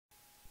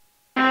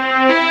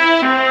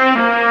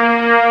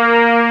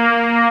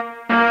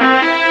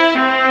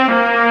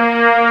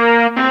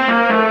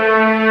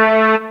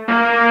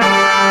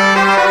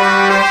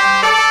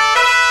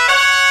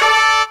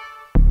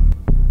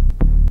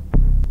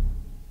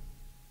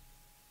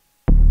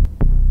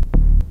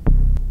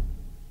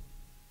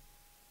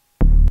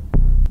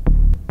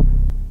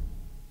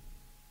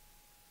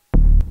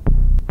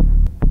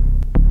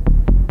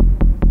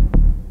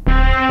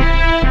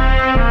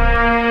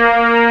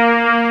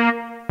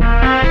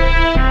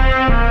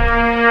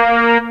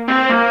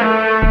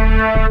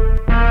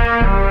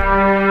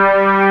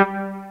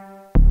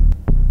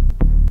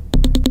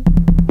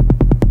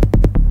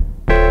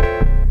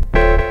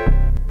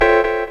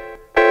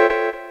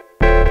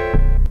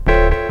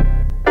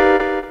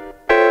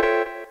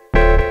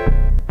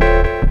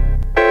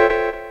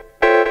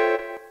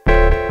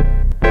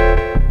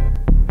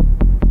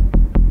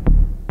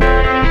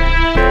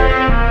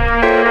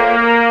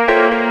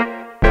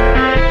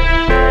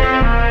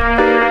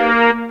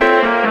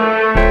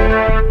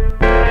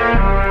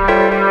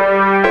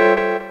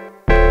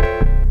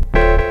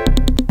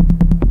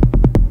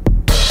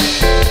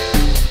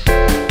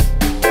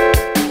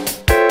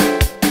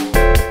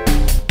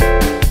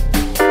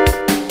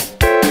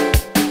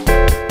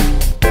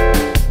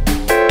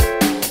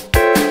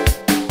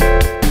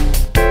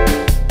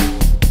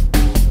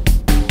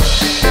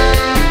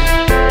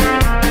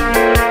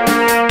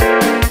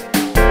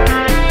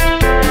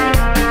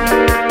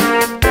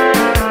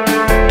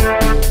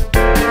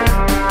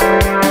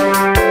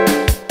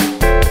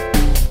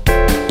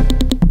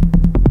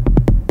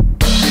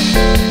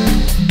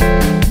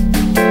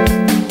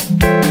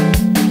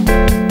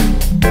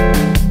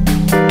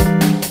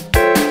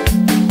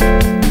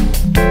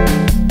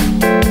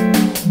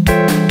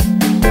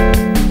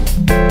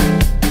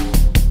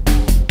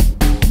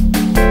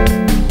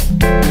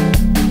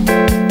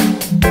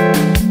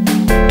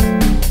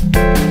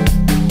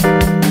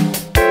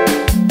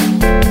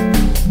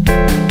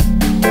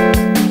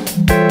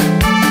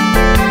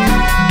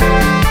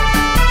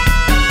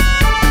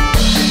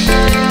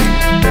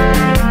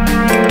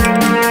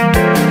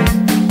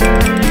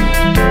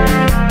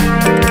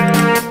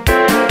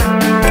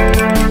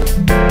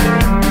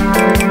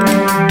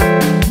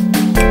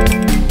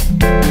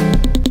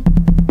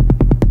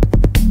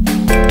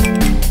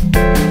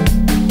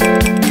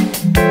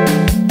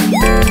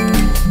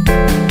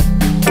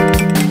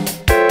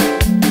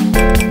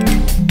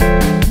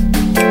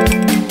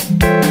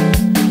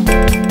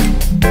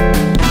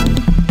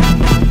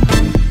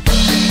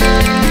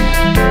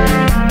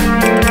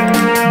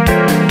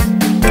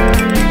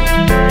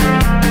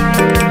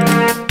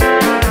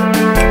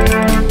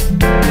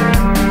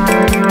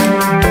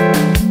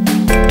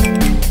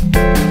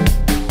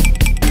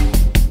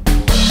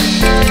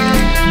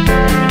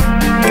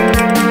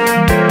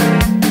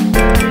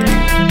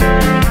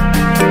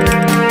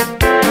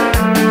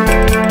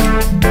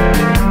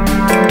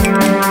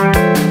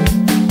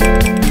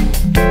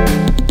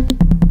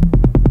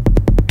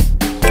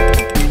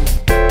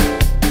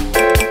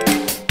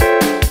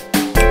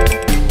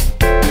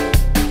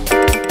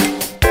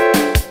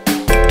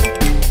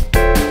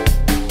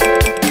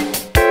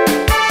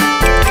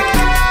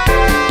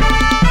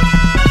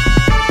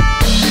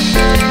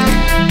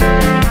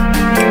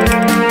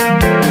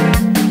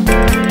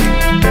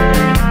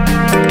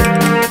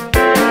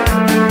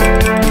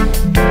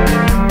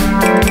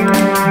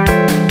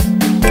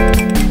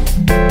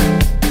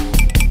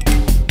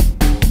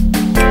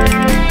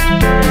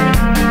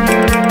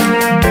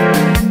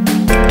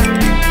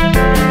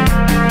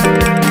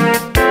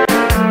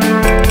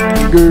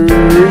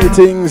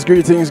Greetings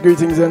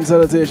and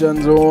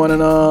salutations, one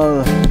and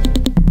all.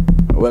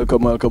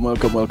 Welcome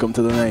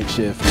to the night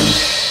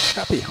shift.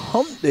 Happy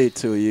hump day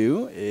to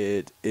you.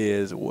 It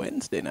is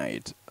Wednesday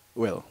night.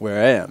 Well,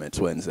 where I am, it's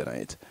Wednesday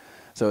night.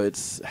 So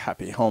it's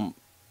happy hump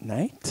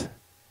night?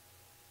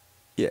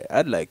 Yeah,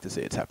 I'd like to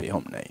say it's happy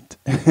hump night.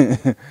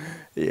 Yeah,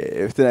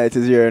 if tonight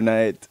is your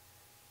night,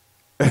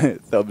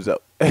 thumbs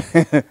up.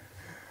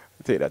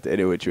 Take that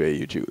any which way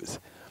you choose.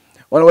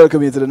 I want to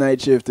welcome you to the night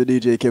shift to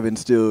DJ Kevin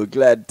Stew.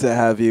 Glad to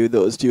have you.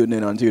 Those tuned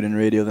in on TuneIn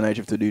Radio, the night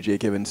shift to DJ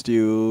Kevin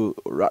Stew,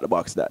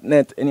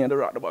 rockthebox.net, any other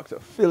Rock the Box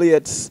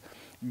affiliates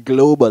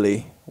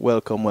globally.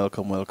 Welcome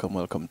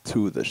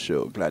to the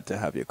show. Glad to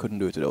have you. Couldn't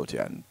do it without you,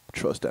 and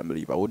trust and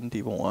believe I wouldn't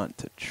even want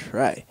to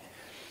try.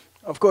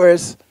 Of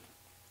course,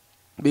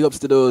 big ups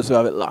to those who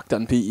have it locked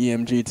on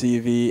PEMG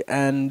TV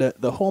and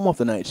the home of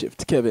the night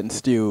shift,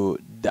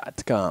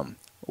 kevinstew.com.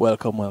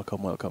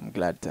 Welcome.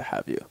 Glad to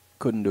have you.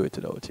 Couldn't do it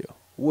without you.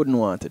 Wouldn't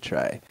want to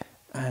try,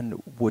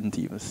 and wouldn't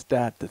even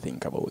start to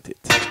think about it.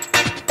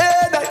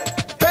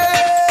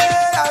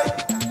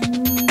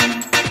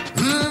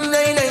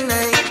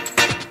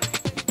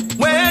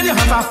 When you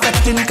have a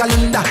fetting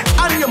calendar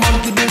and your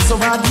monthly bills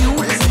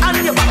overdue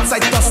and your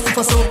backside dusty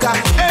for soca,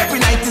 every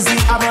night is the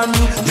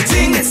avenue. The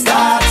thing it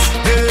starts.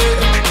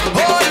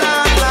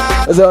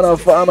 That's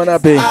enough. I'm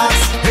unhappy.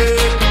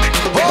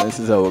 This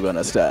is how we're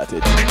gonna start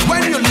it.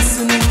 When you're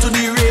listening to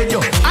the radio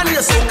and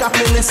your soca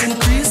playlist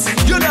increase,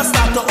 you just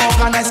start to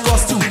organize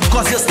costume,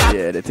 cause you start.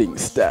 Yeah, the thing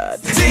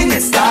starts. The thing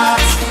it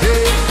starts.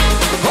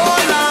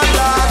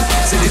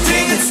 See the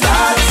thing it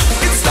starts.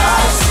 It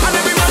starts. And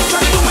everyone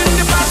trying to win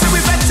the party. We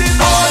betting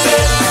all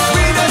day.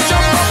 We don't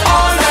jump up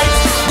all night.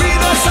 We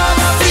don't sound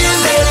a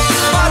feel it.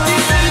 Party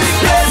fill the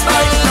place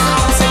right now.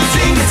 See the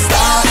thing it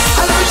starts.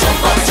 And we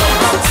jump up,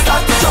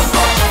 start to jump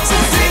up. See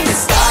the thing it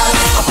starts.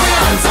 Put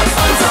your hands up,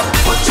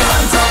 put your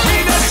hands up.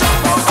 We don't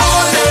jump up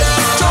all day.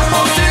 Jump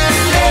up till the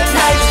late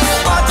night.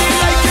 Party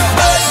like your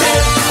birthday.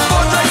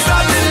 Both nights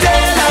start till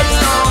daylight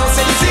now.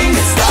 See the thing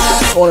it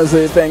starts. I want to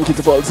say thank you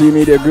to Policy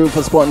Media Group for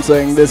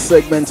sponsoring this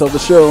segment of the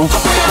show.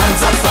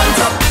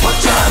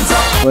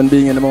 When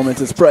being in the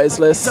moment is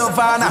priceless,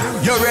 Savannah,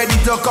 you're ready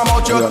to come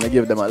out. we're going to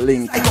give them a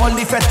link. Like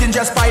only fetting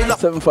just pile up.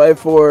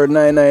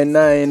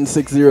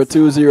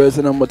 754-999-6020 is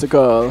the number to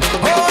call.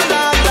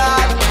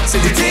 See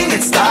the thing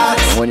it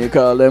starts. When you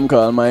call them,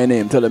 call my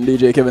name. Tell them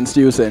DJ Kevin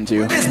Stew sent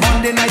you. It's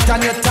Monday night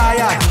and you're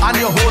tired and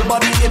your whole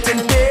body is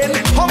in pain.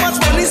 How much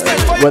money spent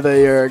for you? Whether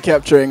you're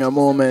capturing a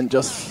moment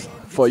just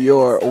for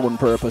your own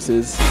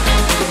purposes, See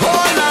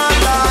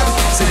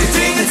the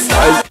thing it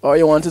starts. or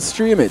you want to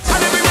stream it,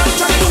 And everyone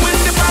trying to win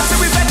the party.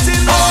 We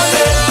betting all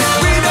day.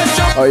 We don't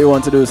jump. or you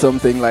want to do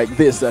something like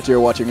this that you're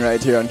watching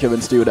right here on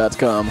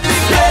kevinstew.com.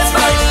 Place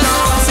right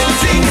now. See the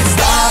thing it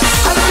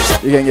starts. And we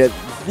jump. You can get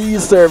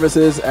these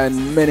services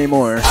and many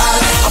more. Put your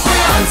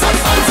hands up,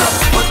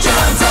 put your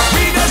hands up.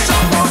 We don't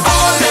jump up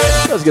all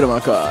day. Let's give them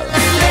a call.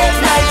 Late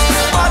night,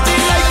 party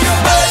like your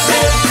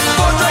birthday.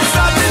 Both nights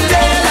start till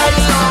daylight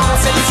now.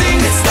 See the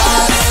thing it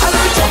starts. And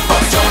we jump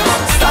up,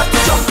 start to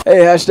jump.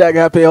 Hey, hashtag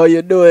happy, how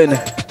you doing?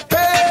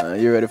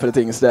 You ready for the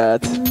thing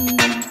start?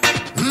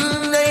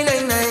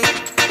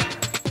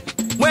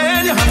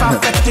 When you have a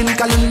fetting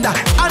calendar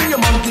and your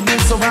monthly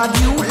bills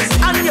overdue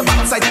and your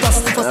backside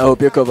dusty for I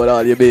hope you covered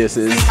all your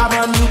bases.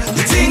 avenue,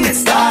 the thing it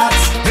starts.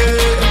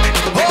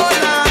 Oh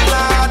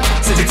lad,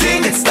 see the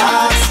thing it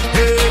starts.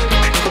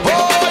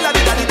 Oh la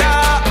di da di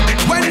da.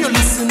 When you're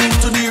listening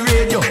to the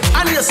radio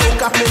and your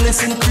soca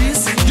playlist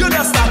increase, you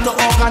just start to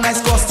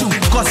organize costume,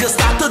 cause you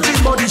start to dream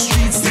about the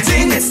streets. The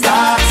thing it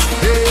starts.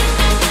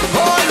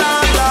 Oh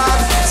lad,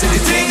 see the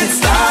thing it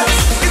starts.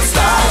 It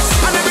starts.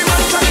 And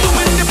everyone trying to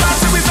win the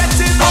party. We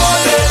betting all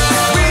day.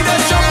 We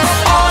don't jump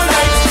up all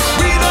night.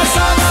 We don't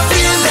sound a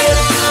feel it.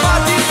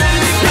 Party fill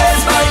the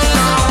place right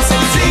now. See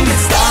the thing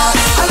it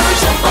starts. And we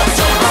jump up,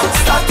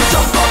 start to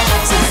jump up.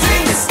 See the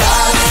thing it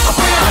starts.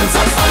 Put your hands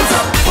up,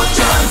 put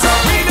your hands up.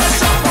 We don't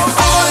jump up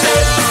all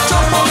day.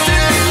 Jump up till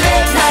the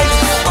late night.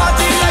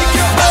 Party like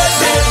your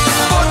birthday.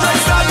 Both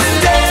nights start till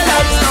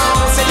daylight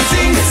now. See the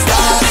thing it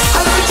starts.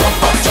 And we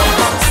jump up,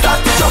 start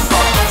to jump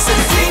up. See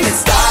the thing it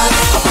starts.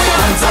 Put your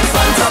hands up,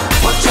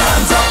 put your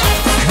hands up.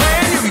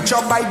 When you reach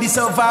up by the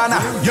savannah,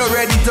 you're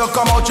ready to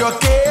come out your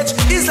cage.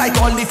 It's like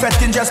all the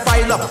fetting just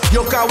pile up.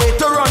 You can't wait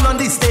to run on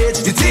the stage.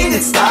 The thing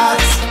it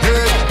starts.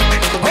 Hey.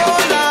 Oh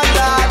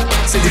lad,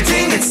 see the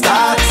thing it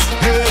starts.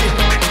 Hey.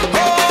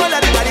 Oh la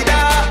di da di da.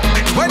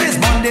 When it's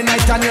Monday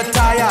night and you're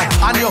tired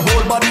and your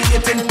whole body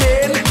is in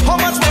pain, how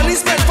much money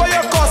spent for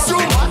your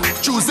costume?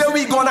 Tuesday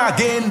we gonna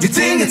again. The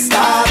thing it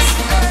starts.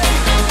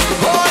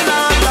 Oh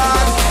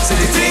lad, see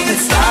the thing it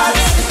starts.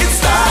 It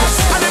starts.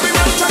 And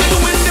everyone trying to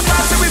win the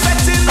party. We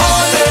betting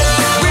all day.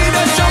 We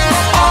don't jump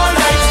up all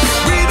night.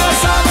 We don't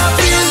sound a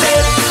feel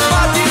it.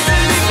 Party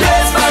fill the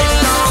place right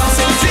now.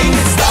 See the thing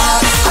it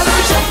starts. And we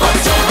jump up,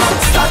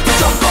 start to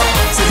jump up.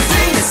 See the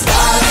thing it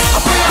starts.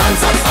 Put your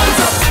hands up,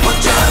 put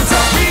your hands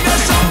up. We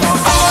don't jump up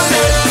all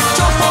day.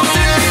 Jump up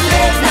till the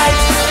late night.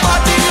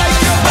 Party like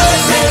your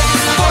birthday.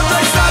 Both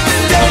nights start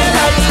till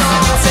daylight now.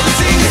 See the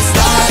thing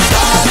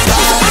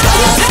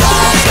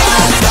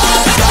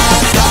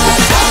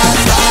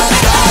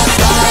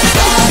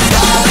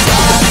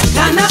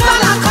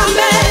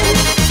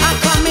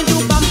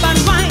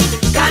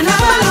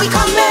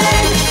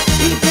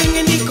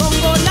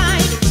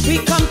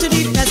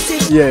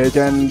Yeah, you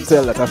can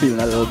tell that I'm feeling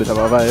a little bit of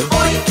a vibe.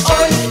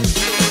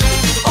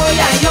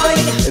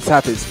 It's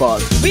Happy's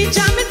fault. We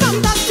jam it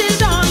from dusk till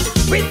dawn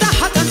with the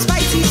hot and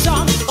spicy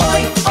song.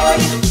 Oi,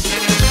 oi,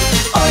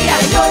 oi,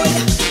 oi.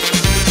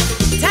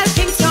 Tell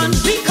Kingston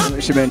we come.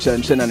 She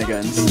mentioned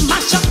shenanigans.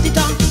 Mash up the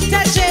tongue.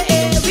 Tell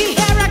J.A. we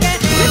here again.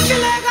 Lift your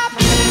leg up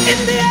in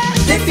the air.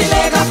 Lift your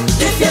leg up,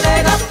 lift your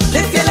leg up,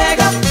 lift your leg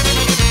up.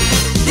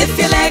 Lift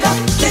your leg up,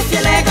 lift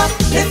your leg up,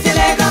 lift your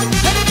leg up.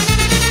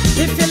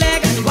 Lift your leg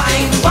and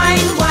wine,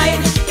 wine, wine.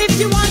 If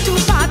you want to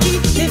party,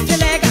 lift your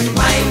leg and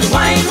wine,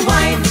 wine,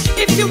 wine.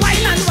 If you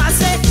wine and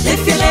was it,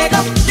 lift your leg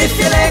up, lift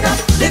your leg up,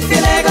 lift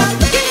your leg up.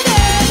 Look at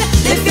that.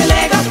 Lift your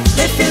leg up,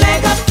 lift your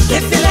leg up,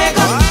 lift your leg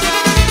up.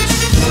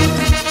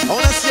 I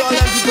wanna see all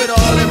them people with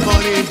all them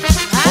money.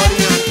 Money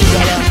and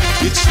dollar,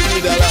 the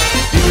 $3,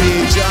 the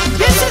region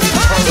This is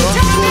party time.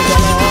 $1,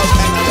 all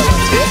kind of dollar.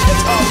 Take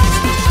it out.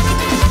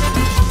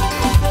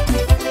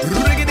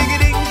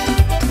 Riggy-diggy-ding.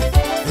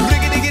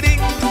 Riggy-diggy-ding.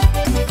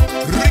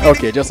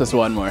 Okay, just this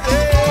one more.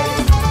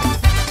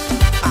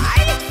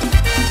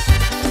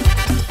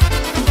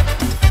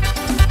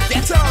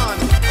 Get on.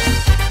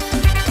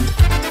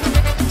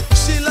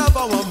 She love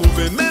how I'm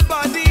moving my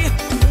body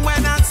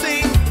when I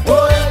sing.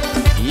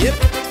 Yep.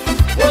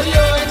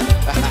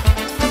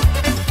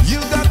 You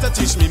got to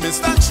teach me,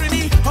 Mr.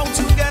 Trini, how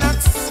to get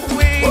that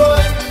swing.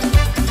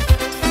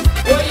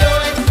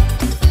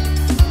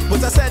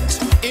 Put a cent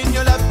in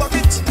your left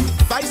pocket,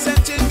 5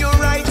 cents in your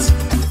right,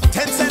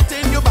 10 cents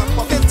in your back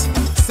pocket.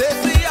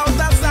 Safely out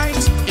of sight,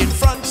 in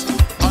front,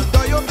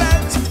 under your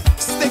belt.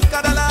 Stick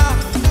a dollar,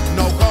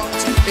 no count.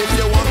 If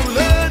you want to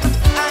learn,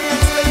 I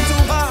explain to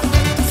her.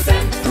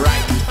 Cent,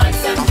 Right, 5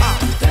 cent,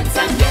 10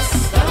 cent, yes,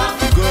 dollar.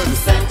 good.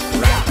 Cent,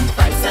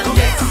 5 cent,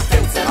 yes,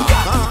 10 cent,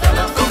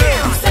 dollar. Come here.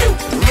 5 cent,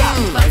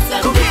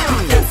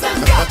 10 cent,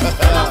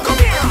 dollar.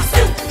 Come here.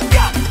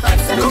 5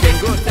 cent, Looking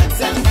good. 10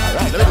 cent,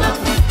 Alright, let me go.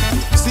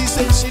 She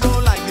said she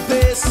don't like the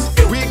pace.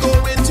 We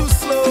going too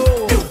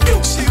slow.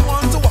 She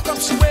want to walk up,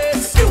 she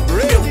waits.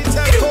 Ready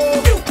tempo.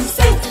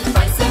 cent,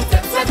 5 cent,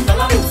 10 cent,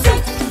 dollar.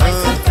 Cent, 5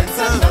 cent, 10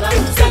 cent, dollar.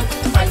 Cent,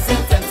 5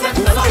 cent, 10 cent,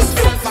 dollar.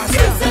 Cent, 5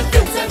 cent,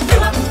 10 cent,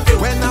 dollar.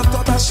 When I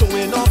thought I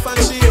showing off and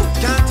she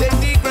can't take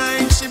the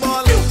grind, she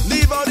ball.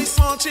 Leave all the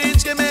small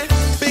change, give me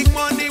big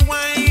money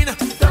wine.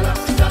 Dollar,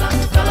 dollar,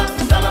 dollar,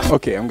 dollar,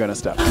 Okay, I'm gonna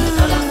stop.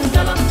 dollar,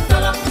 dollar,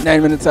 dollar.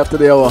 9 minutes after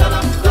the hour.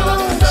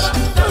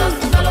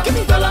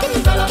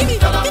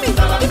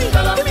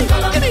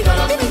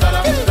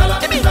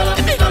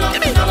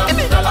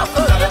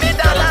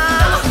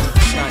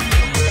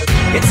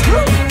 It's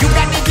true. You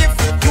got the gift.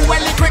 You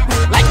well equipped.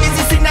 Like busy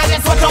signal,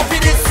 that's what up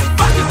it is.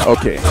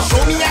 Okay,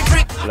 Show me a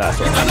trick.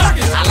 last one.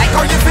 I like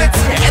how you fit.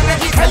 Your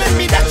energy telling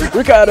me that you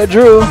Ricardo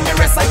Drew. the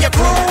rest of your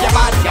crew. Your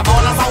bad, your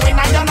ball as a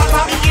winner. You're not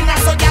a beginner,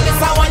 so girl,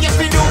 it's how you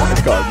feel do. It's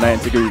called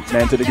 90 degrees.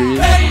 90 degrees.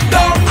 Bend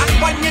down and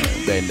when you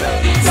Bend down.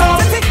 so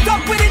tick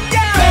tock with it,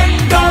 girl.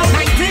 Bend down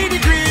 90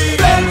 degrees.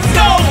 Bend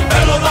down.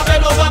 Bend over,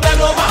 bend over,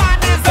 bend over.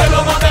 Bend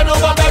over, bend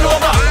over, bend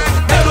over.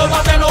 Bend over,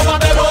 bend over,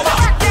 bend over.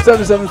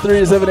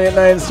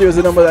 773-789 is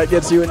the number that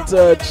gets you in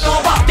touch.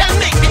 Can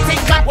make me think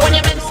that when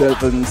you bend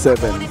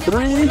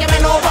 773-977.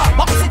 bend over.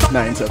 Box it up,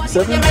 bend over. No,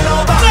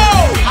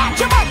 arch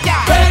your back,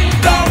 girl. Bend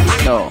down.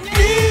 No.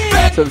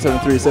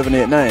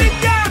 773-789.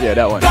 Yeah,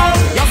 that one.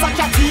 You're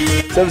such a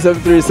tease.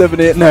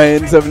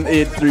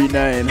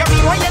 773-789-7839. You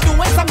mean what you do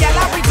when some girl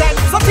are pretend?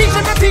 So teach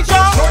them to teach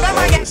you. Show them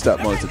again.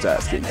 Stop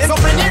multitasking. So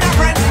bring in a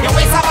friend. Your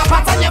waist have a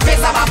pattern, your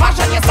face have a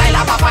passion, your style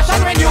have a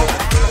passion when you.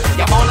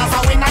 Your ball as a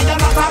winner, you're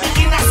not a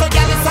beginner, so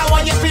girl, it's how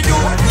you feel do.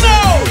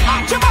 No,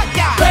 arch your back,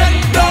 girl.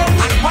 Bend down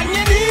and when you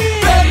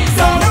need. Bend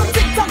down. Now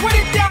TikTok with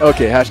it, girl.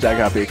 Okay, hashtag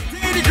happy.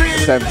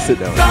 It's time to sit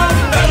down.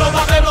 Bend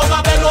over, bend over,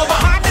 bend over.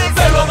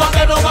 Bend over,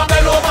 bend over,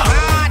 bend over.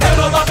 Bend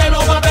over, bend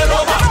over, bend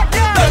over.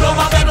 Bend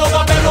over, bend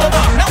over, bend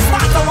over. Now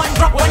start to one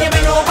drop when you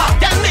bend over.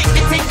 Then make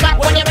the thing clap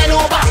when you bend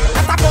over.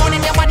 That's a bone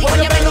in your body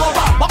when you bend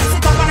over. Box it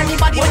up on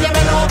anybody when you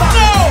bend over.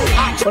 No,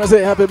 arch I want to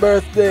say happy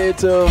birthday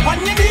to when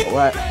you need.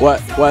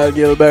 Wild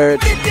Gilbert.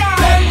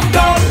 Bend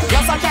down.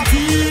 You're such a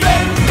tease.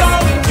 Bend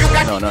down. You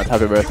got No, not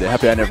happy birthday.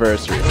 Happy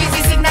anniversary.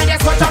 busy signal,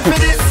 just watch out for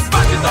this.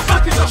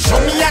 Show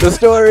me a The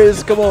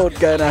stories come out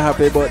kind of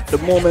happy, but the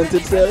moment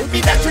itself,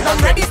 be that you done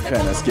ready.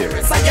 kind of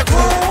scary. So you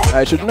grow.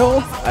 I should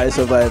know, I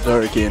survived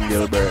Hurricane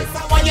Gilbert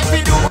When you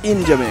feel do.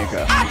 in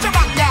Jamaica. Arch your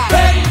back, girl.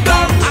 Bend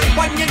down and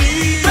when you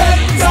need.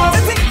 Bend down.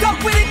 The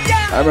TikTok with it,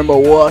 girl. I remember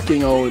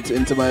walking out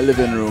into my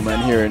living room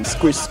and hearing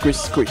squish, squish,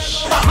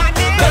 squish.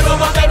 Bend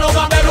over, bend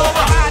over, bend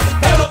over.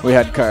 We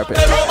had carpet.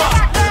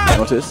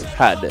 Notice?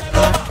 Had.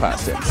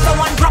 Past tense.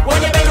 Someone drop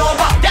when you bend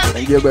over. Then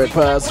And Gilbert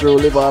passed through,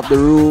 live off the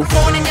roof.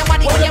 phone in your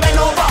body when you bend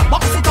over.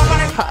 Box it up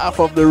and Half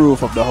of the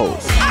roof of the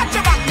house. arch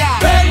your back, girl.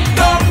 Bend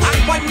down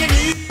and when you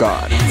need.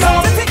 Gone.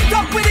 The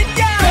TikTok with it,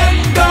 girl.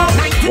 Bend down.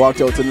 90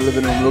 Walked out in the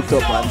living room, looked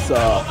up and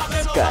saw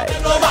sky.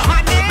 over.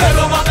 Bend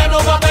over, bend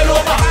over, bend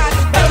over.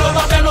 Bend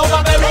over, bend over,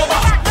 bend over.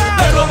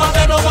 Bend over,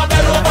 bend over,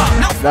 bend over.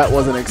 Now That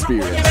was an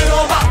experience. bend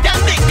over. Then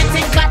make the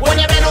thing clap when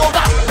you bend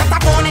over. That's a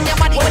bone in your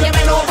body when you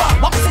bend over.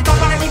 Box it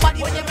up on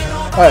anybody when you bend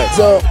over. Alright,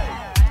 so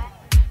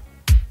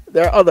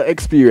there are other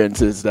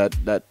experiences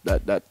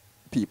that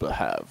people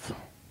have,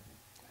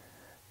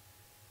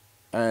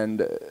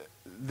 and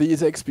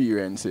these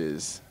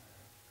experiences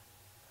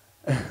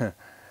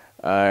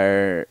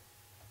are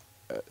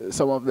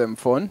some of them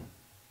fun,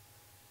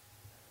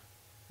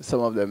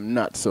 some of them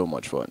not so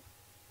much fun.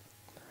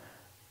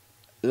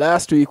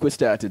 Last week we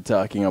started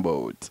talking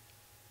about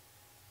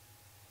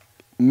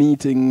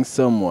meeting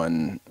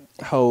someone,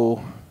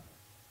 how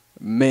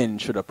men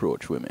should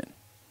approach women.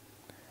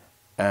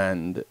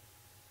 And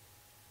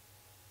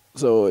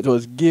so it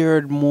was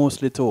geared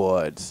mostly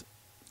towards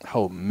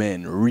how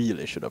men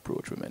really should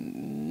approach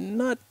women,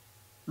 not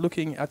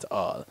looking at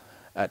all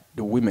at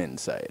the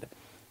women's side.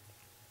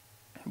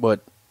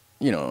 But,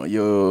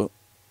 you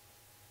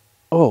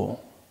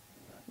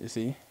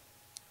see,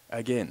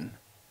 again,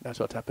 that's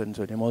what happens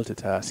when you're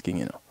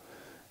multitasking,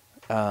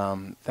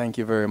 Thank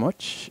you very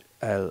much.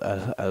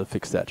 I'll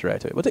fix that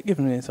right away. But it gives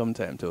me some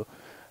time to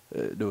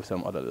do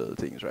some other little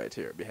things right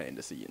here behind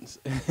the scenes.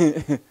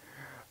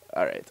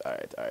 All right.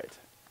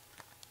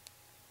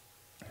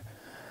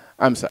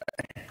 I'm sorry.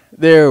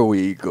 There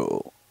we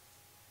go.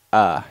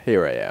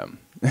 Here I am.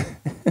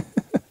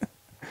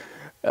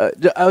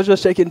 I was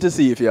just checking to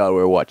see if y'all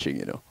were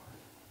watching,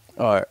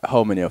 or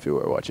how many of you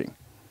were watching.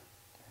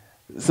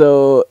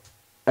 So,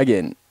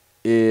 again,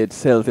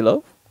 it's healthy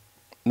love.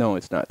 No,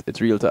 it's not.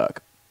 It's real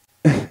talk.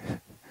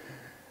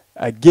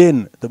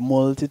 Again, the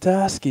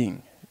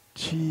multitasking.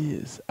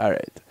 Jeez. All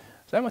right.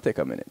 So I'm going to take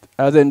a minute.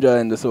 I was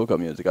enjoying the soca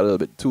music a little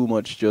bit too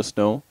much just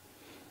now.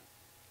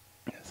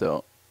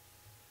 So,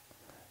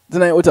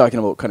 tonight we're talking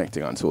about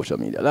connecting on social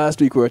media. Last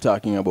week we were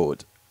talking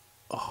about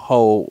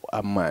how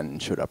a man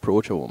should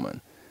approach a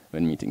woman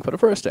when meeting for the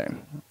first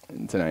time.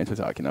 And tonight we're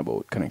talking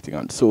about connecting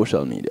on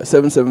social media.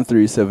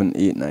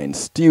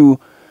 773-789-STEW.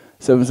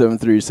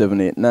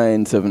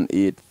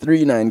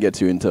 773-789-7839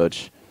 gets you in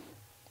touch.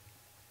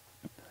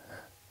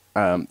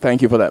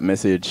 Thank you for that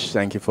message.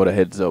 Thank you for the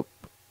heads up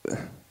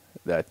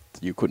that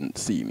you couldn't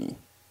see me.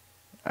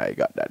 I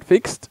got that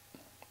fixed.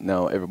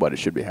 Now everybody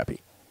should be happy.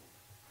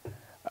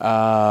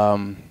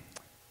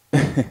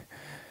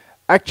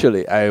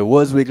 Actually, I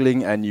was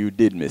wiggling and you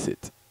did miss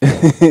it.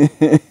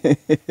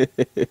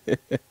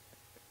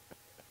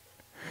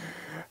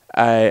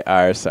 I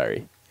are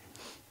sorry.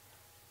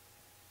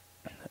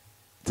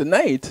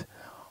 Tonight,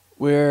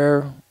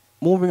 we're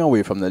moving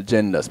away from the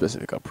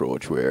gender-specific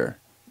approach where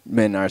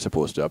men are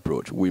supposed to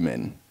approach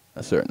women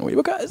a certain way.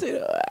 Because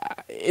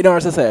in our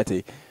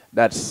society,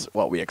 that's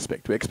what we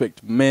expect. We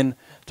expect men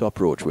to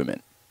approach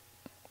women.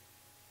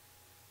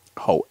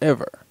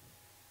 However,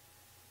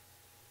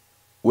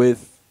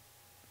 with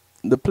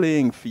the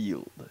playing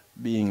field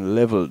being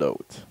leveled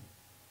out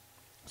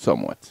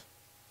somewhat,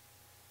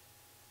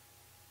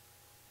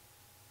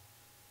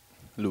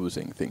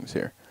 losing things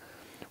here.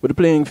 With the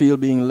playing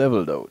field being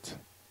leveled out,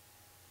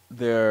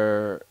 there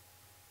are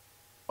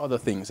other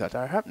things that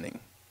are happening.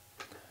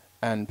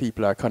 And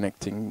people are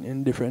connecting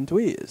in different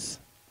ways.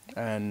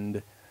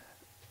 And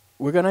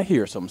we're going to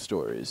hear some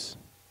stories.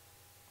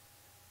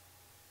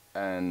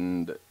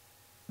 And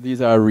these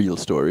are real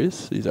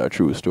stories. These are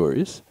true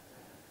stories.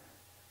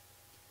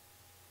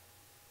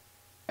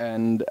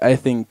 And I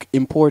think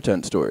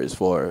important stories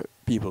for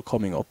people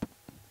coming up.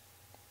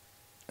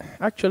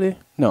 Actually,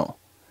 no.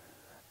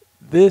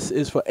 This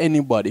is for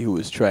anybody who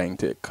is trying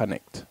to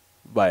connect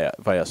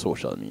via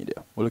social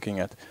media. We're looking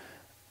at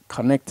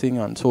connecting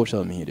on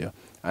social media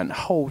and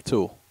how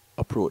to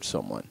approach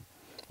someone.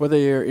 Whether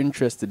you're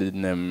interested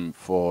in them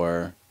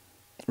for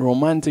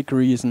romantic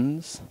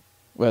reasons,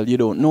 well, you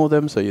don't know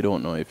them, so you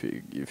don't know if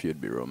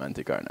you'd be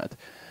romantic or not.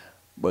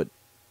 But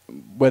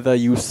whether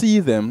you see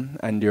them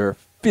and you're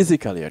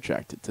physically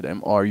attracted to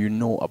them, or you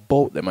know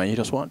about them and you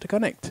just want to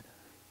connect,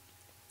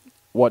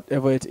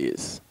 whatever it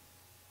is.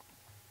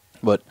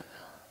 But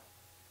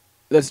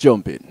let's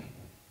jump in.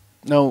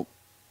 Now,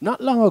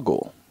 not long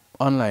ago,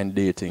 online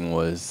dating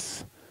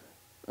was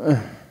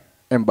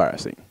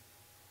embarrassing.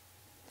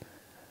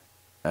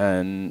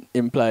 And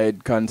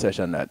implied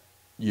concession that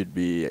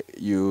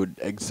you'd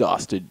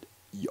exhausted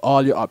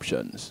all your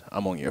options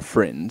among your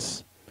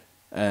friends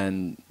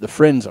and the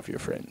friends of your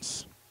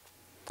friends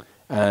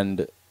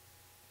and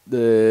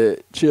the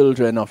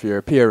children of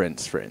your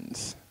parents'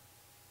 friends.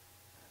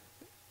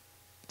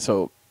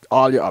 So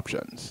all your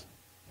options,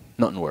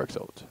 nothing works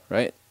out,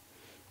 right?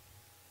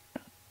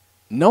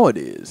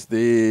 Nowadays,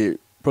 the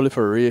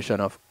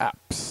proliferation of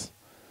apps,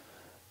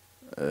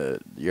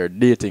 your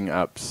dating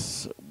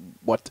apps,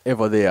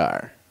 whatever they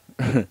are,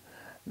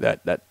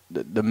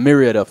 the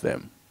myriad of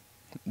them,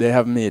 they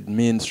have made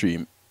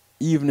mainstream,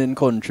 even in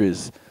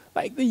countries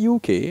like the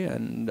UK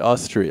and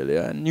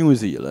Australia and New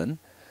Zealand,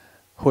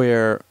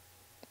 where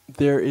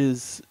there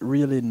is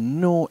really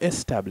no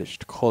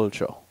established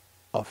culture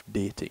of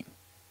dating.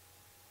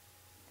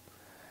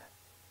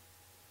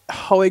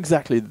 How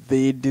exactly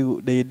they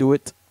do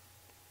it,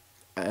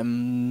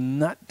 I'm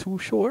not too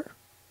sure.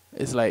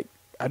 It's like,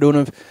 I don't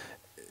know if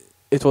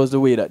it was the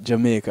way that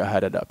Jamaica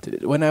had adopted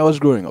it. When I was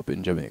growing up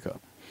in Jamaica,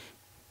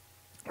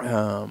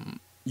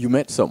 you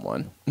met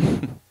someone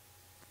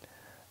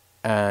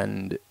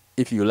And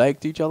if you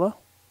liked each other,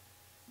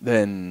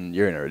 then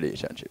you're in a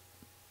relationship.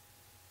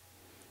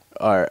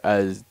 Or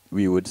as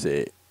we would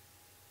say,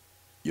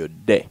 you're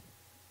there.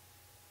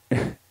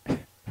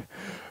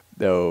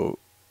 Though,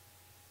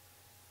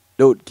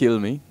 don't kill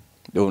me.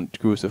 Don't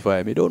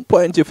crucify me. Don't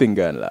point your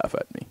finger and laugh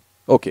at me.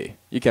 Okay,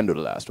 you can do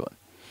the last one.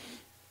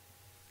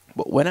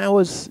 But when I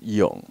was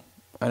young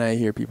and I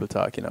hear people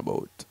talking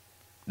about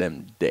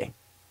them there,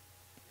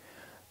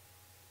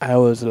 I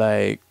was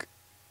like,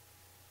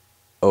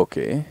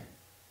 okay,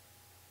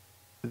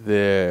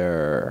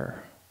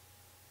 they're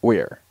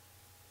where?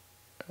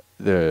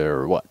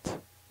 They're what?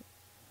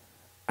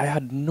 I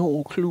had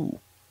no clue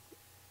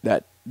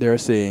that they're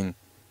saying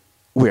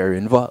we're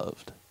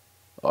involved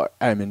or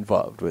I'm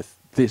involved with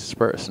this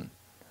person.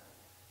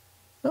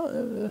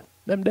 No,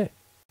 them there.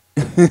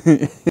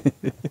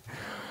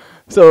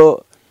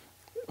 So,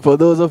 for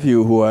those of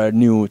you who are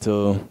new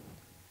to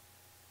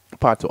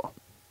patois,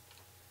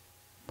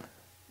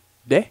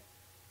 they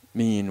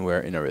mean we're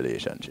in a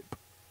relationship.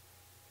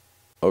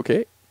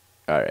 Okay?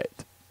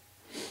 Alright.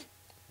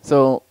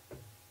 So,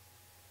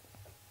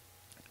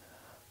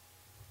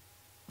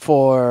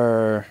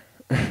 for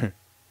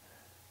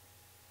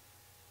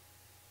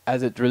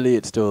as it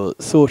relates to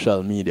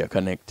social media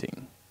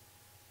connecting,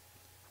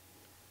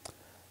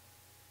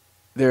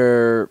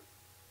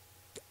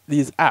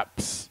 these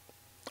apps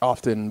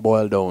often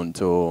boil down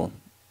to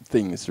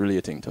things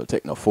relating to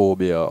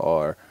technophobia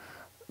or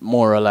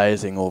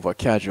moralizing over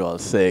casual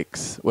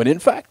sex, when in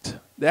fact,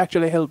 they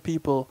actually help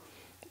people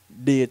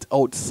date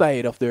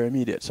outside of their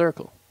immediate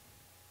circle.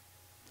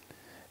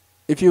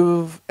 If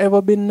you've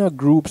ever been in a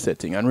group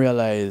setting and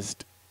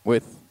realized,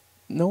 with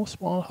no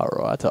small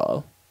horror at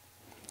all,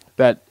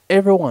 that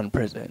everyone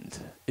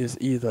present is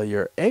either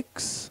your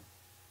ex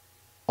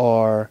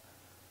or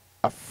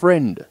a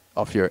friend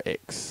of your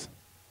ex,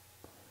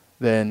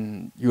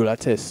 then you'll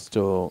attest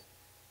to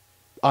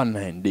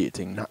online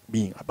dating not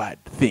being a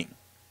bad thing.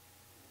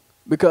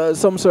 Because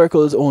some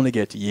circles only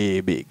get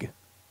yay big.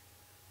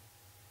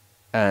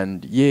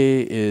 And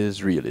yay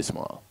is really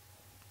small.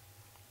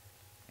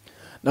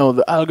 Now,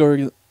 the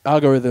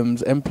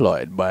algorithms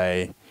employed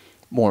by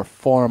more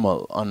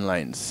formal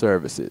online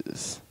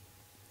services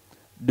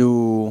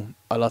do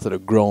a lot of the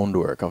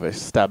groundwork of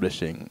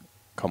establishing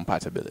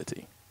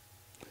compatibility.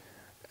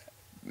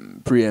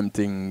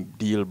 Preempting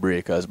deal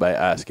breakers by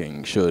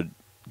asking, should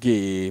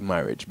gay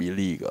marriage be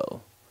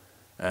legal?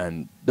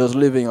 And does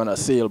living on a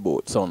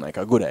sailboat sound like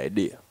a good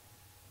idea?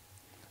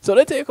 So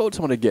they take out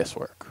some of the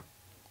guesswork.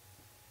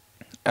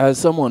 As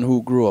someone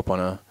who grew up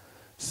on a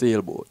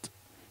sailboat,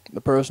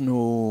 the person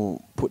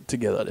who put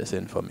together this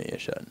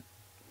information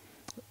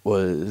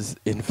was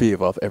in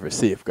favor of every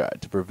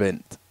safeguard to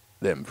prevent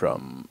them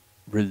from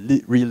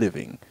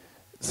reliving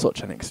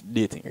such an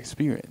dating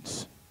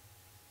experience.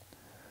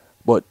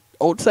 But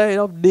outside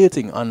of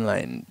dating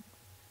online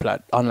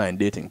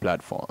dating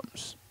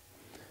platforms,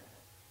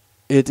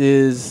 it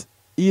is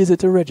easy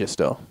to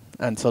register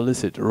and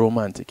solicit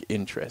romantic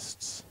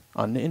interests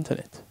on the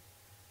internet.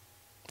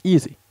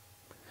 Easy.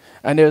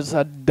 And there's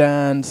a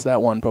dance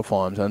that one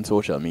performs on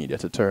social media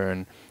to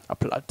turn a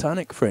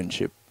platonic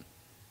friendship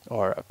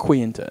or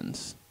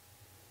acquaintance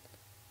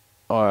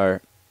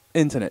or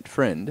internet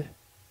friend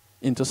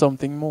into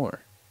something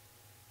more.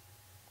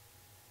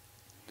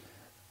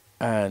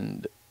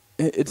 And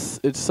it's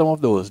some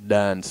of those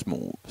dance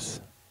moves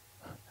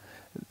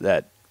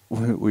that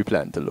we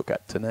plan to look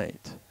at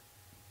tonight.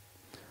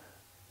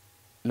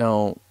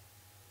 Now,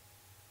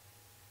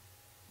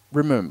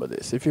 remember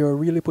this. If you're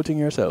really putting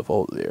yourself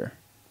out there,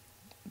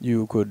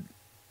 you could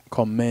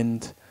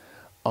comment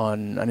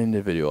on an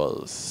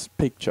individual's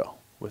picture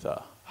with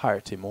a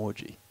heart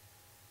emoji.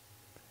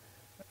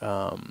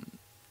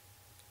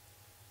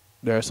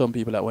 There are some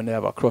people that when they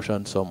have a crush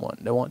on someone,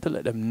 they want to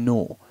let them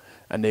know.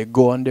 And they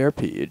go on their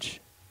page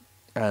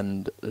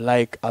and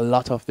like a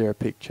lot of their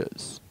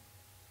pictures.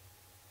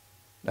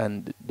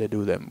 And they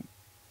do them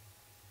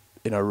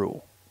in a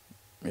row,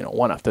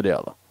 one after the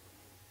other,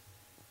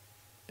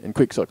 in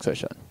quick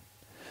succession.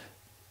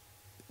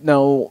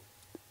 Now,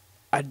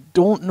 I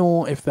don't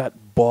know if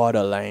that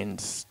borderline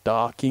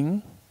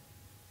stalking,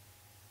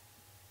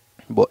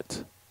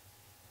 but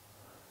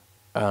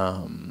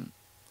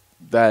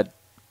that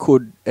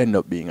could end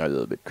up being a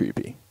little bit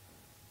creepy.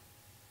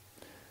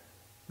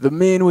 The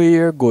main way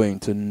you're going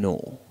to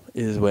know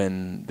is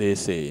when they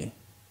say,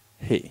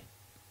 hey.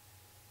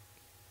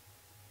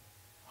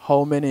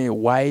 How many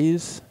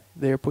Y's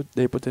they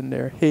put in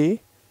there,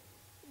 hey,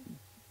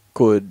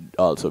 could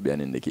also be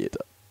an indicator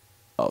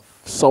of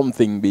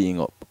something being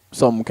up,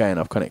 some kind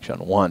of connection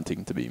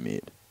wanting to be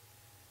made.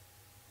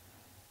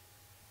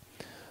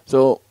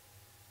 So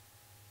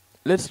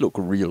let's look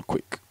real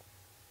quick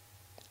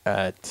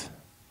at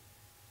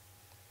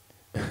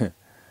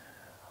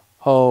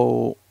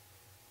how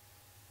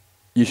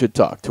you should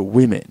talk to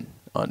women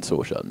on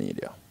social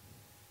media.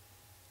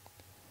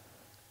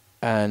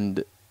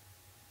 And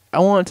I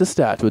want to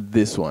start with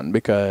this one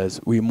because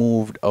we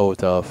moved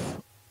out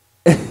of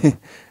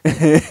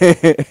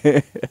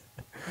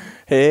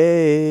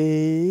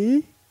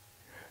hey,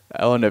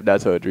 I wonder if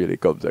that's how it really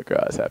comes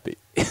across, Happy.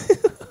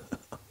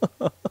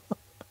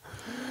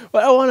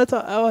 But I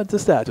want to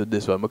start with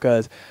this one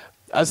because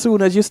as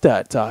soon as you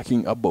start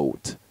talking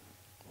about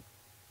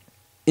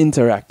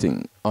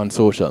interacting on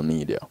social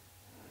media,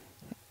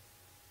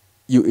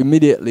 you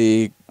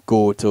immediately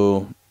go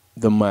to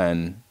the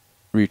man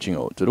reaching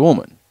out to the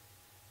woman.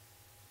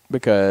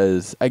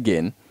 Because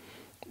again,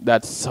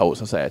 that's how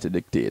society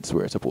dictates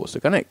we're supposed to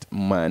connect.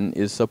 Man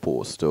is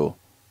supposed to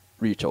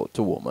reach out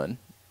to woman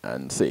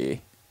and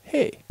say,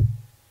 hey,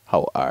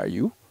 how are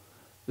you?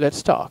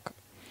 Let's talk.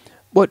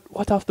 But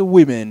what of the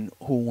women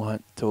who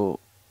want to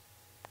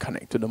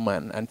connect to the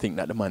man and think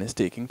that the man is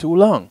taking too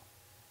long?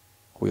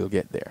 We'll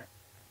get there.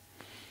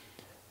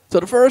 So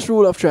the first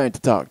rule of trying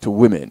to talk to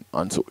women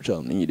on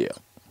social media.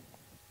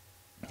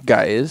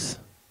 Guys,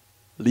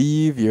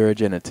 leave your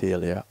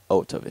genitalia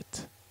out of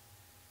it.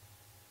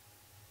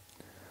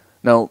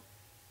 Now,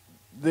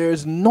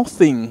 there's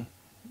nothing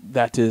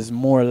that is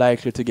more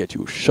likely to get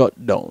you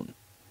shut down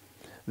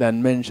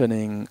than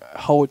mentioning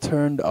how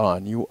turned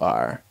on you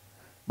are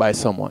by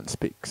someone's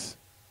pics.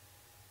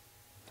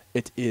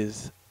 It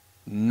is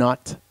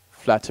not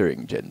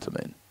flattering,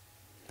 gentlemen.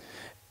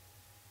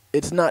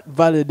 It's not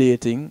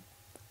validating,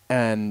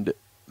 and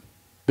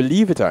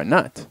believe it or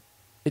not,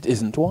 it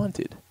isn't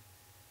wanted.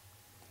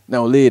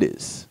 Now,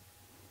 ladies,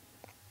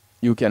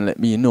 you can let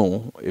me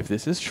know if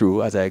this is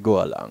true as I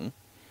go along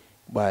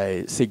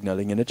by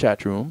signaling in the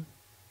chat room,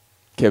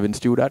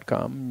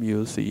 kevinstew.com.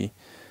 You'll see,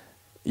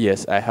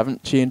 yes, I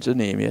haven't changed the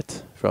name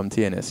yet from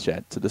TNS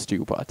Chat to the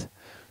Stew Pot.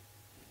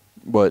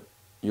 But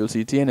you'll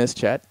see TNS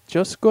Chat.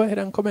 Just go ahead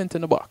and comment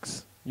in the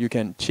box. You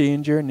can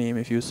change your name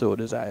if you so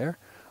desire,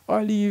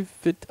 or leave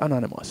it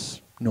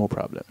anonymous. No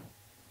problem.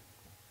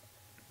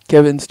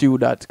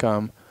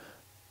 kevinstew.com.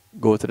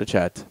 Go to the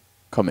chat.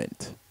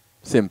 Comment.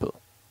 Simple.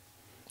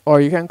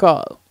 Or you can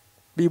call.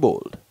 Be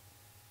bold.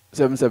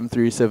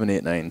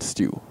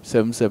 773-789-STEW.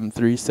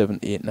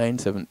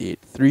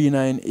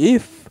 773-789-7839.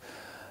 If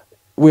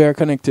we are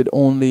connected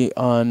only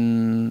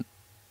on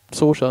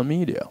social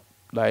media,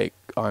 like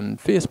on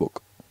Facebook,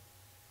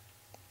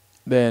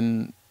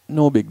 then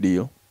no big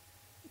deal.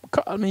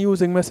 Call me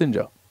using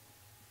Messenger.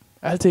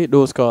 I'll take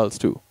those calls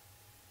too.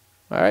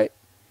 Alright?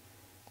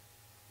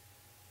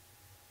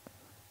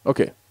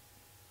 Okay.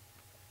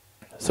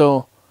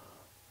 So,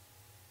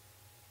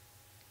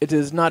 it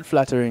is not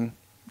flattering.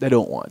 They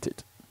don't want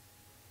it.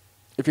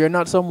 If you're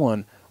not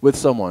someone with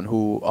someone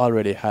who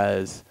already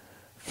has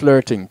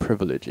flirting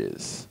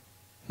privileges,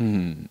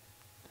 and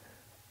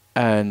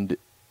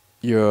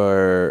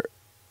you're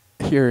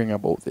hearing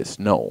about this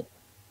now,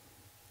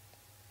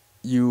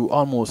 you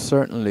almost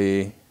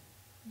certainly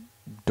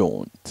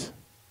don't.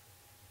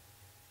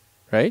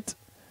 Right?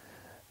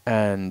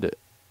 And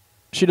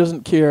she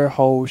doesn't care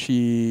how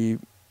she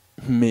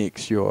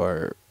makes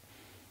your,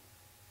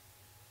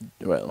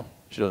 well,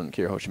 she doesn't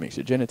care how she makes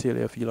your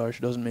genitalia feel, or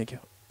she doesn't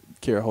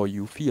care how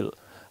you feel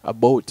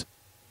about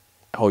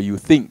how you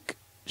think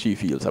she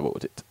feels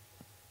about it.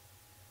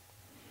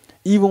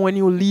 Even when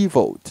you leave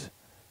out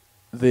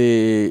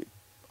the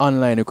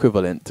online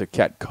equivalent to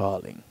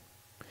catcalling,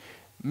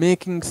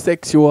 making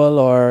sexual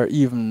or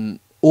even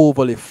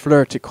overly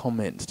flirty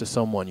comments to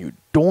someone you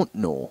don't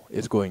know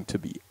is going to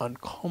be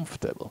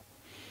uncomfortable,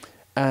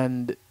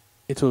 and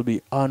it will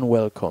be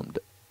unwelcomed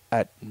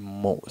at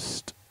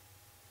most.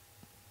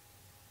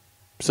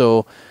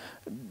 So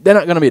they're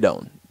not going to be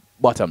down.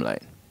 Bottom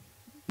line.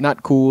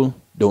 Not cool.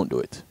 Don't do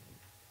it.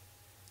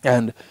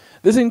 And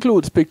this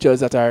includes pictures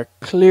that are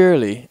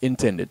clearly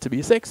intended to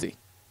be sexy.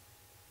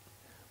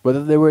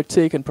 Whether they were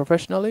taken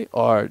professionally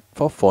or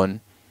for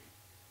fun,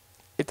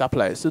 it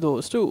applies to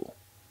those too.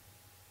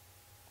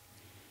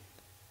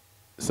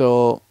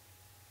 So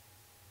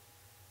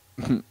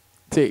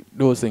take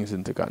those things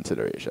into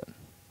consideration.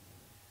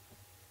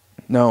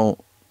 Now,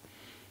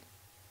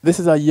 this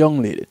is a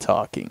young lady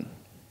talking.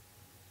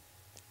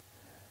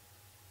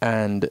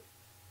 And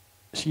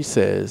she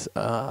says,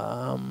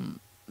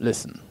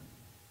 listen,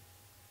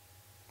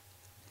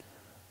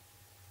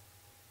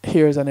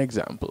 here's an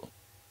example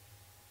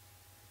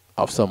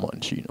of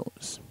someone she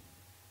knows.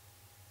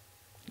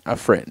 A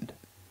friend.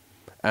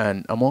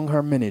 And among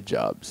her many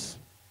jobs,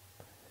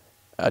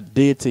 a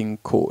dating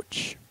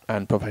coach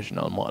and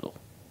professional model.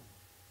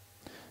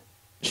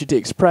 She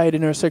takes pride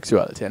in her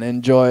sexuality and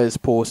enjoys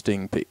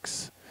posting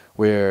pics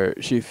where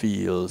she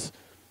feels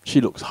she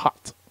looks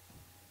hot.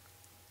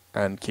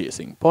 And case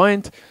in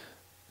point,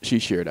 she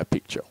shared a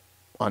picture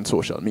on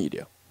social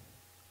media.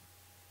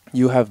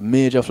 You have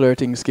major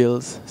flirting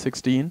skills,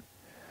 16.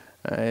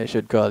 I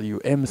should call you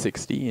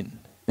M16.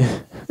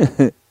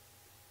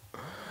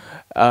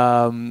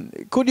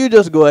 Could you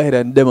just go ahead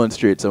and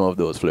demonstrate some of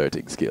those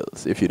flirting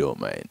skills, if you don't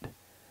mind?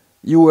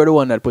 You were the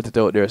one that put it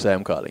out there, so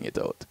I'm calling it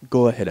out.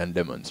 Go ahead and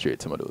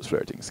demonstrate some of those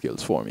flirting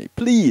skills for me,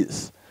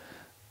 please.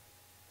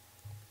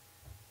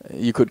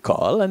 You could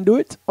call and do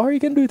it, or you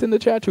can do it in the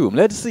chat room.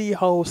 Let's see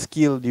how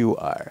skilled you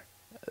are.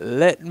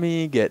 Let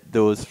me get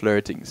those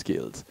flirting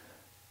skills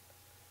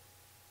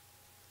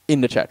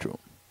in the chat room.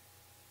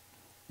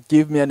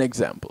 Give me an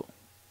example.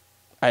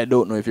 I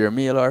don't know if you're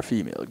male or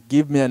female.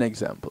 Give me an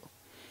example.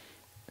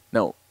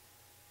 Now,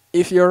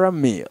 if you're a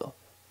male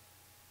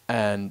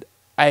and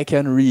I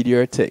can read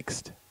your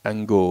text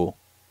and go,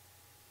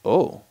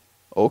 oh,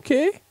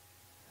 okay,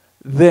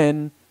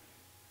 then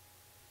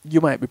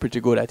you might be pretty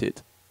good at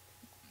it.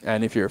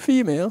 And if you're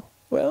female,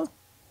 well,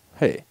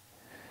 hey.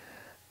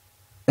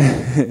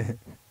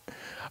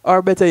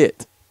 Or better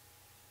yet,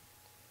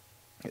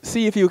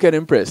 see if you can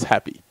impress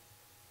Happy.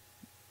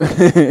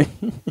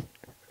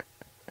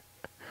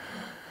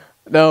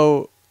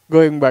 Now,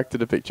 going back to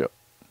the picture.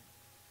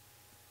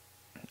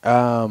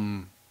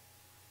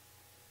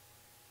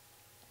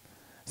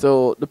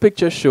 So the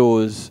picture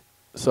shows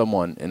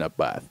someone in a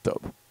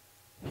bathtub.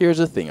 Here's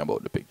the thing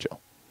about the picture.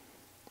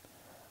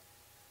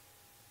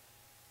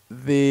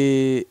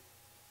 It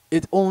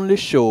only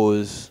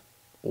shows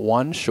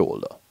one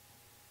shoulder.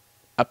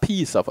 A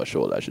piece of a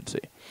shoulder, I should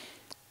say.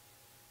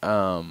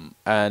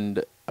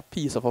 And a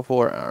piece of a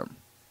forearm.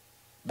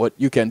 But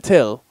you can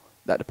tell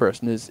that the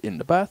person is in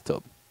the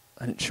bathtub.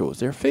 And it shows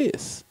their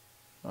face.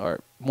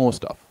 Or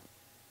most of.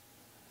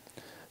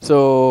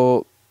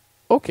 So,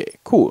 okay,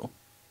 cool.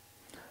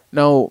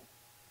 Now,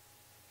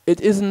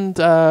 it isn't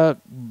a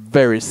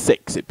very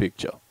sexy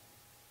picture.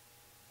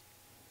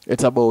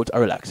 It's about a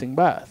relaxing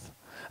bath.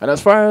 And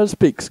as far as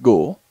pics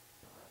go,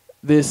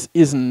 this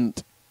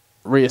isn't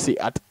racy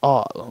at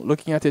all.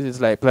 Looking at it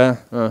is like,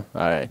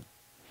 alright.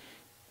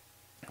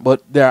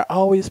 But there are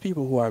always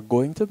people who are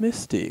going to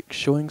mistake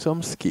showing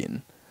some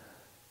skin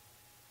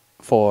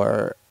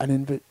for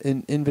an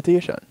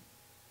invitation.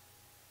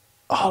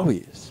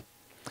 Always.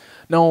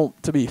 Now,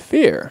 to be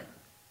fair,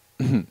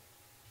 the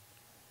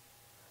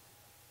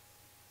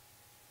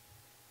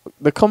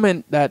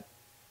comment that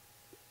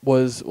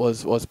was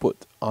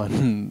put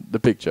on the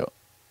picture,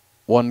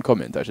 one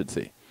comment I should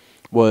say,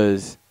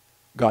 was,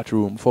 got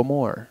room for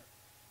more?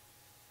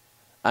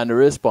 And the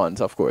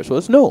response, of course,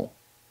 was no.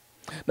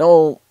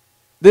 Now,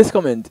 this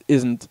comment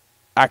isn't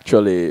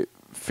actually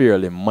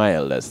fairly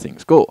mild as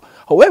things go.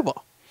 However,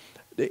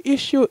 the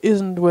issue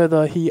isn't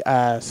whether he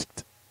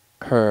asked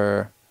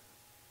her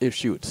if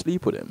she would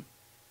sleep with him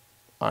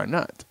or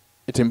not.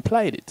 It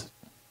implied it.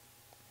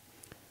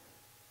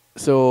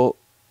 So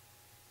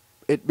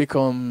it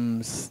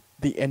becomes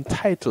the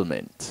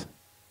entitlement.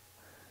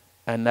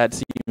 And that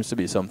seems to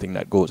be something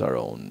that goes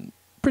around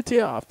pretty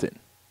often.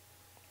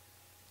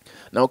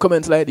 Now,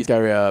 comments like these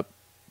carry a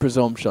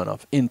presumption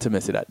of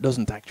intimacy that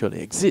doesn't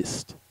actually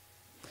exist.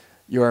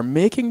 You are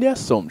making the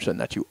assumption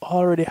that you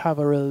already have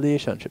a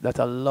relationship that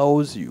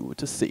allows you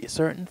to say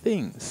certain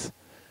things.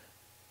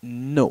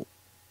 No.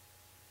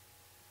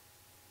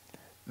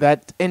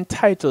 That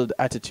entitled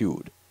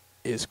attitude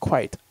is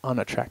quite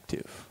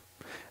unattractive.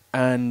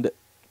 And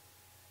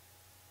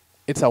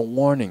it's a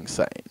warning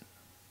sign.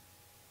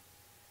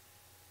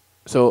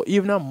 So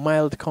even a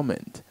mild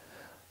comment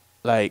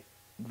like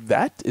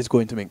that is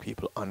going to make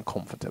people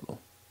uncomfortable.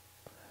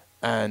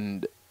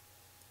 And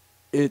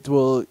it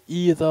will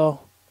either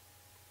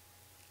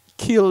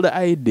kill the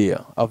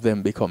idea of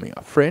them becoming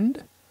a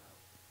friend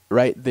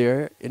right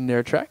there in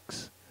their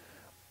tracks,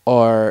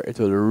 or it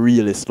will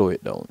really slow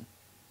it down.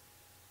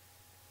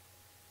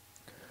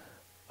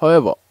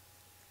 However,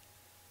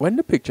 when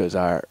the pictures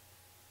are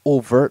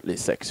overtly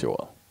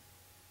sexual,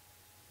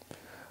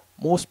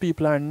 most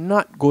people are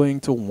not going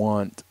to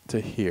want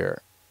to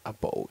hear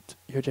about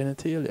your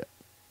genitalia.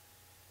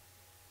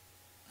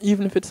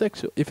 Even if it's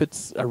sexual, if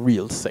it's a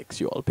real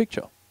sexual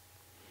picture.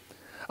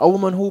 A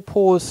woman who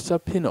posts a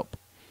pinup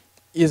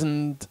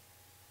isn't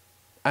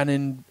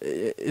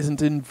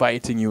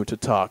inviting you to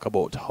talk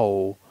about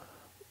how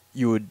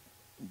you would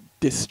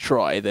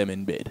destroy them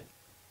in bed.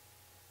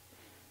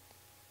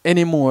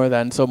 Any more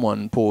than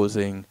someone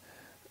posing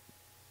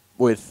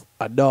with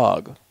a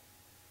dog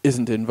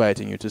isn't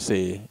inviting you to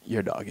say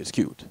your dog is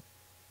cute.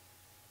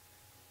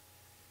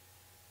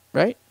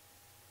 Right?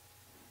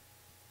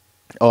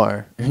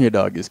 Or your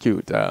dog is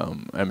cute.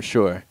 I'm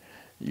sure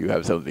you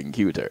have something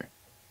cuter.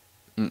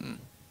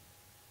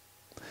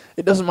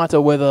 It doesn't matter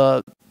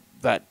whether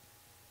that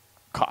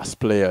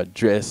cosplayer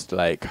dressed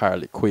like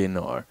Harley Quinn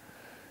or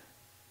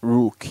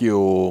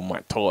Rukio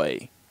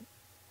Matoi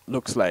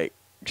looks like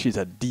she's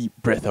a deep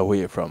breath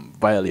away from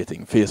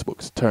violating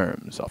Facebook's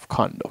terms of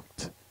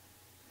conduct.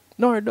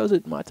 Nor does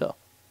it matter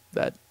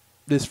that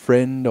this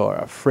friend or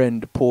a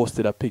friend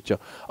posted a picture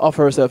of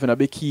herself in a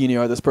bikini,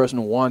 or this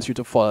person wants you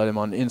to follow them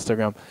on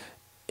Instagram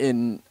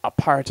in a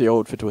party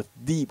outfit with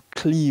deep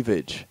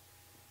cleavage.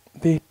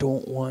 They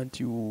don't want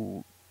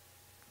you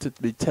to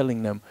be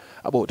telling them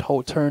about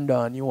how turned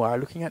on you are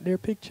looking at their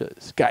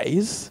pictures.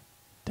 Guys,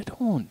 they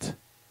don't.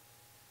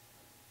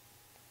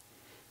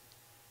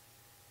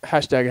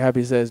 Hashtag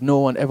Happy says, no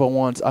one ever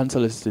wants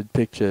unsolicited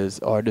pictures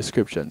or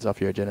descriptions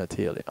of your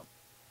genitalia.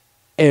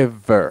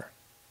 Ever.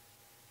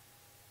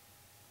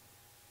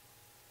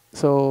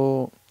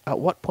 So, at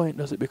what point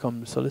does it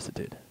become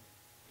solicited?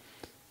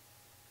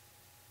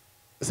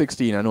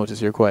 16, I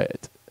notice you're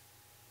quiet.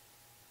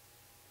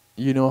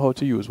 You know how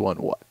to use one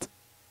what?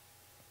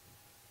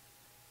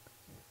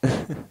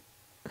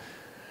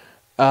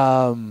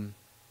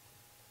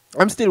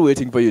 I'm still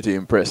waiting for you to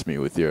impress me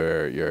with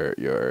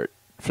your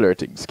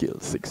flirting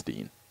skills,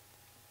 16.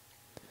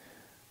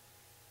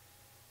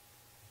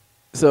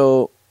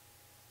 So,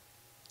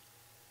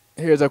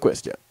 here's a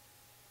question.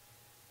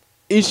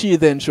 Is she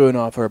then showing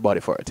off her body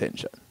for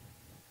attention?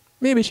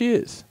 Maybe she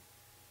is.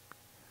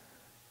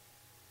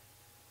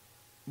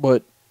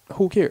 But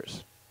who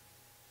cares?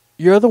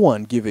 You're the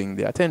one giving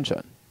the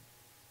attention.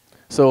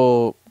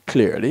 So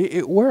clearly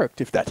it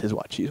worked if that is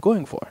what she's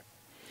going for.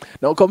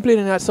 Now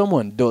complaining that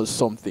someone does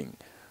something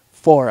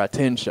for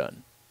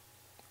attention,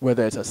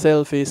 whether it's a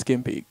selfie,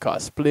 skimpy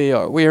cosplay,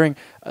 or wearing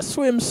a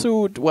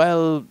swimsuit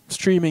while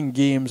streaming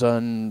games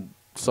on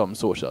some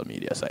social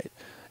media site,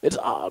 it's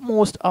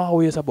almost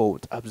always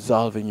about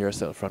absolving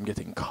yourself from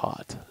getting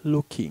caught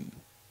looking.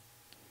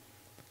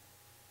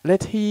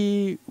 Let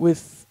he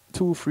with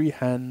 2 free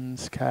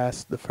hands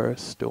cast the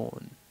first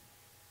stone.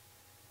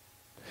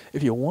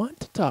 If you want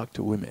to talk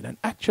to women and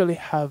actually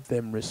have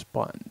them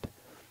respond,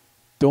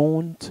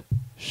 don't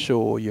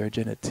show your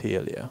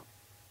genitalia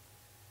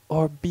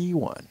or be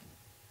one,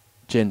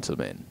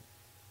 gentlemen.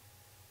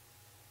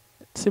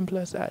 Simple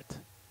as that.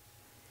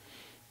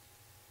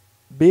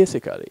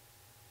 Basically,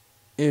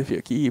 if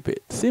you keep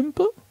it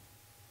simple,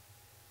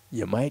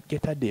 you might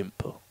get a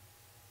dimple.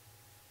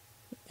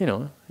 You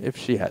know, if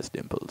she has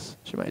dimples,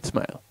 she might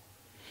smile.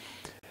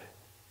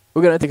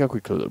 We're going to take a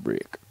quick little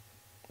break.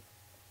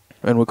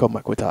 When we come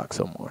back, we'll talk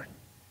some more.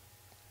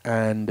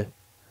 And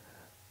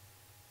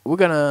we're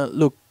going to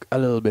look a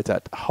little bit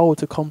at how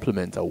to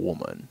compliment a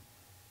woman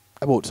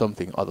about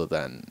something other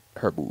than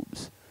her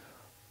boobs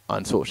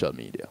on social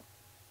media.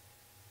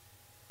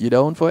 You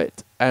down for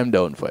it? I'm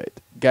down for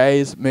it.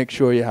 Guys, make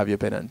sure you have your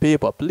pen and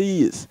paper,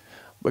 please,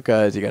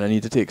 because you're going to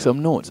need to take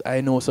some notes. I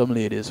know some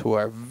ladies who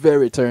are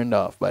very turned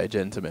off by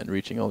gentlemen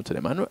reaching out to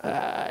them, and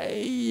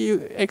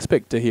you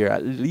expect to hear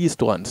at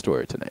least one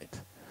story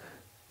tonight.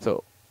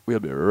 So we'll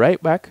be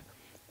right back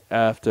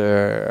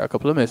after a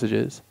couple of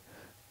messages,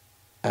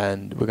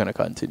 and we're going to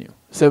continue.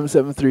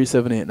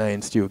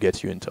 773-789-STEW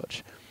gets you in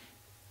touch.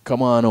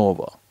 Come on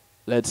over.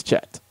 Let's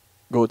chat.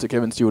 Go to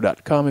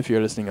kevinstew.com if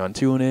you're listening on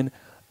TuneIn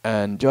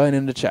and join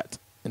in the chat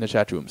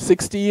room.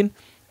 16,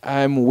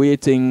 I'm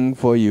waiting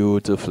for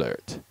you to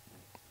flirt.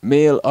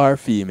 Male or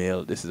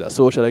female, this is a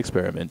social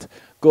experiment.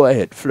 Go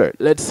ahead, flirt.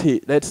 Let's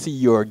see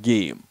your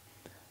game.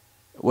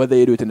 Whether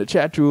you do it in the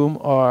chat room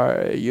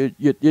or you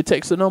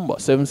text the number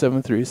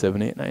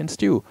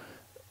 773-789-STEW.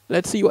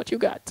 Let's see what you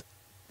got.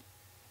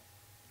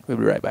 We'll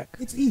be right back.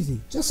 It's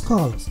easy. Just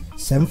call us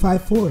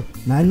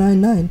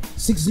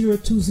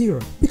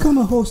 754-999-6020. Become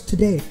a host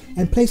today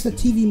and place a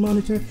TV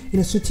monitor in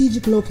a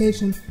strategic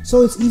location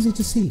so it's easy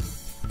to see.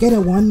 Get a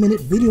 1-minute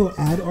video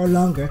ad or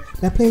longer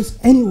that plays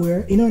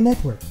anywhere in our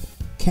network.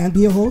 Can't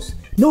be a host?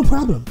 No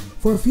problem.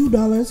 For a few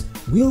dollars,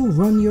 we'll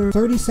run your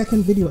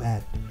 30-second video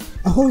ad.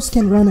 A host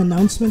can run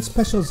announcement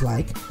specials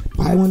like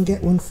buy one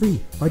get one free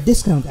or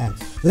discount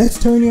ads. Let's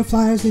turn your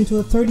flyers into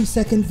a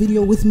 30-second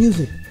video with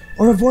music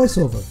or a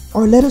voiceover,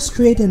 or let us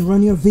create and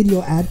run your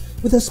video ad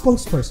with a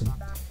spokesperson.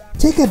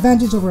 Take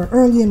advantage of our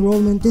early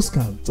enrollment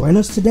discount. Join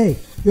us today.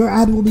 Your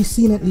ad will be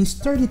seen at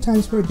least 30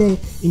 times per day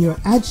in your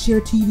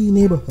AdShare TV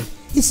neighborhood.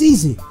 It's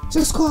easy.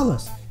 Just call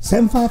us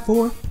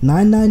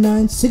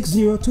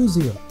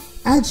 754-999-6020.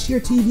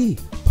 AdShare TV,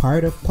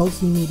 part of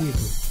Pulse Media Group.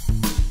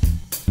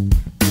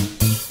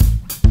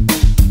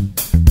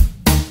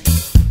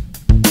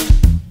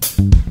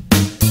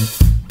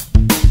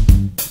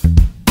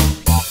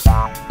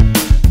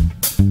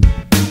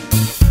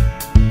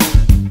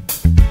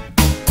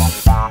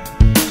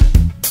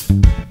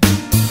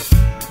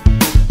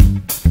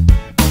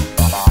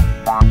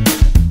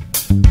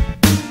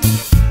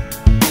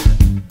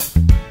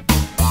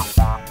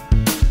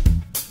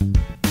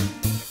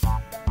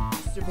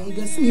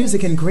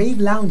 Music and Grave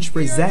Lounge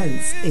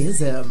presents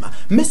ISM,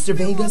 Mr.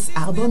 Vegas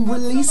album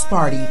release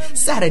party,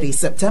 Saturday,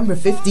 September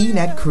 15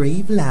 at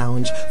Grave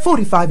Lounge,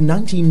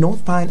 4519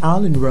 North Pine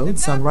Island Road,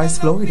 Sunrise,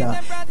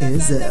 Florida.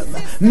 ISM,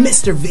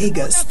 Mr.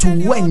 Vegas,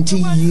 20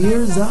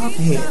 years of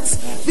hits,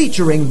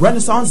 featuring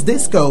Renaissance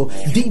Disco,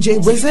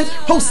 DJ Wizard,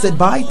 hosted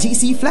by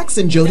TC Flex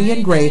and Jody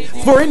and Gray.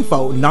 For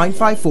info,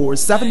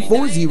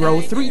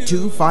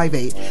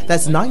 954-740-3258.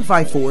 That's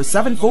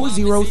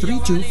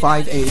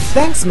 954-740-3258.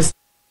 Thanks, Mr.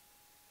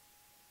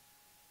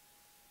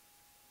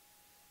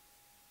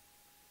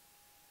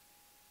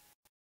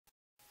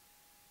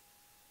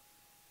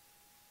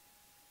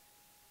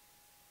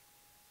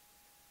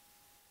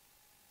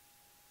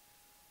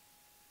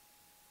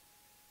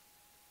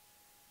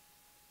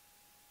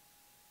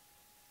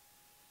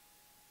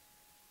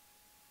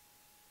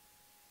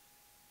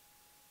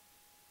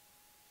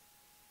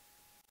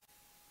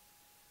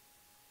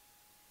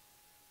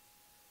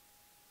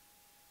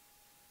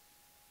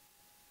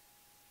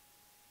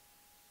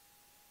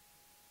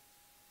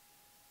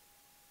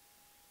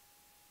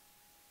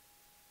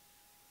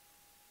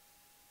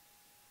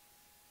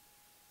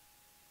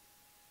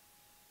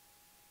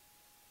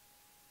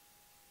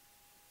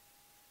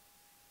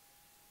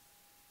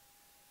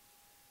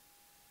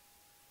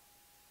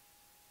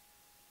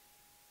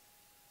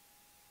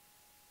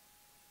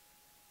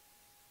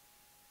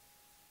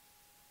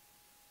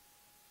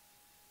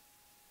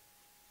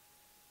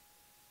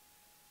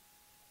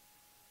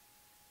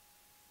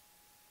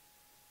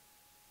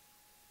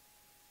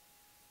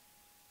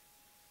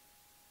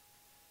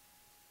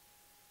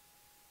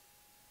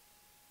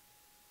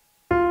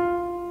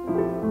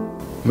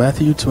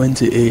 Matthew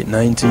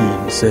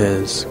 28:19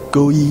 says,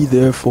 "Go ye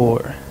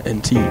therefore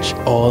and teach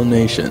all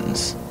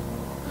nations."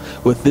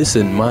 With this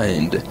in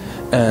mind,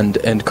 and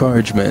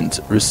encouragement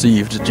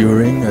received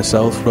during a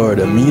South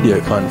Florida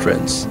media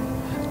conference,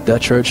 The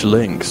Church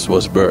Links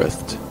was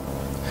birthed.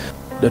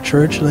 The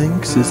Church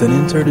Links is an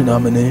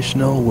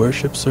interdenominational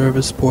worship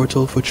service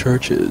portal for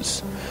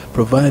churches,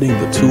 providing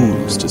the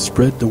tools to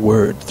spread the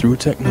word through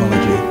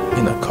technology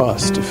in a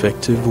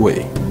cost-effective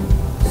way.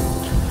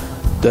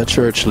 The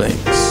Church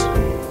Links,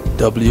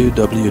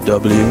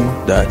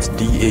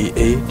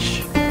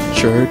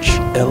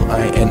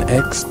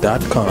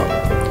 www.dahchurchlinx.com.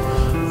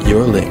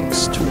 Your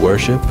links to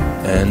worship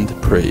and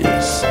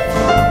praise.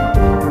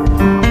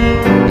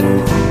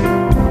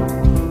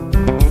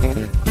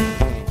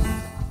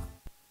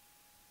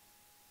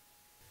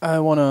 I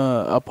want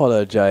to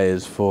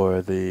apologize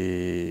for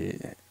the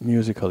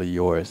Musically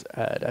Yours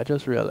ad. I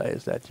just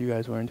realized that you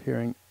guys weren't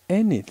hearing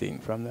anything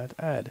from that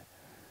ad.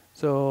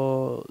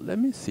 So let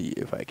me see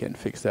if I can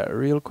fix that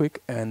real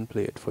quick and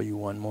play it for you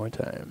one more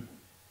time.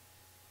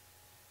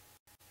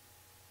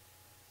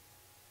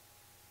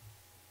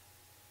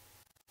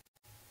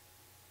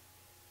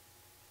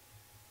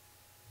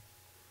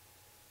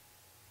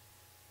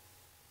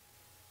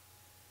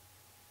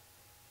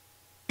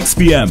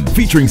 PM,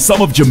 featuring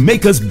some of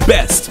Jamaica's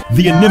best.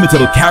 The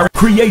inimitable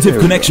Creative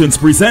Connections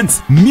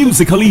presents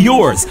Musically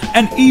Yours,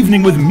 an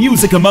evening with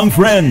music among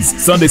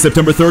friends. Sunday,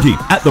 September 30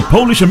 at the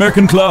Polish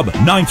American Club,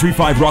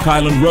 935 Rock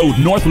Island Road,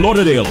 North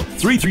Lauderdale,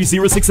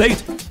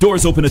 33068.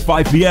 Doors open at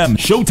 5 p.m.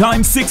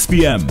 Showtime 6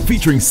 p.m.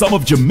 Featuring some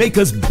of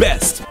Jamaica's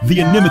best.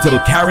 The inimitable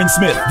Karen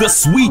Smith, the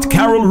sweet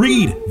Carol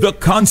Reed, the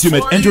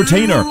consummate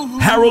entertainer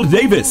Harold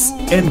Davis,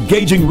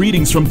 engaging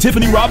readings from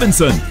Tiffany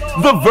Robinson,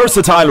 the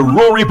versatile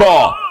Rory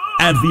Ball,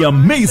 and the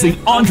amazing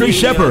Andre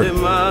Shepard.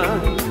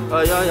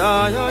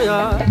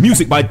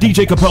 Music by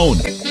DJ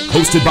Capone.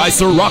 Hosted by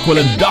Sir Rockwell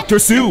and Dr.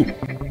 Sue.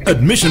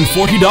 Admission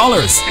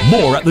 $40.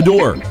 More at the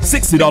door.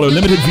 $60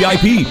 limited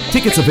VIP.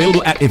 Tickets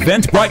available at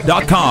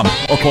eventbrite.com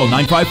or call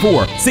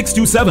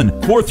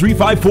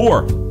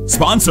 954-627-4354.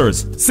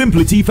 Sponsors: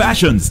 Simply Tea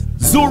Fashions,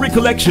 Zuri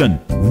Collection,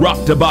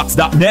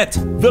 RockTheBox.net,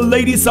 The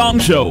Lady Song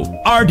Show,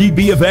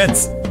 RDB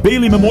Events,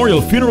 Bailey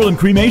Memorial Funeral and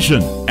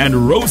Cremation,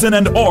 and Rosen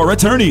and Orr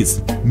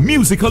Attorneys.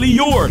 Musically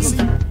Yours.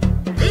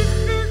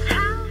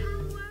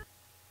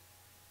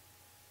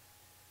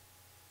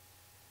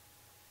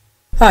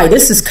 Hi,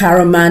 this is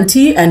Cara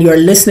Manti, and you're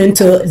listening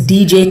to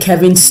DJ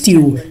Kevin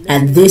Stew,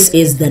 and this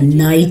is The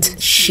Night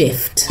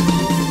Shift.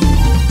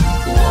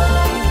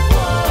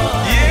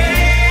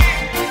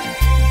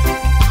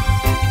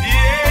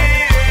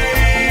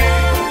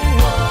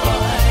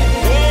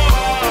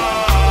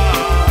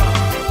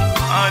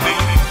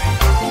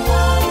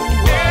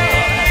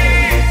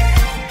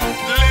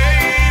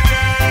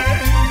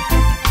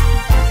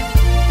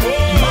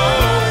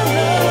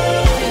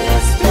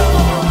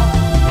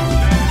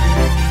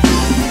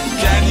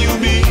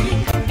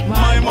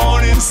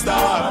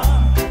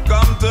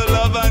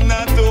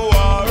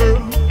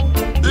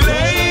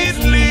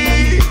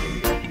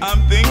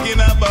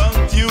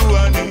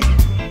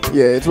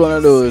 Yeah, it's one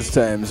of those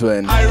times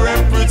when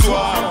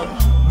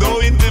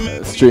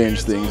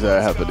strange things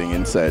are happening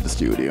inside the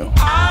studio.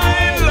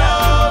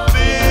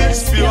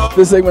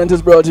 This segment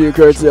is brought to you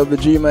courtesy of the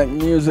GMAC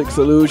Music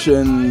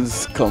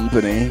Solutions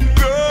Company,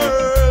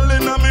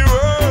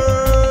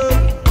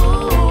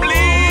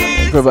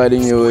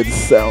 providing you with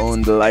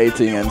sound,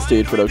 lighting, and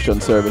stage production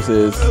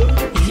services,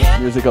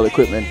 musical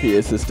equipment,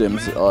 PA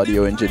systems,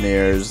 audio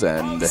engineers,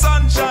 and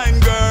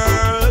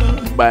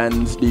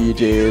bands,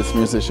 DJs,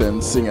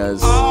 musicians,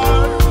 singers.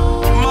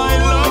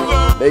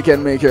 They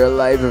can make your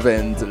live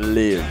event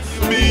live.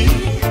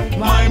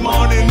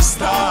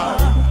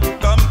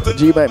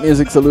 GMAC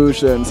Music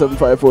Solution,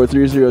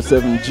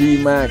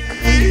 754-307-GMAC,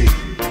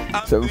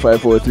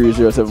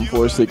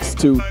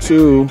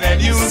 754-307-4622,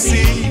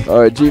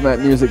 or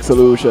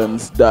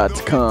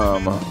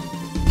gmacmusicsolutions.com.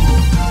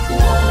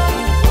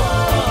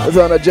 It's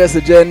on a Jess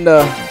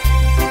Agenda.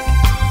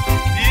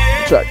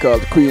 Track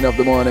called Queen of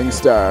the Morning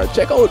Star.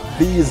 Check out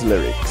these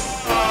lyrics.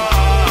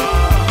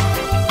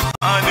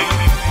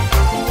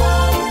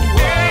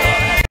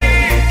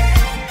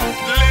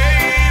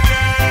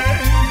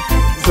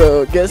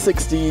 So, guess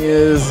 16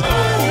 is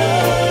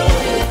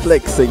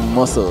flexing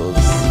muscles.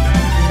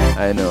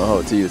 I know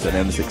how to use an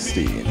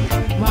M16.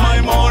 My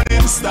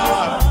morning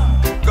star,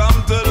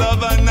 come to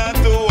love and not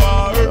to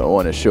war. I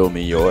want to show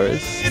me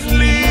yours.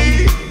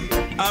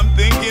 I'm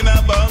thinking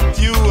about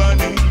you,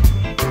 honey.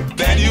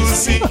 Then you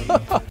see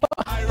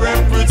my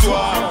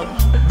repertoire,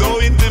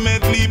 though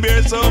intimately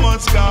bear so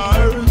much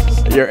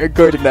scars. You're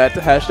encouraging that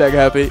hashtag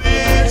happy.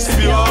 It's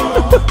pure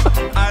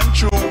and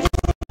true.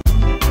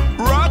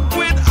 Rock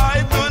with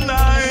I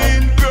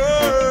tonight,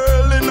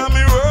 girl, in a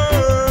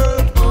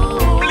mirror.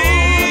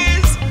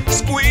 Please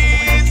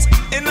squeeze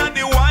in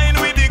the wine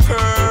with the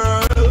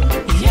curl.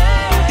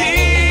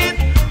 Heat,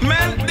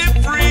 melt the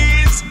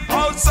freeze,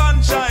 oh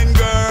sunshine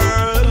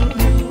girl.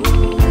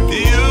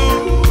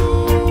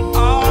 You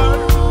are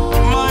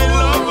my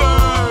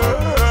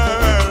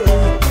lover.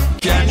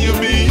 Can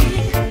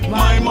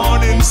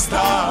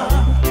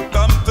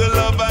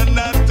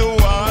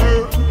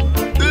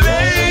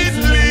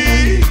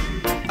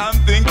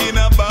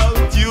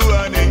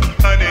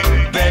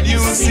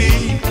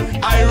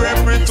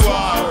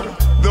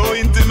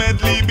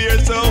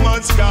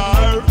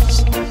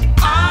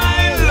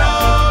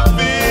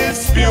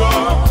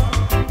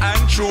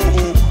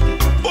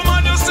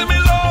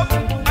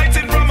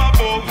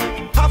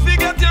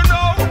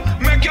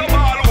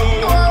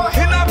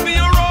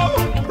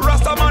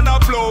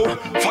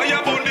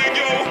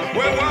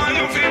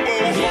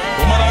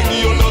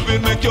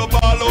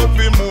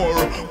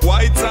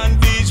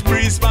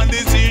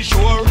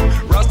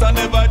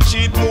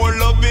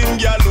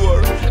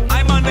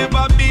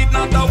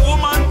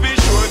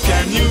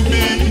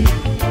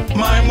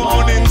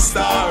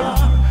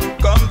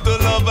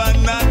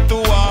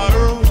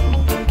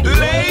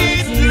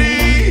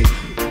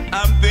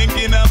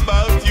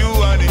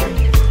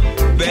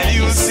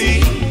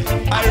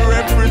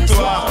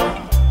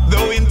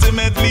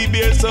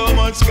so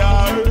much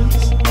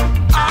scars.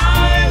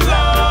 I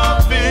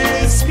love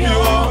is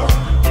pure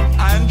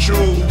and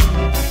true.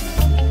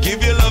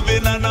 Give you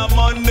loving on a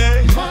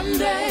Monday,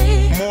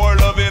 more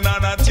loving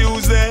on a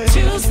Tuesday,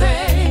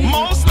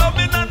 most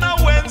loving on a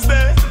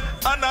Wednesday,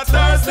 on a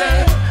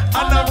Thursday,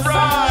 on a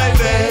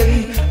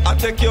Friday. I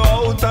take you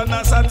out on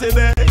a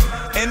Saturday,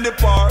 in the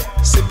park,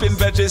 sipping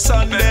veggie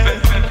Sunday.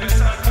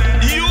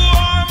 You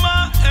are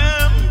my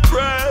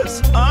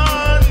empress,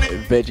 honey.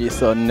 Veggie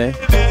Sunday.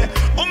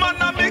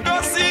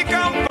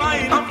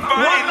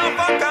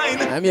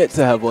 I'm yet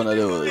to have one of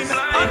those.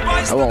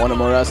 I want one of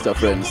my Rasta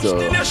friends, so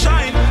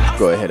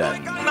go ahead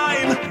and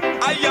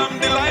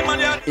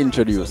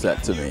introduce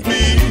that to me.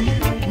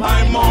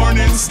 My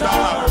morning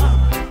star,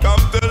 come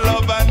to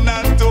love and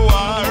not to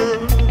war.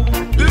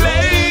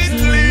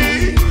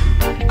 Lately,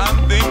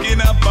 I'm thinking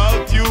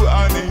about you,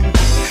 honey.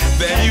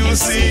 Then you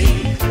see,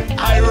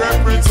 I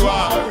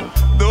repertoire,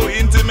 though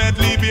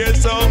intimately bear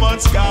so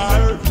much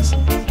scars.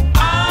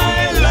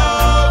 I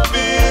love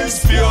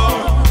is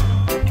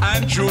pure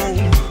and true.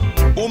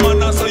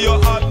 Woman, I saw you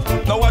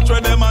hot. Now watch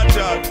where them a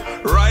chat.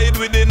 Ride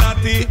with the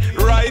natty,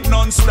 ride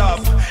non-stop.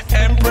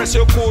 Empress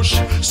you push,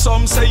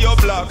 some say you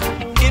black.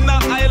 In a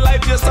high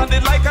life you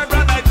studied like a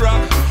granite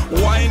rock.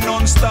 Why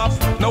non-stop?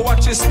 Now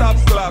watch it stop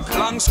clock.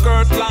 Long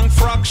skirt, long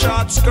frock,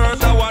 short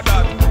skirt, how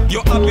that?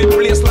 You have it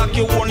place like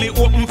you only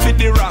open for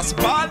the ras.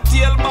 Ball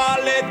tail,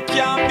 ball head,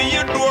 can't be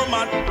a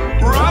doormat.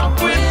 Rock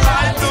with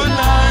light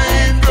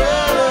tonight,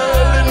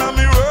 girl, in a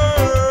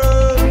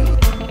mirror.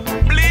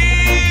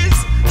 Please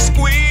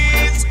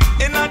squeeze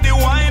in a the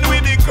wine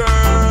with the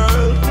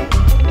curl.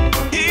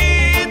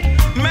 Heat,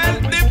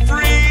 melt the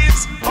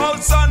freeze, oh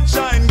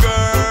sunshine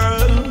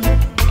girl.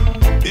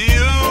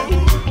 You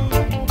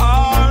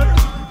are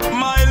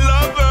my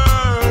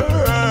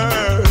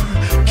lover.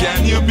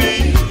 Can you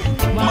be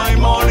my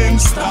morning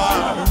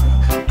star?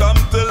 Come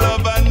to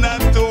love and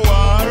not to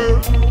war.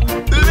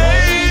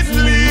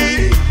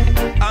 Lately,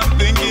 I'm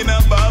thinking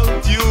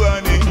about you,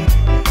 honey.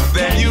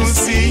 Then you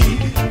see,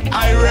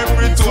 I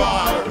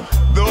repertoire,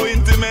 though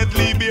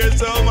intimately bear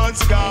so much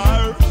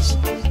scars.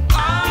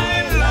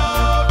 I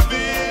love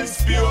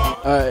is pure.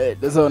 Alright,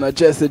 this one a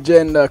Jess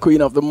Agenda,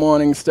 Queen of the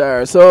Morning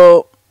Star.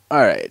 So,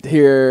 alright,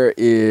 here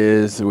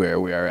is where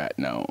we are at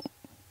now.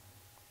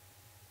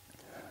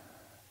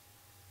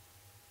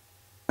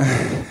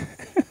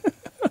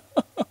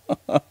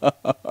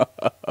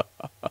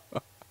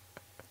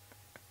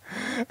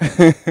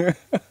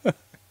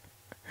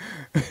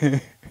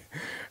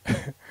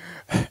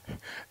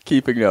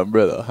 Keeping the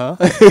umbrella, huh?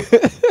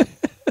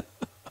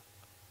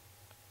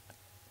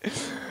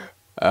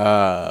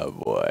 Ah,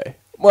 boy.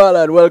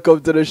 Marlon,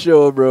 welcome to the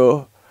show,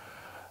 bro.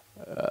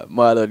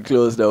 Marlon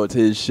closed out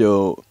his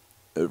show,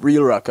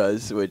 Real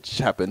Rockers, which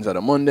happens on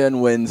a Monday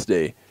and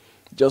Wednesday,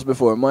 just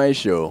before my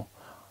show,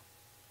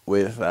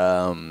 with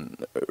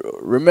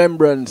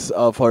remembrance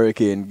of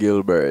Hurricane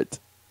Gilbert.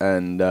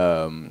 And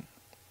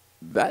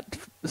that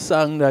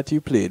song that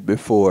you played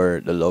before,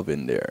 The Love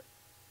in There,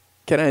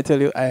 can I tell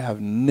you, I have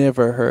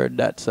never heard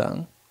that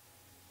song.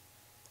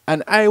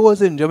 And I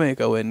was in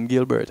Jamaica when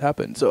Gilbert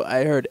happened, so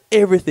I heard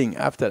everything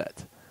after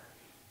that.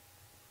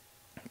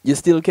 You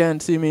still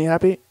can't see me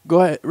happy?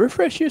 Go ahead,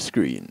 refresh your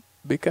screen,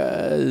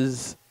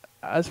 because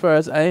as far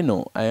as I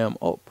know, I am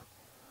up.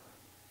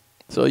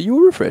 So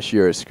you refresh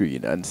your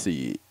screen and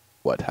see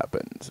what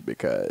happens,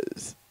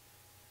 because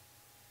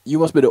you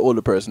must be the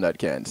older person that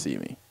can't see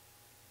me.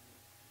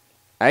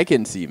 I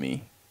can see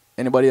me.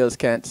 Anybody else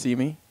can't see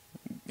me?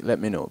 Let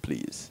me know,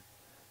 please.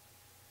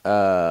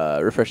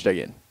 Refresh it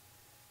again.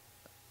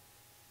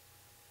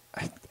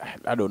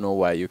 I don't know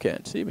why you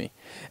can't see me.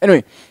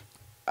 Anyway,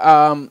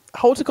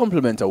 how to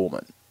compliment a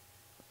woman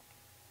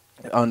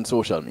on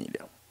social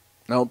media.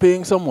 Now,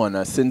 paying someone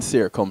a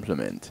sincere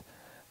compliment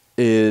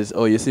is,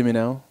 oh, you see me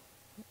now?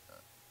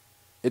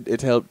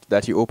 It helped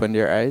that you opened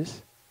your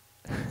eyes.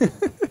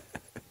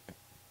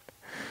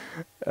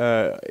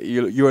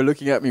 You were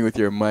looking at me with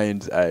your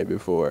mind's eye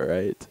before,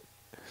 right?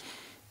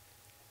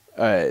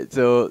 Alright,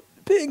 so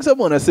paying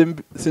someone a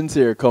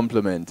sincere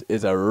compliment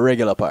is a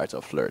regular part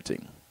of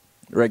flirting.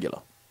 Regular.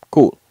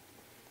 Cool.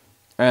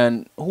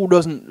 And who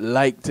doesn't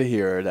like to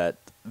hear that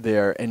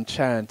they're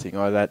enchanting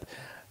or that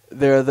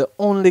they're the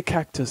only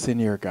cactus in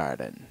your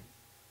garden?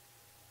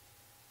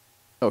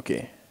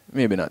 Okay,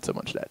 maybe not so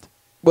much that.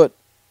 But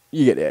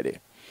you get the idea.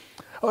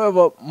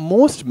 However,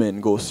 most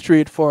men go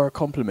straight for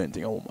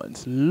complimenting a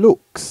woman's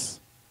looks.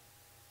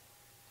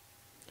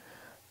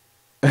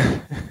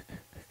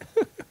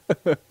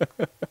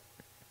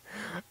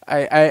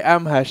 I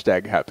am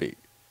hashtag happy.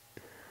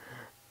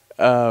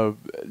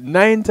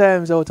 9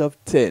 times out of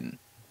 10,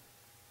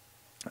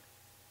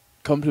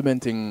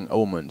 complimenting a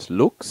woman's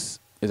looks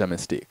is a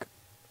mistake.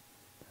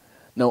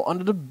 Now,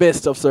 under the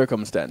best of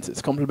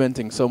circumstances,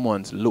 complimenting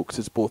someone's looks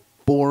is both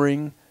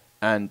boring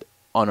and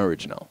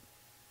unoriginal.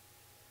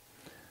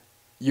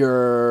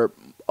 You're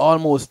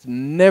almost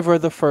never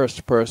the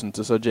first person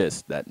to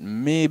suggest that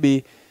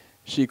maybe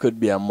she could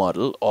be a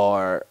model,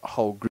 or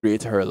how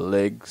great her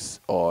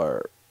legs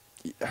or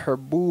her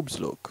boobs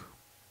look.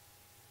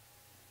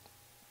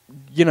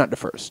 you're not the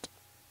first.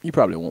 You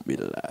probably won't be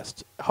the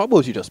last. How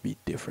about you just be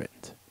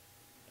different?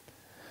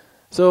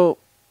 So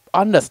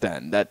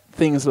understand that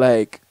things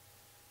like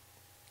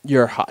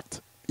you're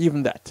hot,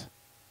 even that,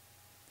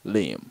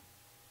 lame.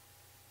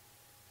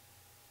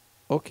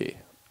 Okay.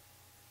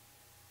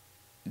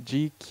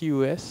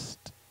 GQS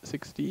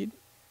 16?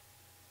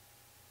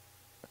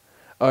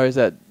 Or is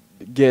that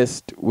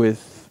guest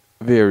with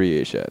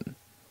variation?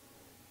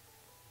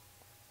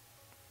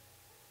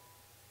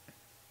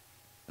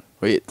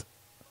 Wait.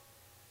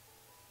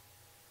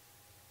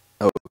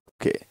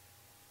 Okay.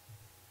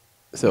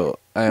 So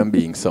I am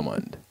being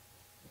summoned.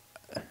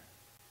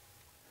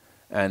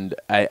 And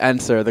I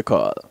answer the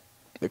call.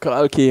 The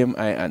call came,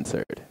 I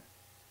answered.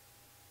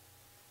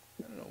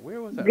 I don't know,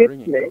 where was that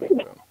ringing coming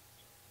from?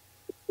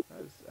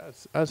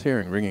 I was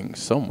hearing ringing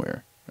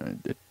somewhere.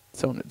 It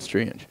sounded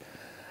strange.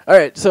 All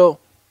right, so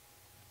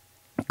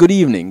good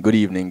evening, good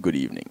evening, good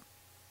evening.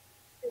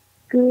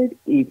 Good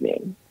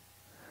evening.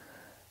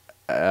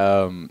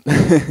 Can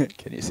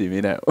you see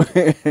me now?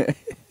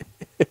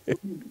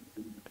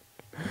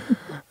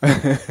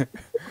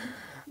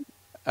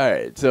 All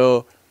right,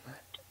 so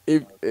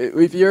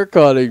if you're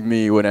calling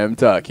me when I'm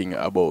talking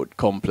about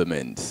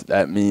compliments,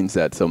 that means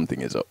that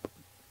something is up.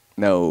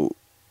 Now,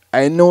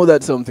 I know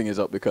that something is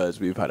up because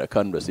we've had a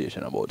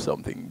conversation about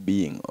something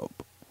being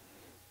up.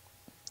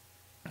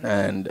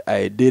 And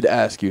I did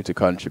ask you to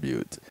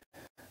contribute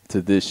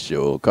to this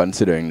show,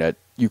 considering that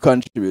you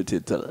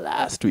contributed to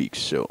last week's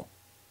show.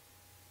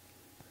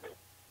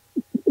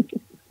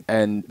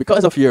 And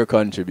because of your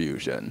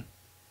contribution,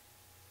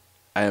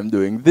 I am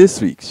doing this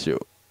week's show.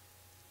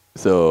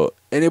 So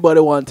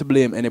anybody want to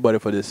blame anybody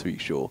for this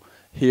week's show,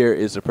 here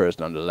is the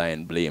person on the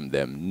line. Blame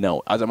them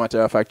now. As a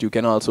matter of fact, you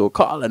can also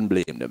call and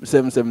blame them.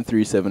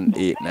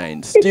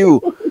 773-789-STEW.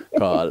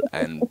 Call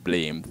and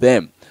blame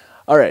them.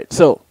 All right,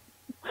 so.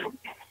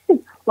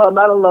 Well,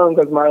 not alone,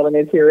 because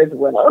Marlon is here as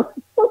well.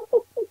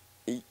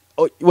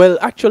 Oh, well,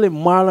 actually,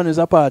 Marlon is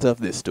a part of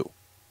this too.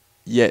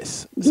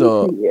 Yes.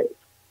 So. Yes.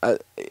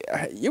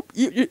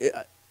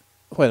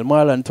 Well,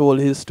 Marlon told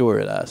his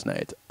story last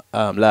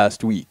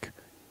week.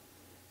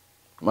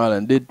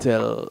 Marlon did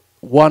tell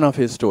one of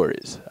his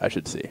stories, I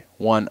should say.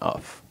 One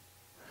of.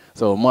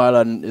 So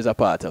Marlon is a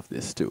part of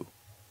this too.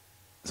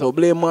 So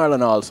blame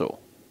Marlon also.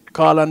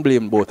 Call and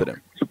blame both of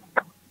them.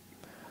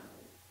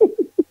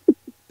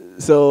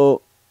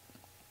 So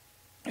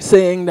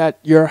saying that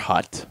you're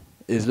hot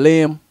is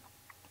lame,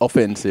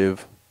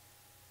 offensive,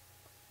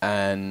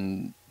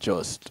 and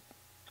just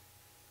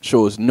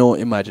shows no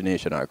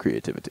imagination or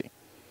creativity.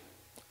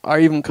 Or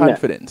even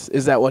confidence. No.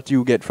 Is that what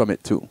you get from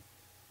it too?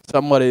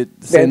 Somebody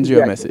sends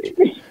you a message.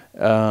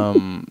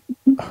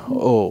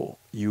 Oh,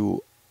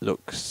 you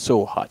look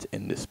so hot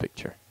in this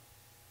picture.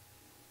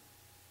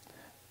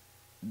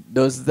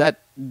 Does that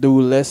do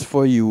less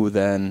for you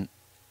than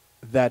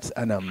that's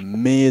an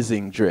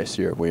amazing dress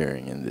you're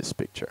wearing in this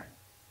picture?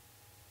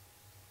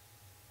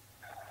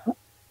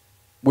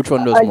 Which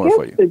one does more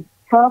for you? The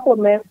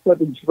compliment for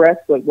the dress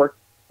would work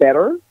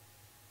better.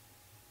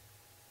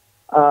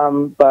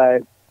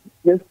 But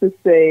just to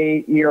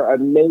say you're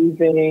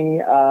amazing,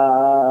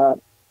 the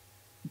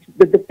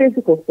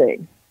physical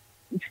thing.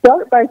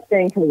 Start by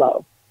saying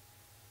hello.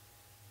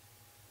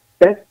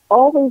 That's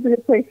always a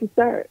good place to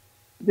start.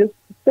 Just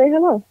say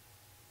hello.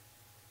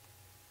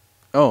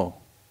 Oh.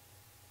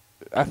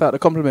 I thought the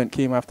compliment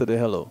came after the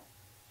hello.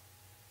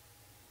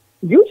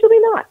 Usually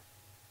not.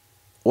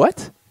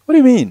 What? What do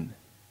you mean?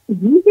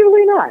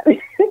 Usually not.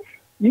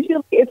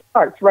 Usually it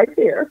starts right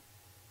there.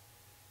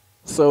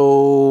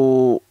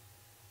 So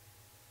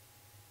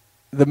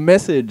the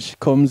message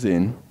comes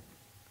in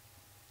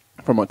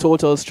from a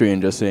total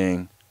stranger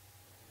saying,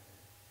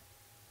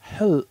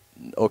 "Hello."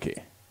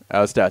 Okay,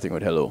 I was starting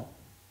with hello.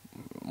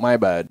 My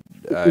bad.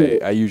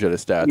 I usually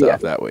start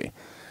off that way.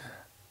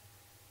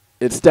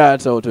 It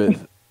starts out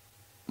with,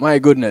 "My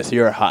goodness,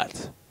 you're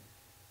hot."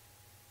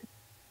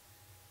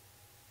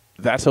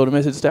 That's how the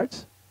message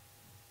starts?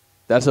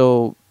 That's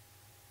how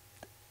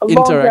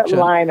along that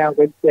line, I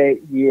would say,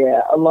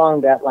 yeah,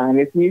 along that line.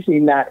 It's usually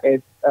not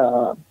as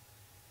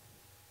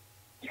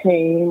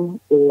tame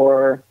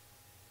or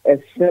as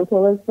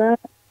simple as that.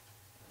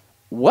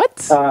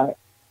 What?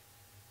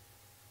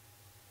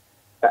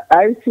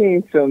 I've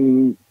seen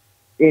some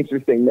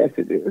interesting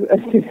messages.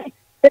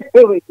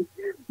 Really,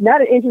 not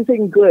an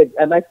interesting good.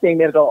 I'm not saying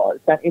that at all.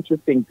 It's not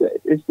interesting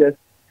good. It's just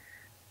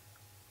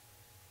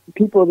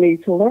people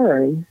need to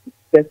learn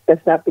that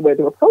that's not the way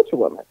to approach a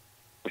woman.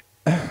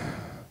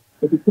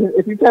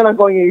 If you plan on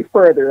going any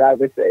further, I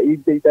would say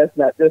that's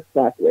not the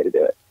way to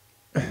do it.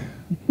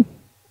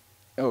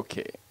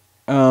 Okay.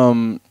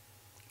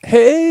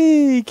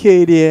 Hey,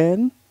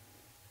 Kadian.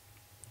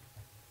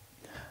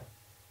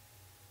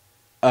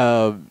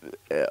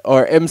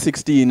 Or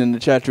M16 in the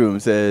chat room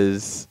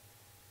says,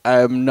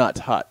 "I'm not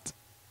hot."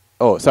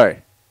 Oh,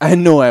 sorry. I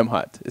know I'm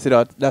hot. See,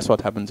 that's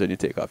what happens when you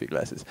take off your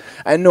glasses.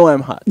 I know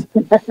I'm hot.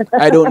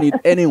 I don't need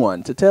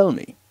anyone to tell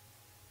me.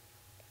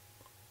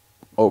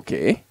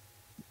 Okay.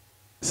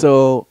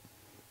 So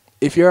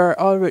if you're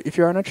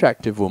an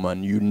attractive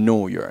woman, you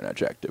know you're an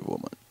attractive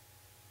woman.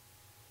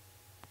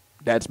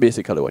 That's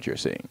basically what you're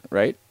saying,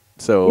 right?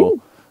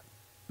 So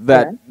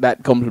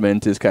that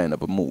compliment is kind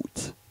of a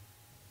moot.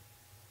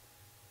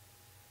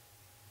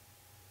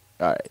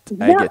 All right,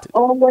 I get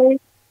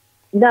it.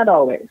 Not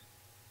always.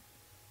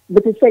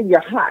 But to say you're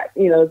hot,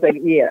 it's like,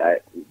 yeah,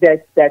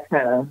 that's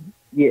kind of,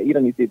 yeah, you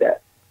don't need to do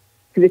that.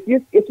 Because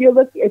if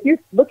you're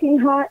looking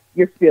hot,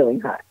 you're feeling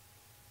hot.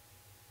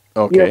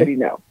 Okay. You already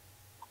know.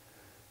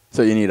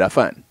 So you need a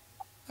fan.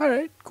 All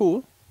right,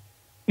 cool.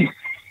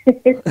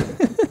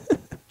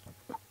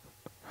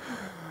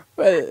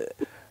 Well,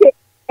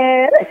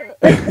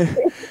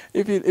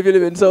 if you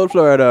live in South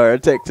Florida or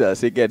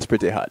Texas, it gets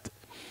pretty hot.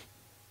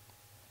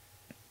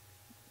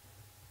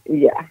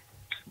 Yeah.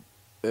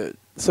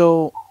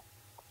 So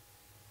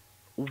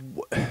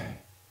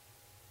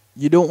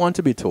you don't want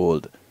to be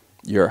told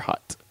you're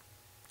hot.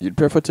 You'd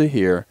prefer to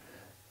hear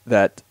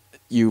that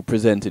you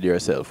presented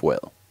yourself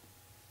well.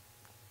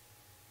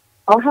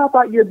 Or how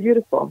about you're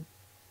beautiful?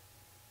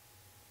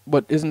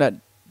 But isn't that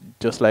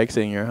just like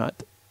saying you're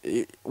hot?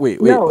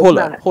 Wait, No,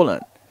 hold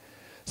on.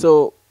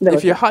 So No,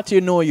 if you're hot,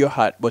 you know you're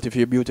hot, but if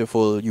you're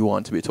beautiful, you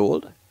want to be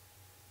told?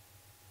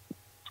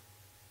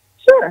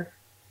 Sure.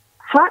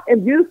 Hot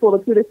and beautiful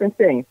are two different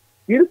things.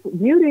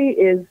 Beauty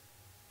is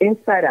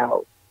inside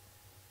out.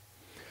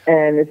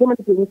 And if someone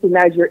can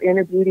recognize your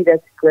inner beauty,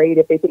 that's great.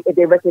 If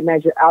they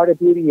recognize your outer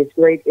beauty, it's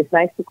great. It's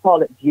nice to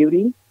call it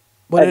beauty.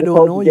 But I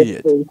don't know you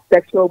yet. Being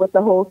sexual with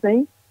the whole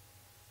thing.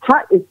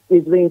 Hot is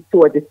leans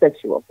toward the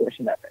sexual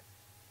portion of it.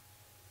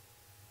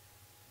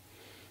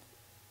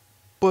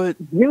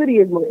 But beauty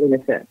is more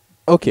innocent.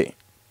 Okay.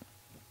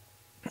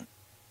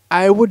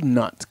 I would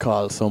not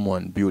call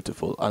someone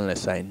beautiful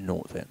unless I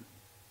know them.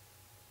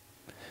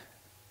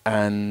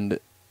 And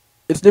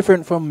it's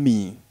different from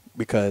me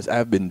because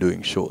I've been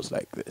doing shows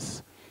like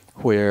this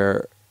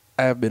where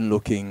I've been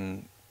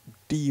looking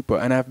deeper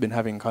and I've been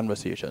having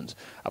conversations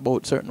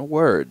about certain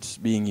words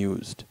being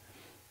used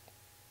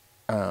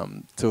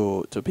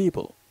to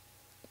people.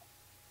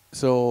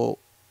 So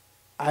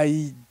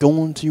I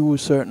don't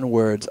use certain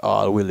words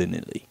all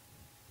willy-nilly.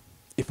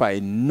 If I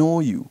know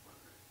you,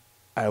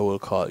 I will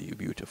call you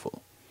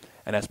beautiful.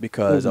 And that's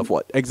because of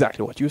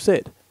exactly what you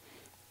said.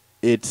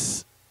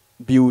 It's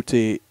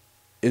beauty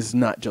is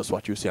not just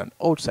what you see on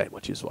the outside,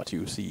 but is what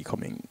you see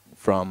coming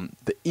from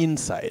the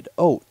inside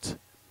out.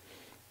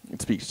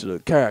 It speaks to the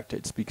character,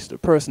 it speaks to the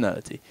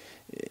personality,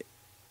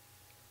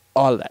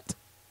 all that.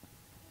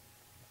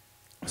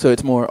 So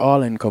it's more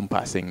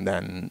all-encompassing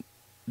than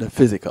the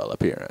physical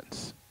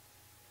appearance.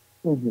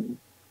 Mm-hmm.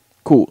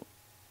 Cool.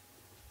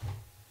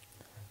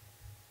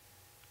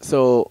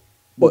 So,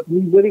 but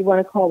you really want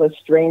to call a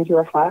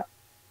stranger hot?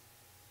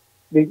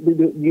 I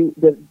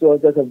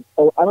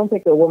don't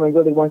think a woman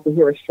really wants to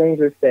hear a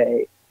stranger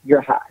say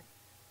you're hot,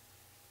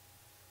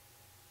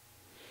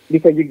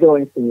 because you're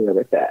going somewhere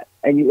with that,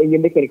 and you're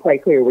making it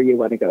quite clear where you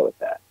want to go with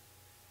that.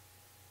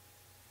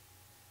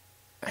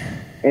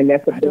 And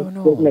that's I don't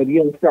know. No,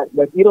 you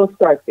don't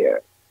start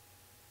there.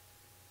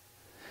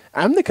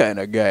 I'm the kind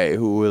of guy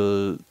who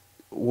will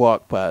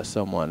walk past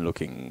someone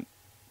looking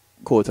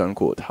quote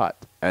unquote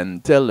hot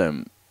and tell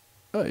them,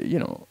 oh,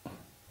 you're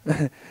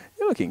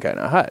looking kind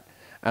of hot.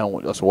 And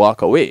will just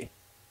walk away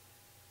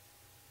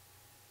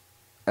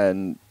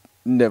and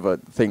never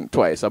think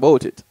twice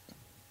about it.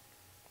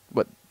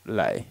 But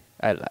I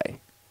lie.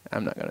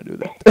 I'm not going to do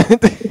that.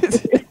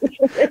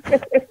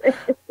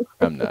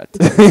 I'm not.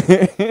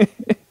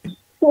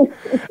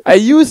 I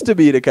used to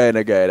be the kind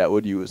of guy that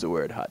would use the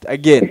word hot.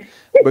 Again,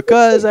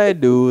 because I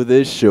do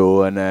this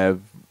show and I've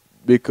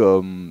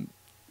become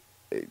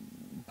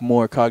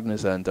more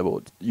cognizant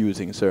about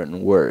using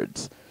certain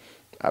words,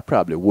 I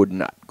probably would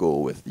not go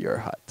with you're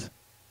hot.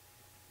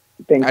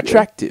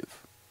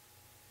 Attractive.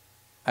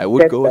 I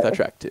would go with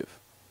attractive.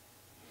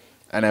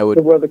 And I would.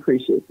 The world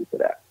appreciates you for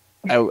that.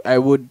 I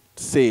would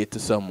say to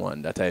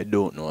someone that I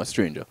don't know, a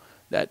stranger,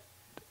 that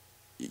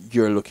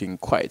you're looking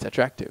quite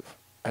attractive,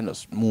 and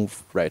just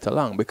move right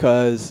along.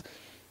 Because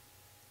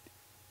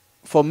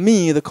for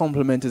me, the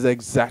compliment is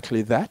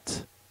exactly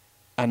that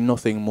and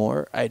nothing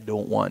more. I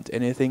don't want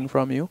anything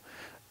from you.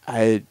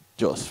 I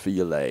just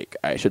feel like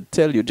I should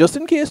tell you, just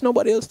in case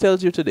nobody else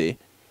tells you today,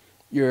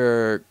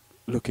 you're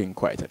looking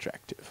quite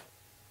attractive.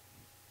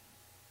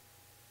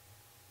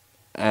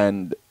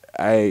 And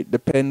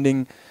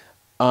depending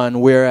on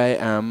where I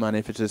am and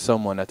if it is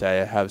someone that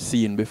I have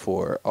seen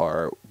before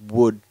or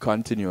would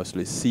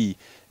continuously see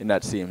in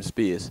that same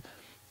space,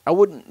 I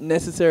wouldn't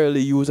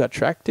necessarily use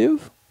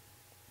attractive,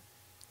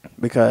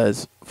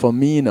 because for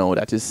me now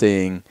that is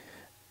saying,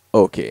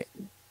 okay,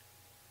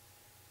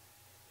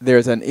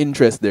 there's an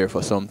interest there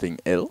for something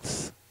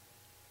else.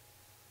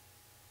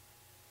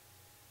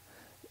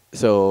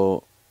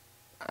 So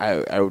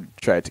I would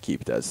try to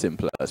keep it as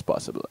simple as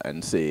possible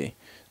and say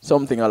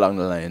something along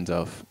the lines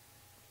of,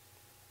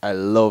 I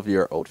love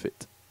your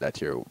outfit that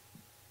you're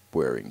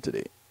wearing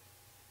today.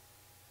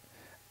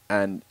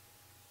 And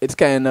it's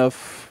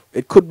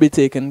it could be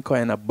taken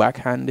kind of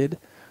backhanded,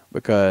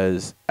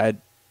 because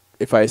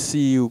if I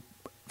see you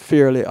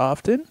fairly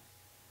often,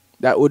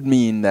 that would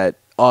mean that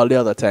all the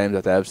other times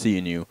that I've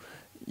seen you,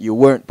 you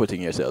weren't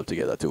putting yourself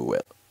together too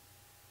well.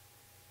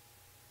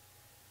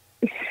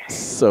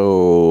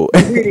 So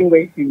You're reading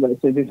way too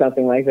much to do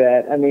something like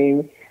that. I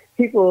mean,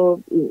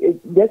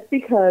 just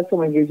because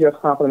someone gives you a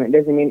compliment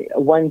doesn't mean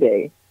one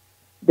day,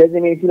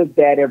 doesn't mean you look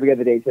bad every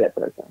other day to that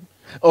person.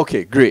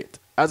 okay, great.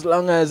 As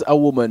long as a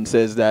woman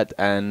says that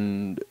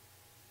and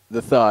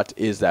the thought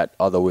is that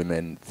other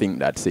women think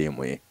that same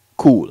way,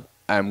 cool.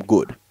 I'm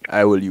good.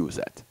 I will use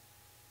that.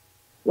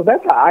 Well,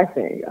 that's how I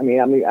think.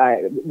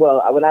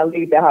 When I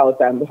leave the house,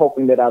 I'm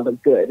hoping that I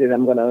look good, and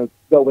I'm going to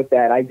go with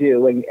that. I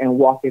do, and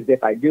walk as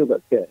if I do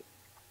look good.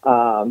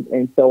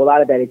 And so a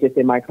lot of that is just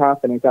in my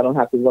confidence. I don't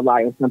have to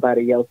rely on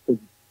somebody else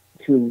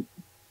to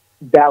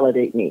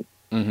validate me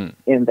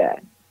in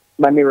that.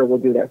 My mirror will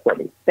do that for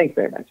me. Thanks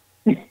very much.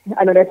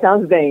 I know that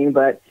sounds vain,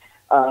 but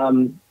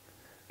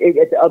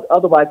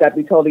otherwise I'd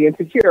be totally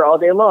insecure all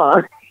day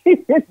long.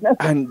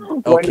 And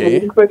okay,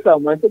 waiting for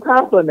someone to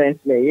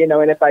compliment me, and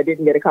if I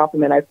didn't get a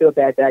compliment, I feel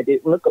bad that I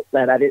didn't look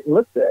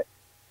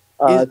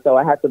good. So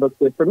I have to look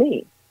good for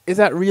me. Is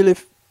that really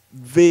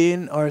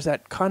vain or is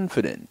that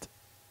confident?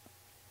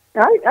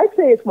 I'd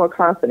say it's more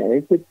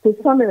confident.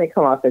 It's something they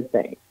come off as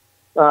vain,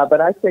 but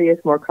I'd say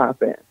it's more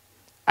confident.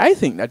 I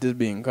think that is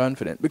being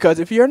confident, because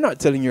if you're not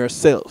telling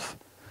yourself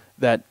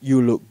that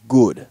you look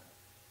good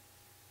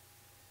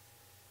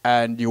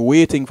and you're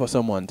waiting for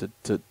someone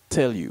to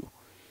tell you,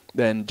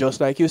 then just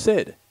like you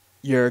said,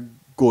 you're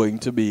going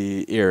to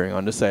be erring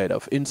on the side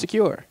of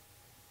insecure.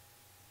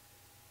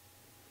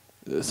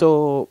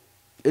 So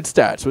it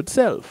starts with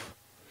self.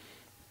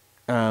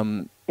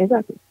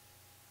 Exactly.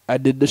 I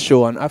did the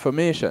show on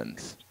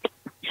affirmations.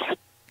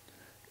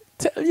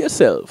 Tell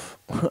yourself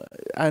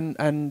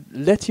and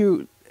let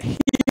you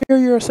hear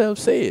yourself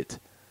say it.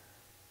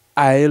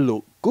 I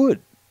look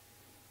good.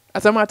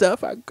 As a matter of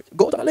fact,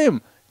 go tell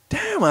him,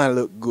 damn, I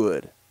look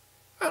good.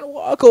 And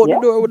walk out the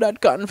door with that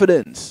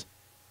confidence.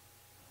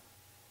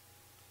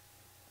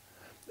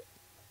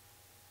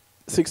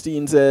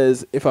 16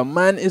 says, if a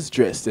man is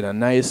dressed in a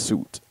nice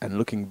suit and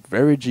looking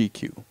very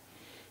GQ,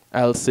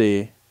 I'll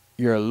say,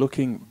 you're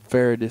looking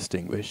very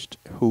distinguished.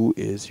 Who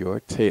is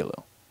your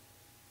tailor?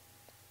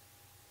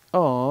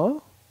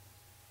 Oh.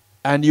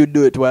 And you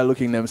do it while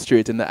looking them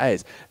straight in the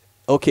eyes.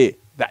 Okay,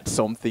 that's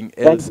something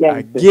else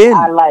again.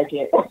 I like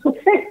it.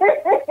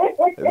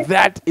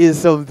 That is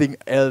something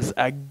else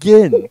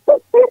again.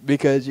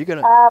 Because you're going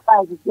to... I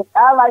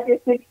like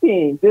it,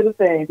 16. Do the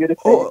thing.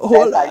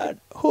 Hold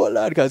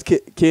on, because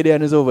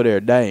Kadian is over there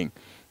dying.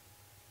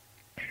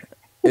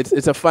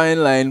 It's a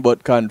fine line,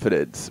 but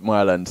confidence,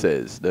 Marlon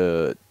says,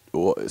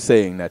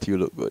 saying that you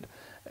look good.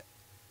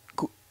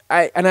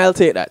 I'll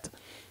take that.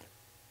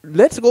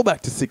 Let's go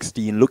back to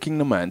 16, looking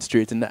the man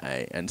straight in the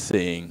eye and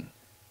saying,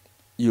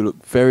 you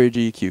look very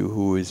GQ,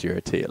 who is your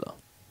tailor?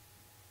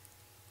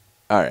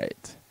 All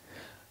right.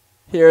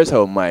 Here's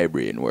how my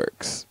brain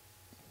works.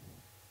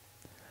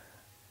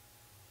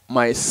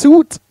 My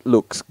suit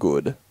looks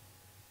good,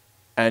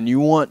 and you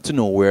want to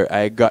know where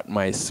I got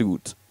my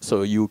suit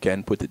so you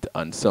can put it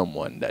on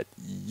someone that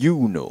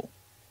you know.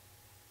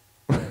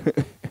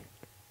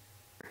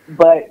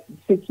 But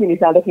 16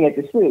 is not looking at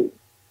the suit.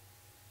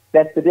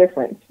 That's the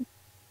difference.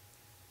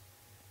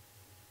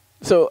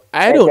 So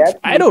I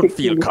don't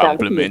feel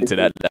complimented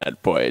at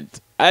that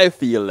point. I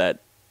feel that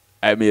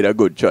I made a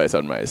good choice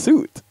on my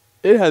suit.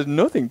 It has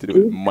nothing to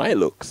do with my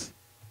looks.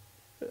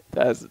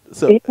 That's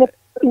so. Even if they're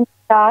looking in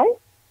the eye?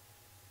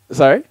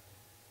 Sorry?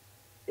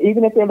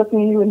 Even if they're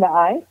looking you in the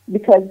eye?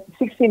 Because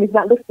 16 is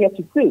not looking at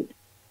your suit.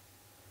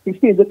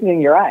 16 is looking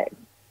in your eyes.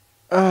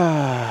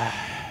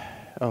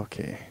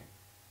 Okay.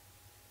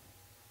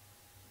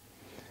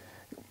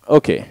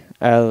 Okay.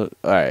 All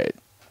right.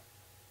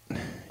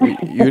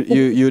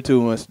 You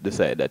two must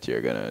decide that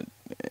you're gonna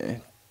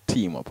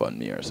team up on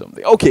me or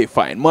something. Okay,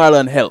 fine.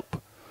 Marlon, help.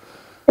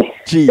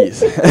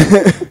 Jeez.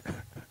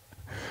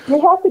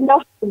 You have to know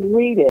how to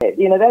read it.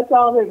 That's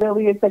all it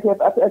really is. Like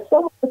if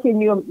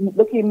someone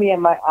looking me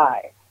in my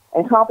eye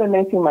and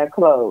complimenting my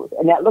clothes,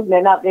 and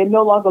they're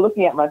no longer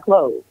looking at my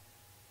clothes.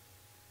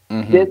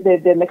 Mm-hmm.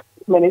 Then the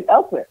compliment is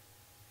elsewhere.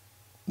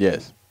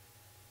 Yes.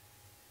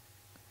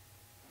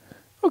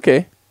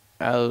 Okay.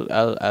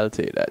 I'll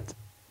take that.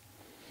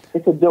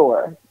 It's a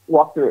door.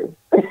 Walk through.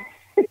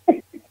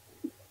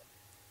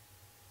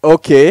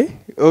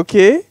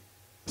 Okay.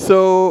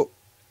 So,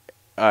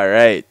 all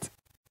right.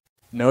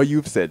 Now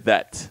you've said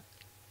that.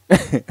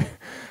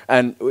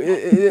 And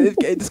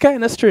it's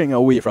kind of straying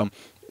away from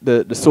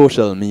the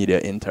social media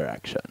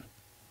interaction.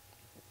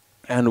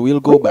 And we'll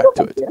go back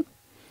to it.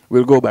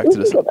 We'll go back to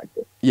the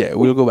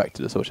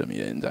social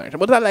media interaction.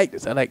 But I like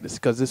this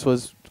because this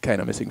was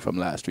kind of missing from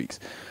last week's.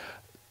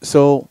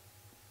 So,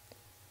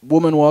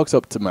 woman walks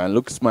up to man,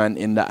 looks man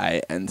in the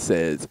eye and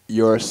says,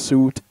 your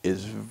suit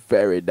is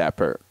very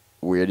dapper.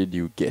 Where did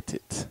you get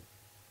it?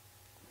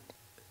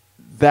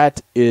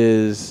 That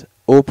is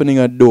opening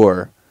a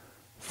door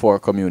for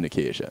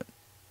communication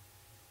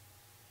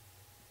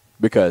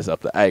because of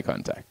the eye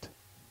contact.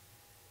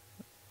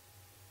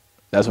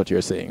 That's what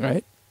you're saying,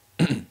 right?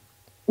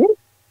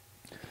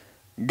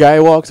 Guy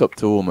walks up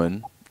to a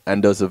woman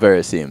and does the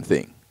very same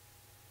thing.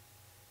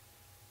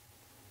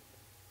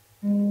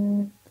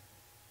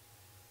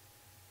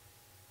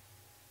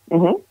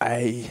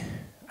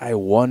 I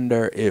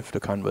wonder if the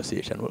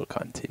conversation will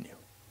continue.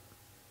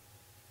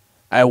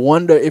 I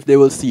wonder if they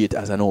will see it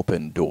as an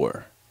open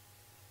door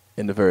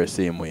in the very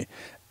same way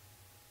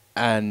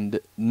and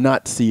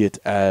not see it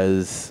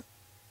as,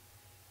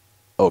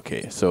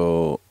 okay,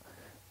 so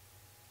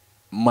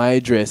my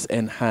dress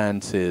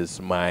enhances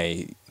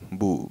my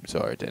boobs,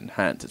 or it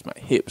enhances my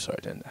hips, or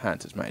it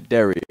enhances my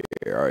derriere,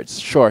 or it's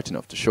short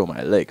enough to show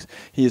my legs.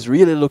 He's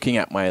really looking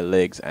at my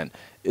legs, and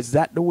is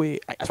that the way,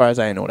 as far as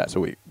I know, that's the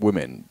way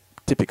women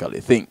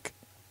typically think.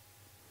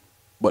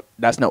 But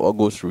that's not what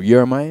goes through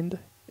your mind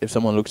if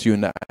someone looks you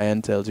in the eye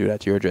and tells you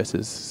that your dress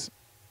is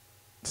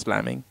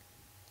slamming,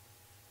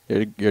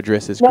 your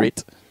dress is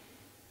great.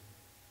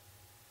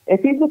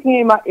 If he's looking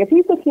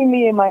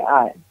me in my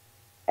eye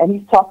and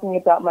he's talking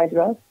about my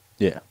dress,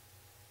 yeah,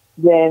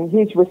 then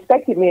he's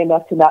respected me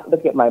enough to not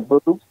look at my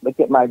boobs, look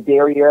at my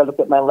derriere, look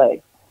at my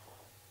legs.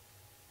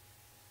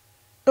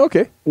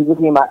 Okay. He's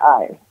looking in my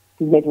eyes.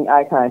 He's making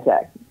eye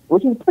contact,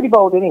 which is pretty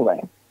bold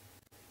anyway.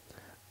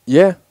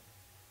 Yeah.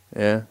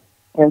 Yeah.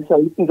 And so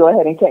you can go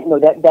ahead and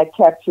that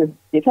captures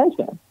the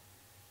attention.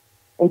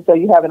 And so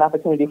you have an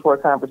opportunity for a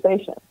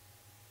conversation.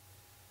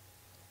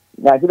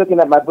 Now, if you're looking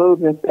at my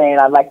boobs and saying,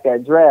 I like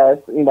that dress,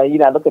 you're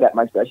not looking at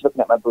my dress, you're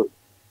looking at my boobs.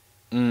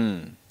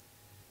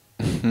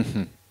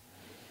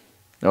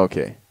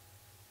 Okay.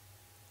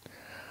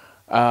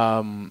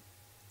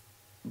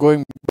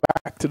 Going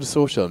back to the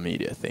social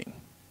media thing.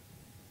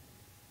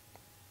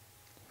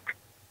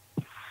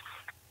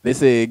 They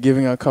say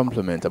giving a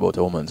compliment about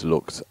a woman's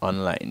looks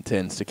online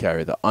tends to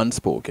carry the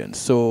unspoken.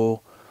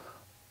 So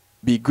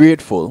be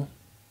grateful,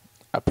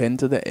 append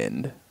to the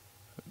end.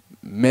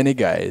 Many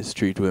guys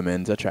treat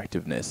women's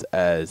attractiveness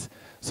as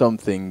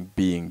something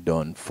being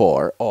done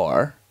for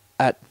or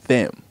at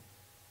them.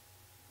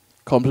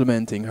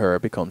 Complimenting her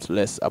becomes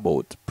less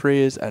about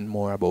praise and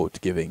more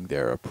about giving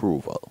their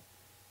approval.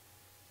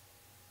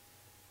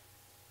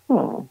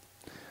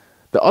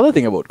 The other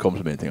thing about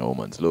complimenting a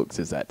woman's looks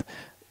is that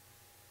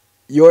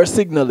you're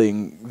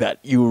signaling that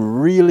you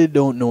really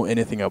don't know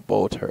anything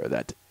about her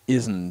that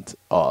isn't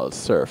all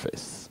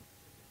surface.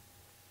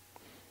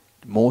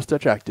 Most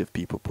attractive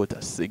people put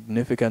a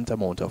significant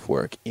amount of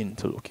work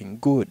into looking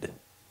good.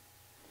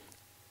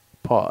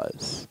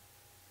 Pause.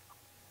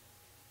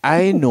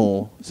 I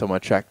know some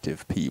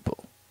attractive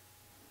people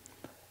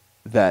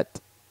that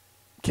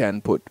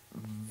can put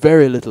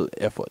very little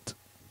effort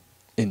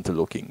into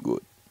looking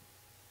good.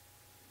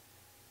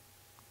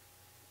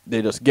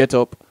 They just get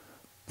up,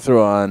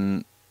 throw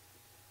on,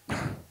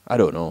 I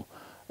don't know,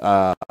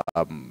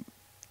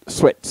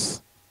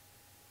 sweats,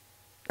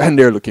 and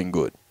they're looking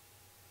good.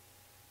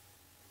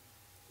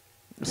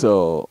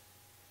 So,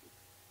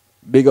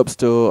 big ups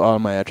to all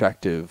my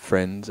attractive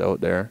friends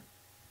out there,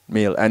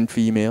 male and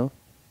female.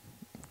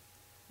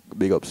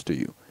 Big ups to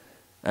you.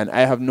 And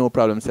I have no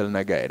problem telling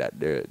a guy that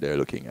they're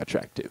looking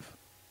attractive.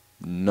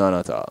 None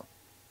at all.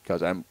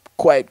 Because I'm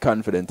quite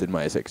confident in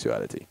my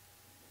sexuality.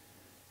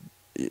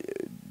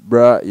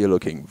 Bruh, you're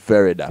looking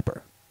very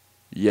dapper.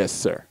 Yes,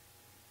 sir.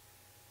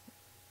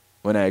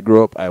 When I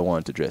grow up, I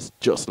want to dress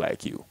just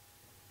like you.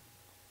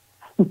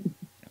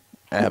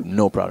 I have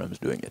no problems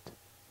doing it.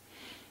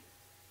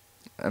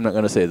 I'm not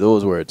going to say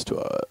those words to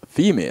a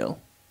female,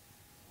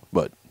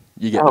 but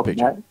you get the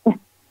picture.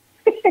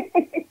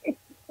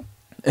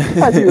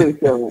 I do really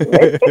feel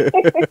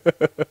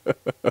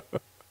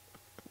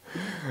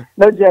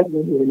No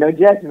judgment here, no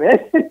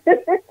judgment.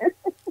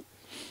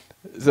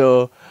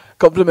 So,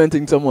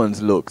 complimenting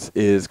someone's looks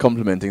is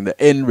complimenting the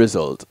end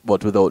result,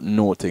 but without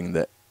noting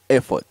the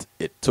effort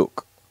it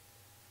took.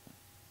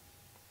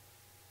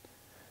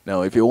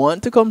 Now, if you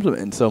want to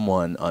compliment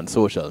someone on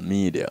social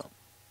media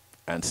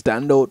and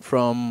stand out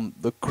from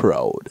the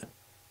crowd,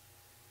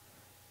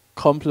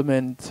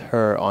 compliment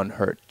her on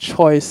her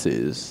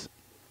choices,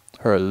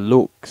 her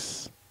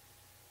looks,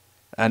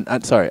 and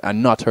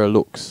not her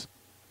looks.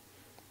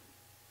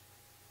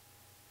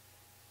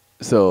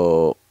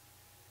 So,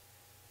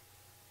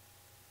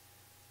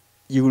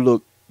 you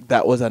look,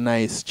 that was a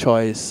nice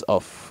choice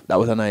of, that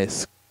was a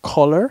nice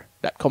color,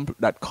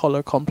 that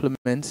color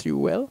complements you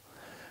well.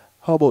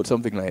 How about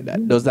something like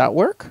that? Does that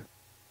work?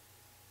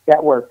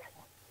 That works.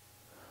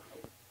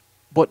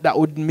 But that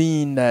would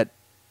mean that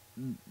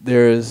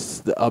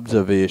there's the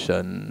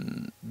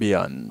observation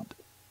beyond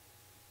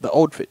the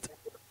outfit.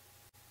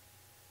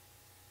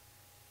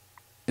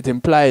 It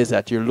implies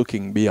that you're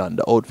looking beyond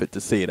the outfit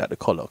to say that the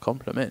color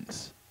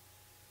complements.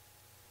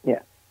 Yeah.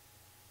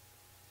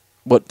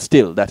 But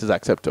still, that is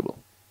acceptable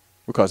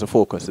because the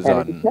focus is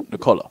on the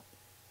color.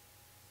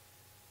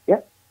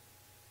 Yep.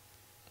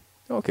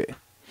 Okay.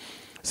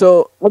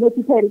 So, well, if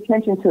you paid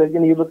attention to it,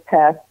 you look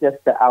past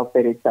just the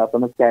outfit itself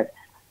and look at,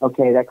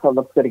 okay, that color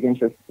looks good against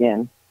your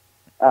skin.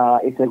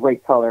 It's a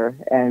great color,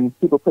 and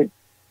people put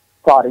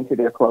thought into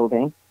their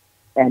clothing,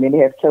 and then they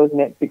have chosen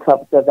it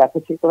because of that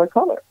particular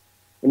color.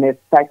 And the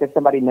fact that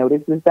somebody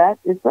notices that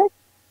is great.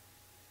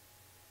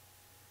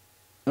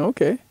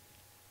 Okay.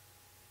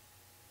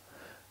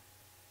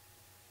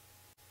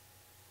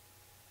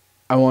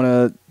 I want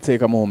to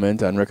take a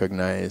moment and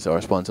recognize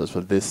our sponsors for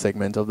this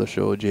segment of the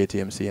show,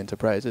 JTMC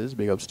Enterprises.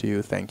 Big ups to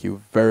you. Thank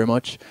you very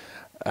much.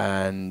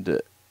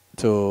 And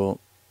to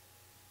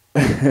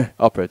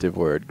operative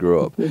word,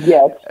 grow up.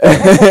 Yes.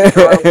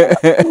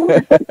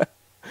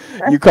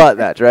 You caught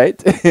that,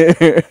 right?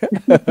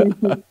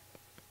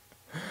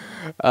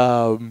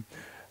 I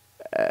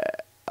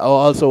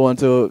also want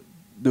to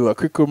do a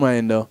quick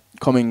reminder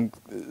coming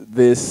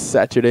this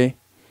Saturday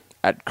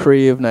at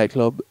Crave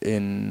Nightclub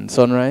in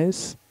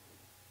Sunrise.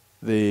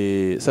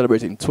 They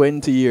celebrating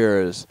 20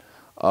 years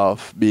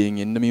of being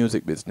in the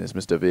music business.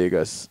 Mr.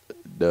 Vegas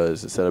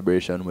does a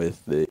celebration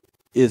with the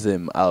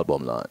ISM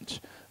album launch.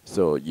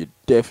 So you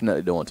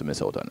definitely don't want to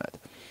miss out on that.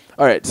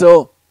 All right,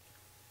 so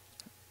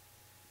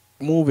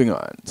moving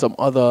on. Some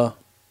other,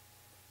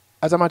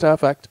 as a matter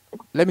of fact,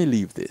 let me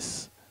leave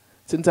this.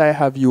 Since I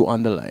have you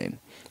on the line,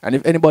 and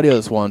if anybody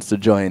else wants to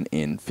join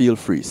in, feel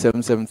free.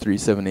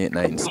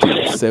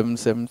 773-789-STEW.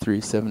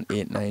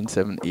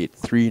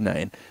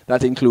 773-789-7839.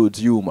 That includes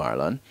you,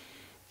 Marlon.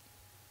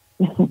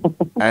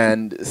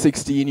 And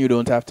 16, you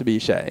don't have to be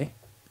shy.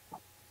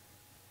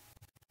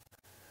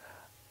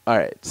 All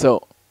right,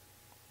 so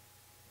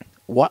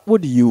what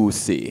would you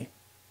say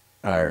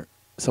are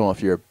some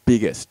of your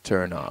biggest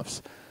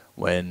turnoffs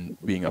when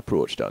being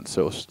approached on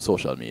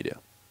social media?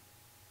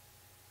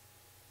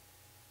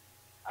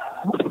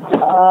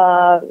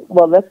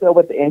 Well, let's go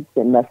with the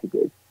instant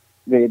messages,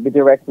 the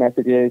direct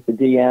messages, the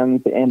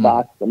DMs, the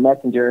inbox, the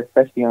messenger,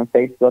 especially on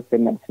Facebook, the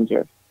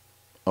messenger.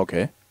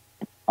 Okay.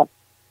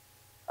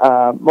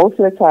 Most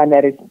of the time,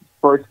 that is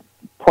first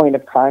point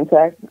of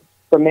contact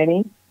for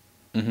many.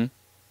 Mm-hmm.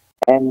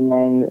 And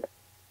then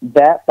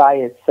that by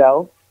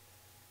itself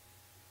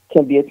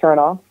can be a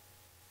turnoff,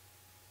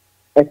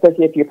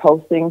 especially if you're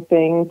posting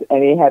things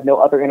and they have no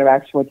other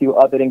interaction with you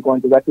other than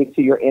going directly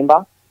to your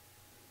inbox.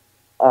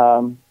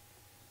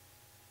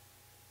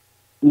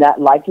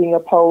 Not liking a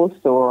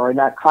post or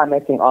not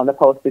commenting on the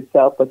post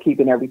itself, but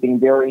keeping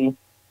everything very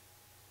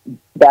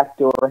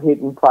backdoor,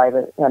 hidden,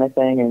 private kind of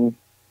thing. And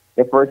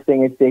the first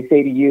thing is they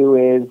say to you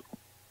is,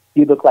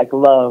 "You look like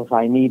love.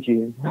 I need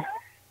you."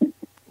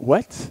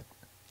 What?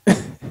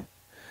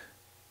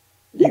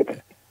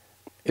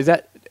 Is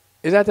that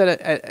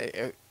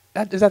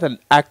an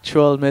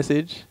actual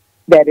message?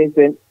 That is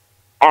an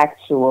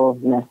actual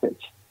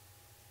message.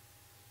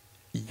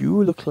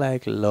 You look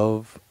like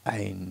love.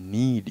 I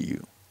need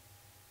you.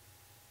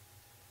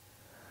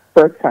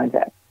 First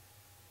contact.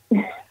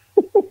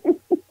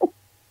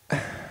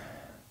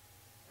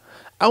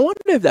 I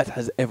wonder if that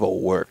has ever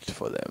worked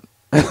for them.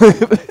 I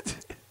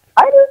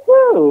do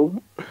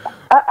too.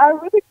 I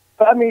really.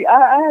 I mean,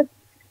 I have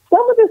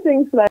some of the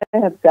things that I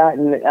have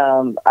gotten.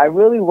 I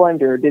really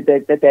wonder did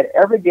that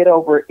ever get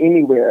over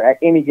anywhere at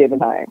any given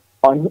time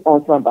on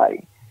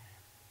somebody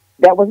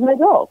that was an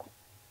adult?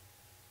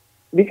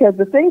 Because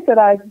the things that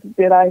I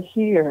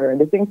hear and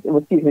the things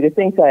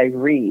I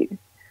read,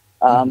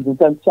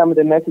 some of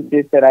the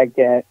messages that I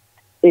get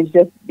is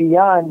just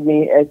beyond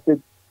me as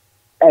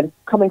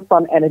coming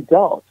from an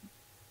adult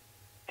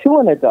to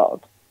an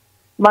adult,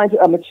 mind you,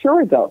 a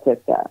mature adult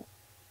at that.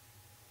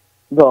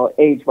 Well,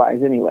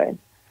 age-wise anyway.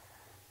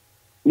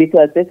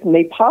 Because this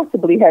may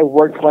possibly have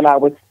worked when I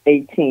was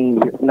 18,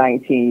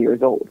 19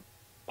 years old.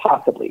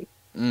 Possibly.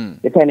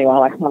 Depending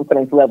on my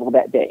confidence level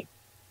that day.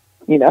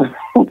 You know?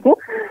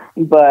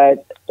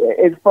 But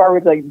as far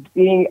as like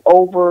being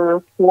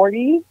over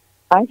 40,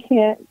 I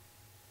can't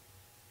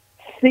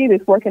see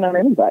this working on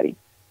anybody.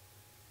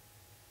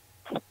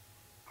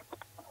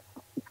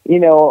 You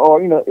know,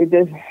 or, you know, it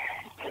just...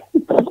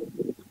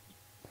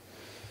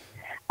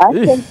 I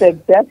think the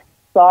best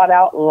thought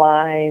out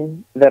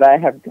line that I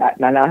have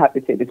gotten, and I have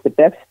to say this, the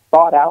best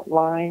thought out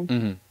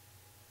line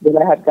that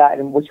I have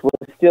gotten, which was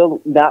still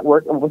not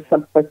working with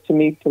to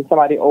me, to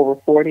somebody over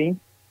 40,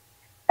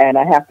 and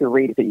I have to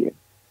read it to you.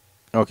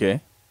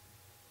 Okay.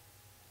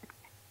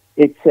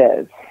 It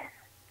says,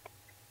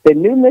 "The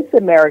new Miss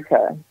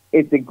America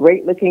is the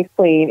great-looking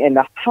queen in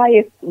the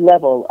highest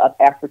level of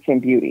African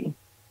beauty,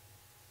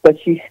 but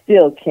she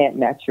still can't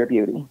match your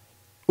beauty."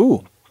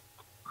 Ooh.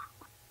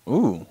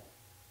 Ooh.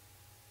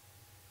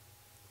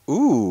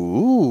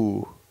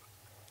 Ooh.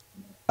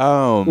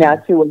 Now,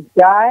 to a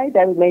guy,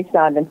 that may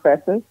sound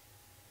impressive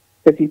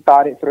because he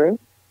thought it through.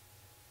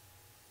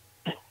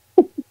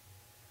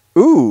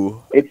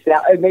 Ooh.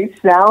 It may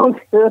sound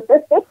good,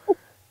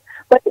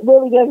 but it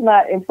really does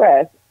not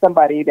impress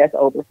somebody that's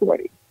over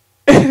 40.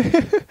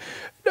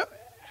 No,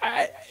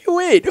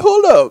 wait,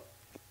 hold up.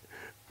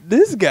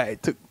 This guy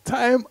took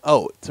time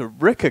out to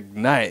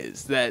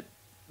recognize that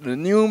the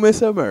new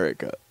Miss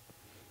America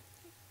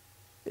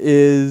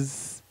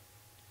is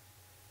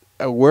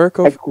a work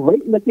of... A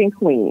great-looking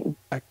queen.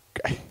 A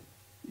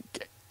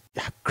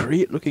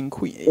great-looking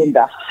queen. In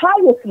the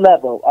highest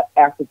level of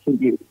African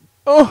beauty.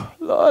 Oh,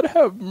 Lord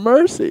have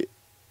mercy.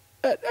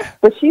 But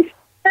she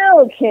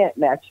still can't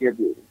match your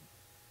beauty.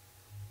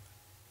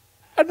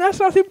 And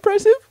that's not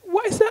impressive?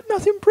 Why is that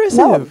not impressive?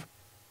 No,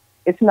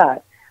 it's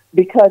not.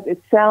 Because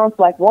it sounds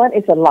like, one,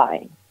 it's a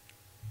line.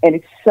 And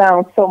it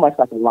sounds so much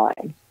like a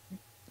line.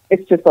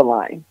 It's just a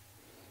line.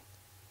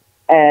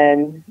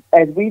 And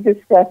as we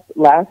discussed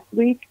last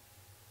week,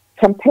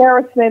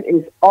 comparison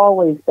is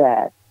always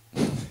bad.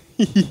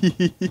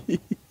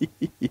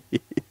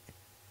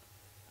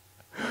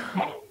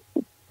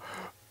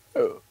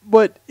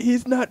 But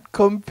he's not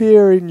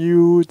comparing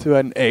you to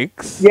an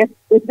ex. Yes,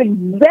 it's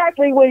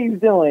exactly what he's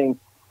doing.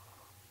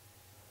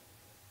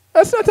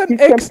 That's not an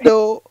He's ex,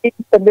 though.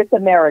 to Miss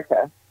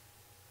America.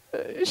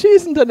 She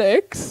isn't an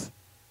ex.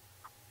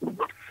 Now,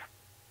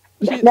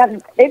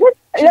 it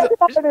doesn't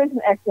matter whether it's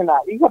an ex or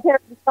not. You compare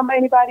it to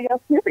anybody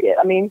else, period.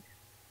 I mean,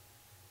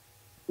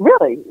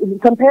 really,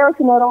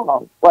 comparison at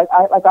all.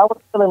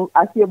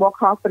 I feel more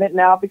confident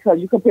now because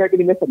you compared me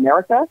to Miss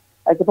America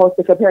as opposed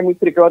to comparing me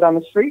to the girl down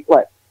the street.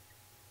 What?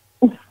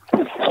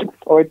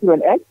 Or to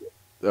an ex?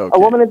 Okay. A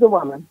woman is a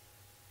woman.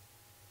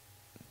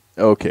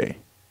 Okay.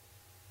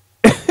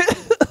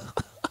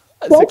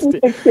 16.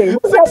 16.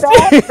 Was that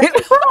bad?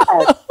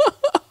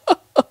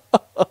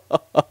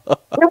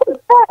 It was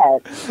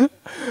bad.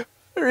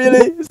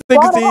 Really?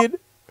 16?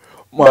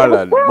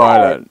 Marlon.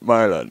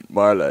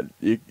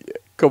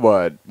 Come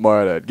on,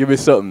 Marlon. Give me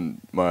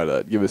something,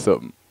 Marlon. Give me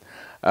something.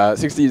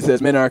 16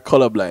 says, men are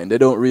colorblind. They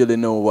don't really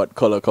know what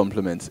color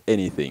complements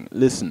anything.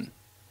 Listen,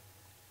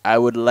 I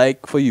would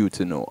like for you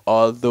to know,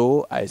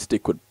 although I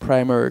stick with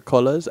primary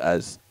colors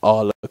as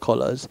all the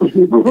colors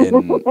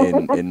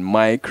in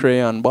my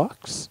crayon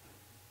box,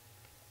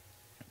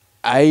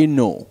 I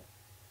know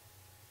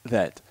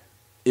that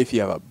if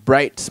you have a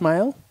bright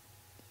smile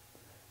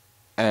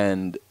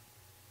and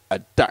a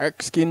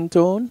dark skin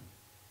tone,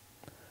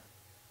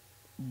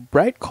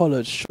 bright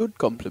colors should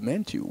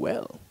complement you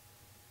well.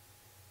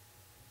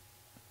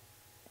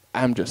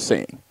 I'm just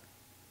saying.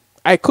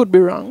 I could be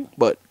wrong,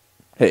 but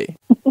hey.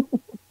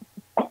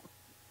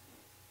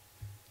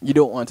 You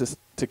don't want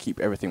to keep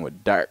everything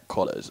with dark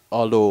colors.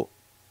 Although,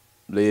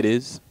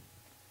 ladies,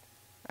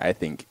 I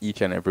think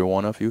each and every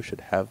one of you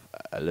should have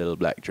a little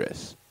black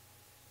dress.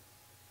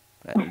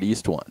 At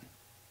least one.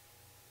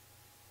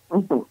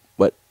 Mm-hmm.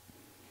 But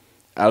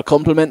I'll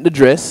compliment the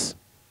dress.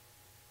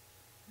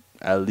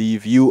 I'll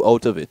leave you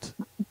out of it.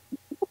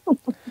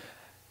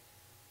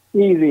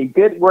 Cheesy.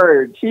 Good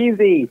word.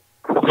 Cheesy.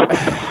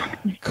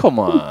 Come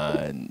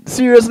on.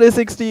 Seriously,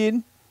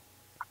 16?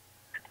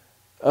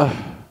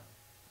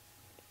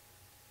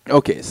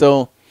 Okay,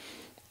 so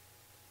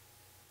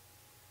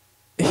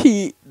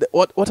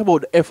what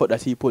about the effort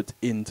that he put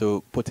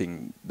into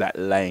putting that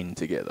line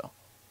together?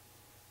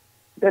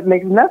 That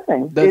makes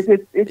nothing.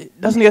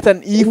 It doesn't get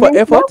an E for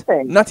effort?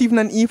 Nothing. Not even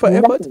an E for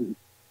effort? Nothing.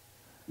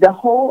 The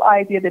whole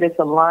idea that it's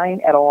a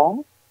line at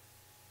all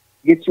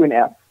gets you an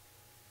F.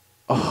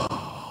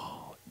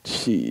 Oh,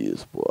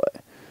 jeez, boy.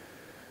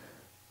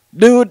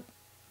 Dude,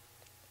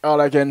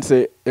 all I can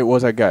say, it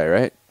was a guy,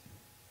 right?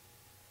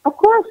 Of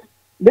course.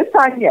 This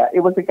time, yeah, it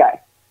was a guy.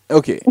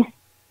 Okay.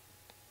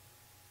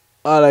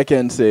 All I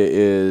can say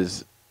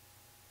is...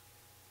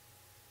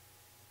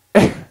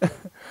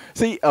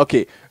 See,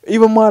 okay,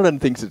 even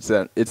Marlon thinks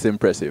it's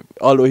impressive.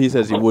 Although he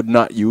says he would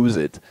not use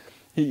it,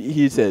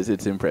 he says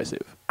it's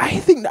impressive. I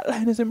think that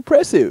line is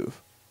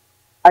impressive.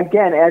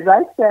 Again, as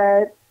I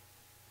said,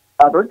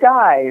 other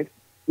guys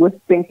would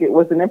think it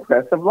was an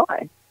impressive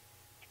line.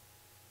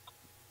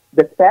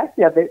 The fact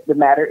of it, the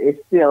matter is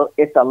still,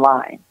 it's a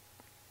line.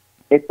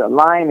 It's a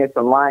line, it's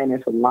a line,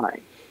 it's a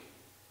line.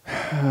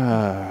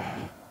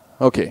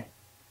 Okay.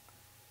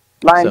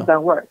 Lines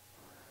don't work.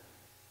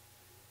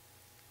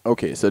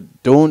 Okay, so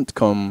don't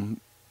come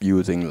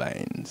using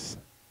lines.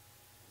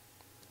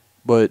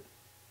 But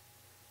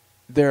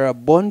there are a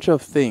bunch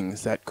of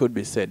things that could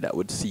be said that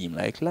would seem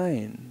like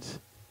lines.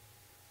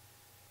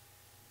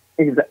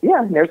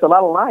 Yeah, there's a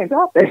lot of lines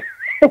out there.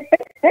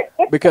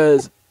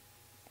 Because,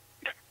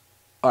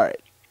 all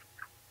right,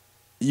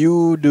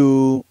 you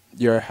do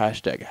your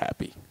hashtag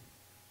happy.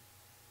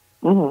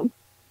 Mm-hmm.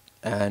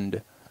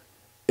 And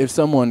if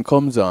someone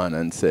comes on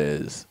and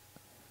says,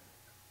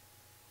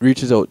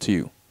 reaches out to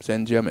you,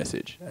 sends you a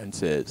message and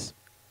says,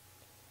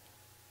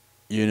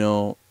 you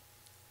know,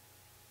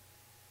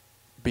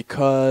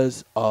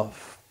 because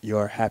of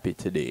your happy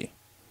today,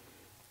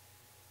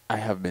 I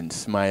have been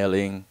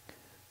smiling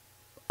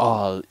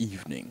all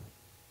evening.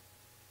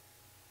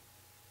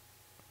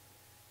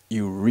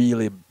 You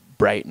really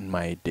brighten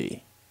my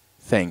day.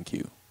 Thank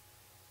you.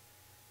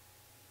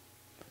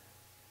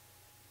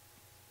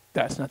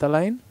 That's not a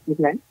line?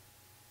 Okay.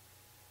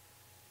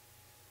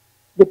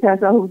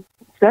 Depends on who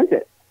sent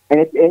it.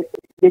 And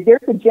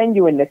there's a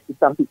genuineness to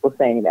some people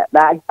saying that.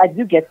 Now, I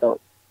do get those.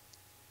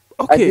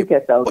 Okay. I do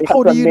get those. But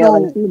how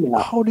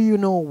do you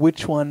know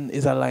which one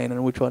is a line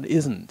and which one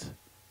isn't?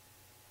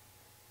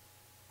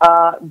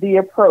 The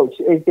approach.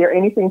 Is there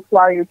anything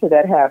prior to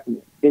that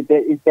happening?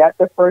 Is that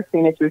the first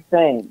thing that you're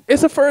saying?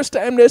 It's the first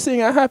time they're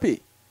saying I'm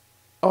happy.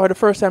 Or the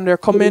first time they're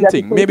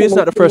commenting. Maybe it's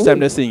not the first time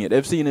they're seeing it.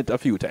 They've seen it a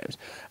few times.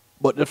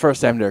 But the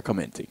first time they're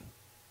commenting.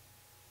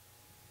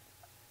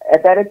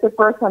 If that is the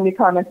first time you're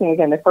commenting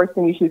again, the first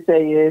thing you should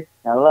say is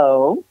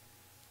hello.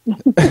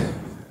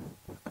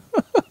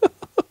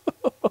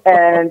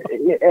 and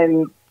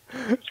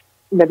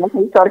that's how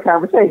you start a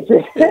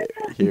conversation.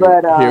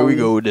 Here we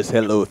go with this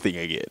hello thing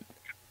again.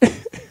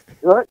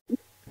 Look,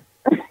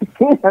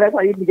 that's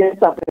how you begin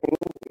something,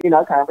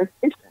 a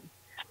conversation.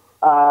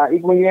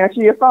 Even when you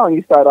answer your phone,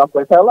 you start off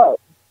with hello.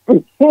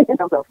 So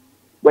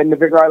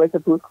regardless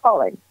of who's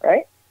calling,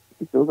 right?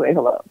 You still say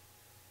hello.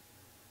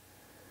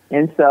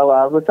 And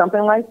so with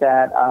something like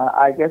that,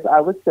 I guess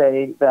I would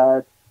say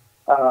that,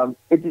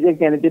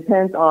 it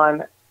depends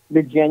on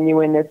the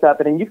genuineness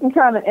of it. And you can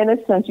kind of, in a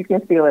sense, you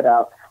can feel it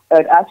out.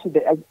 But actually,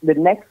 the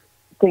next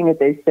thing that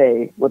they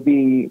say would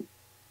be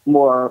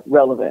more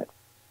relevant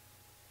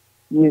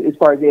as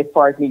far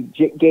as me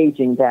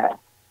gauging that.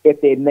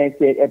 If they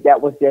meant it, if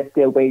that was just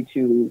their way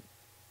to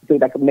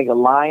like make a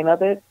line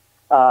of it,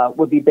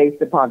 would be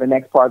based upon the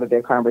next part of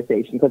their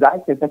conversation. Because I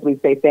can simply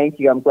say, thank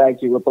you, I'm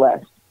glad you were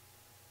blessed.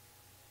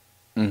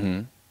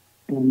 Mm-hmm.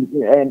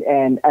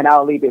 And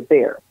I'll leave it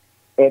there.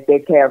 If they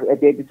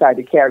decide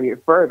to carry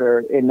it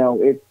further,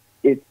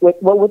 it's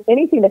with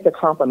anything that's a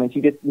compliment.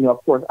 You just,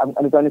 of course,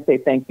 I'm going to say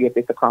thank you if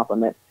it's a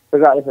compliment,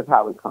 regardless of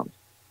how it comes.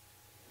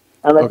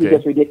 Unless you're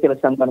just ridiculous,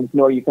 I'm going to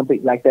ignore you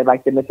completely, like that,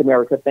 like the Miss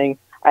America thing.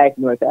 I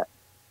ignore that.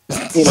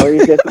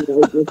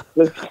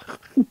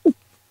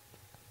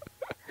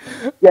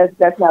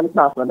 That's not a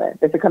compliment.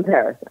 It's a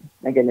comparison.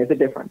 Again, there's a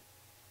difference.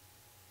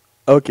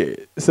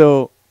 Okay,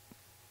 so.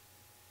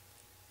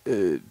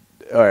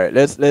 All right,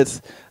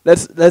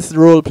 let's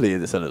role play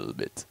this a little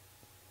bit.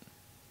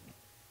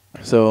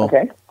 So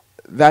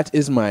that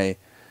is my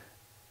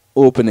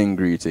opening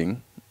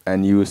greeting,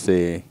 and you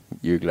say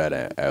you're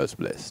glad I was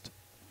blessed.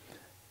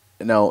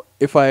 Now,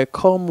 if I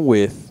come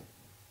with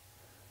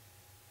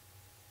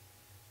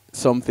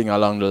something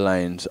along the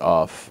lines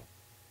of,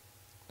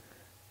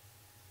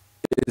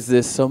 is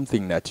this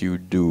something that you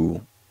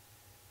do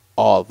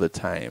all the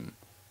time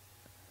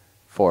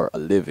for a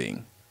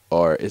living?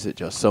 Or is it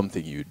just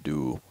something you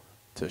do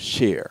to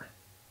share?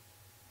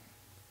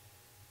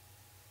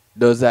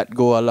 Does that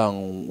go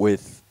along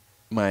with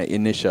my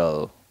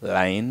initial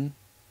line,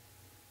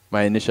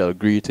 my initial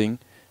greeting,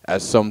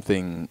 as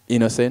something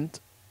innocent?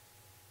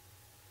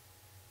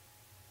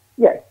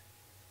 Yes.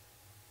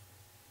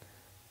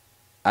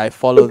 I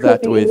follow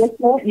that with.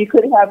 Innocent. You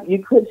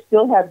could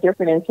still have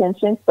different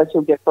intentions, but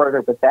you'll get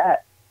further with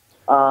that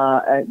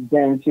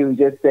than to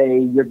just say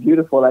you're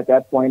beautiful at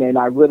that point, and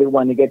I really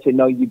want to get to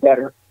know you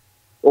better.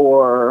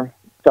 Or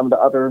some of the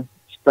other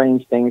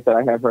strange things that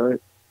I have heard.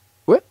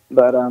 What?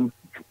 But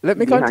let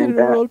me continue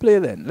the role play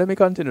then. Let me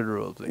continue the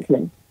role play.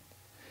 Okay.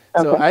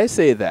 So I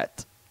say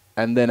that,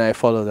 and then I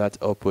follow that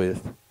up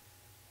with,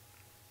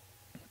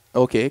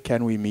 okay,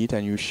 can we meet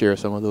and you share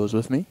some of those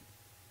with me?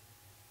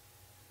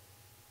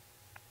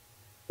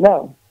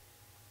 No.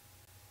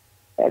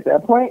 At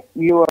that point,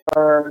 you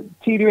are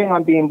teetering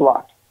on being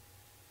blocked.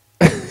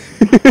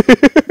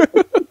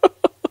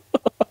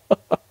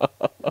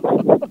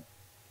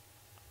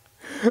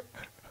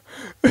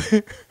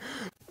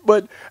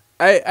 But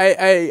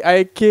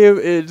I came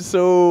in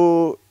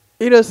so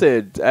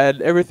innocent,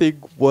 and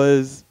everything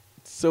was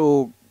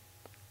so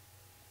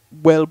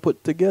well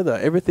put together.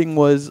 Everything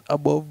was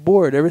above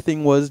board.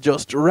 Everything was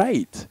just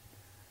right.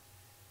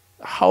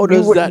 How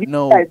does that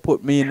now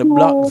put me in the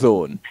block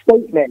zone?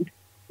 Statement.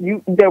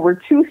 There were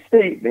two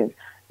statements.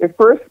 The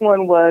first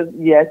one was,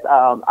 yes,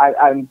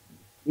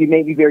 you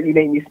made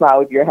me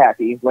smile if you're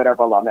happy,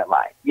 whatever along that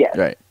line. Yes.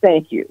 Right.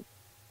 Thank you.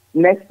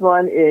 Next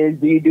one is,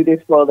 do you do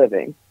this for a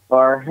living?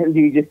 Or do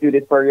you just do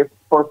this for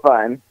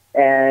fun?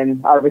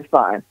 And I'll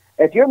respond.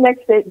 If your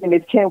next statement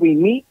is, can we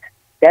meet?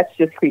 That's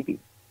just creepy.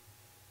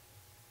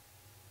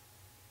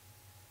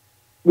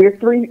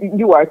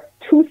 You are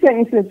 2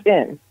 sentences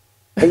in,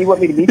 and you want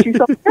me to meet you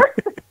somewhere?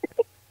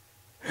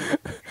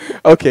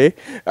 Okay.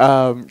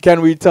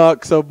 Can we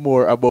talk some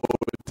more about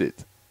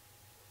it?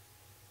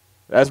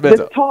 That's better.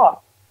 Just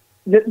talk.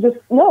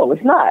 No,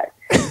 it's not.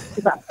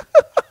 It's not.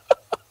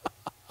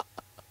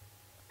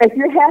 If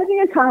you're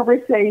having a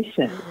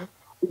conversation,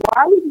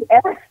 why would you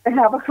ask to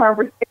have a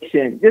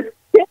conversation? Just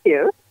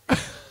continue.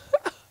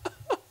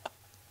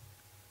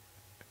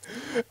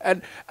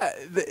 And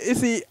you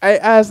see, I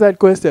asked that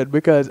question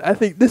because I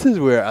think this is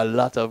where a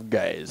lot of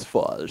guys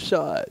fall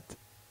short.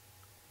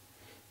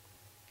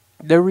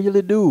 They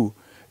really do.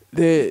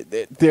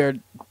 They're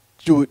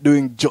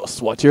doing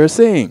just what you're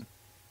saying.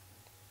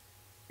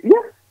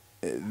 Yeah.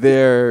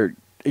 They're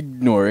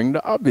ignoring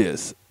the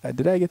obvious.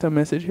 Did I get a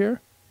message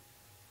here?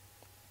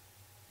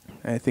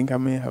 I think I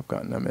may have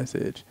gotten a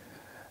message.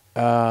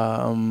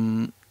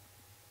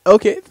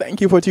 Okay, thank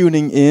you for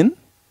tuning in.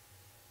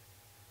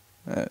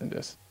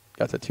 Just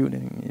got a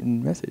tuning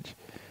in message.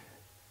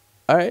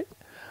 All right.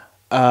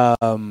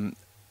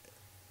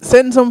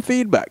 Send some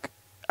feedback.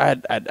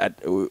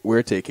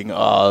 We're taking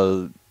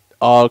all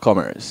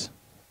comers.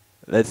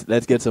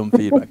 Let's get some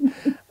feedback.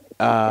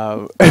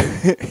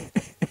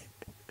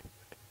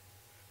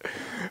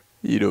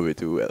 You know me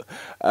too well.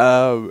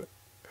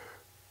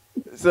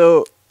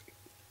 So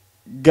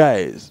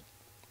guys,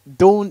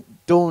 don't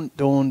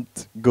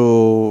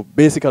go.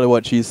 Basically,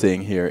 what she's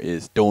saying here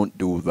is don't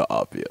do the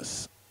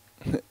obvious.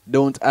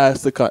 Don't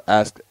ask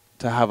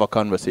to have a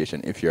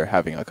conversation if you're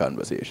having a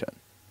conversation.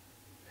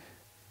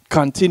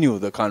 Continue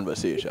the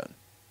conversation.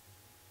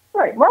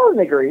 Right,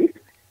 Marlon agrees.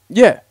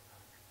 Yeah.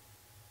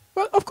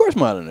 Well, of course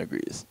Marlon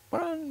agrees.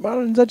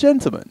 Marlon's a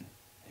gentleman.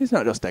 He's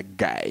not just a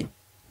guy.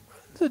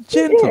 He's a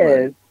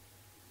gentleman.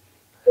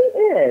 He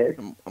is.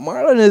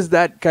 Marlon is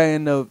that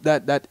kind of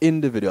that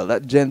individual,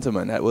 that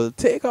gentleman that will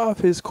take off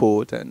his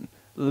coat and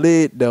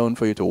lay it down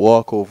for you to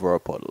walk over a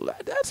puddle.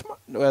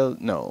 Well,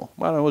 no.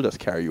 Marlon will just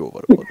carry you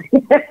over the puddle.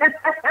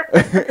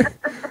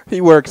 He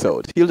works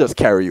out. He'll just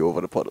carry you over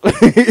the puddle.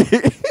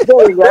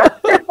 There you go.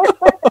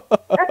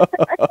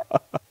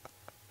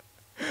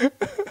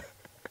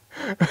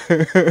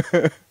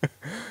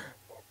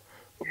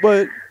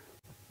 But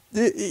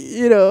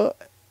you know,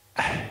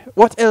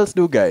 what else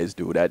do guys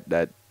do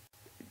that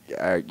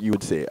you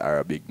would say are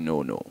a big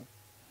no-no?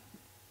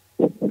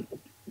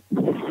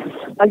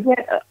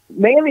 Again,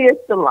 mainly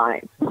it's the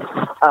lines.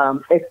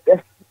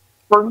 It's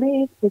for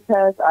me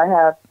because I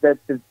have the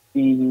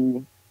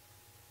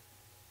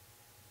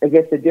I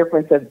guess the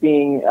difference of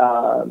being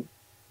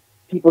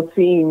people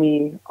seeing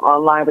me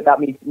online without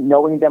me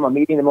knowing them or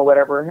meeting them or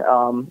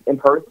whatever in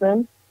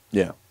person.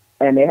 Yeah.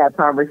 And they have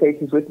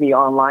conversations with me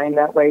online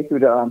that way through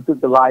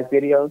the live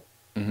videos.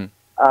 Mm-hmm.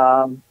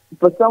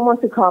 For someone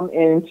to come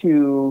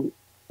into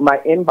my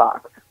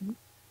inbox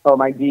or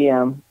my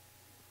DM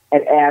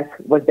and ask,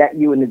 "Was that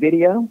you in the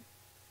video?"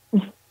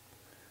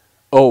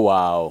 Oh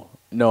wow,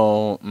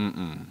 no,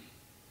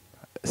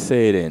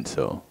 say it ain't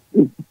so.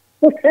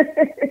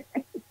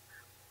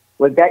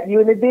 Was that you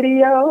in the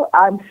video?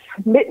 I'm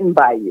smitten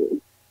by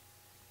you.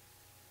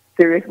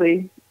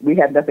 Seriously, we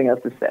have nothing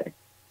else to say.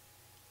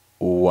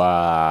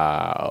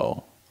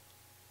 Wow.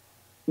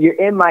 You're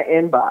in my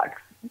inbox.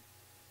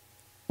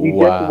 You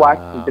just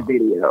watched the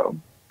video.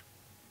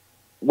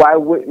 Why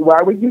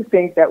would you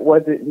think that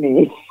wasn't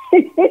me?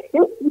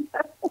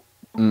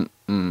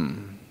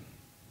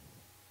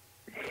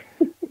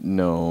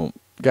 No.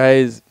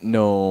 Guys,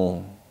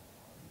 no.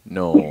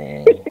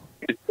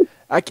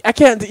 I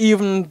can't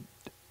even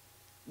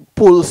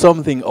pull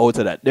something out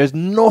of that. There's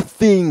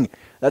nothing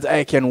that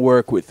I can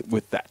work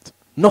with that.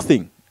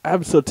 Nothing.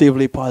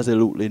 Absolutely,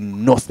 positively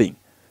nothing.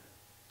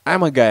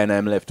 I'm a guy and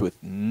I'm left with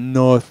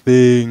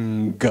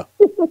nothing.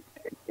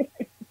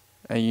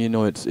 And you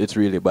know it's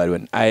really bad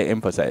when I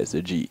emphasize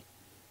the G.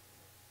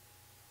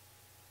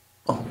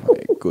 Oh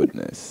my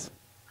goodness.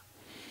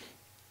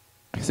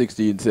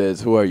 16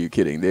 says, who are you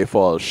kidding? They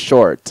fall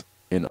short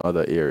in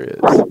other areas.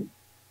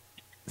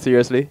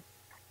 Seriously?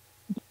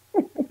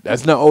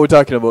 That's not what we're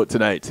talking about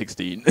tonight,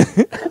 16.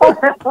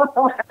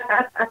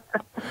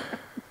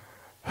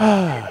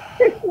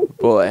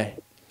 Boy.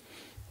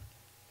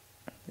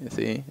 You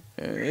see?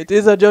 It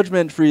is a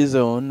judgment-free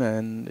zone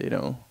and, you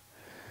know.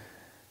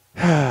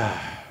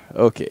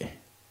 Okay.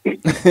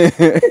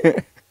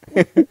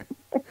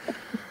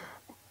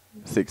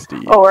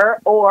 16.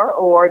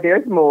 Or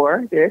there's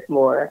more. There's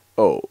more.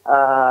 Oh.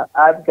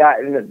 I've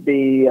gotten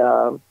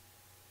the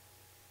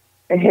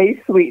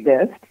hey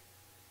sweetness.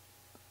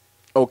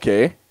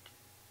 Okay.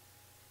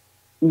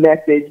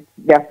 Message.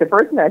 That's the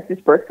first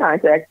message. First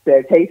contact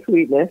says hey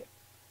sweetness,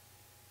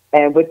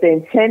 and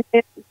within 10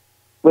 minutes,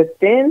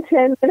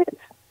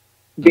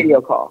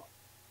 video call.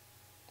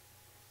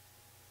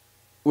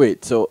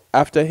 Wait, so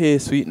after Hey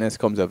Sweetness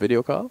comes a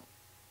video call?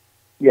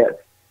 Yes.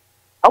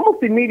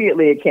 Almost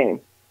immediately it came.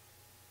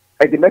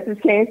 Like the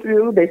message came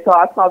through, I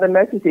saw the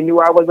message, they knew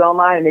I was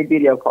online, and they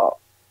video called.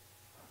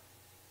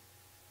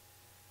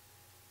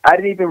 I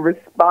didn't even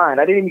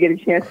respond. I didn't even get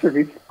a chance to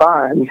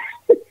respond.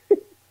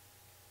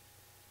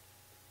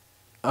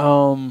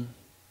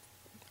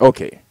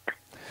 Okay.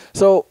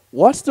 So,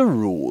 what's the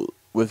rule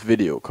with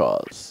video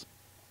calls?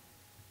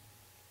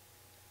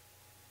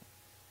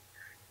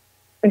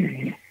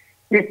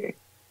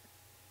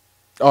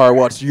 Or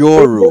what's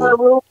your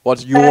rule?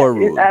 What's your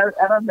rule? I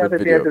don't know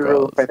that there's a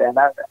rule for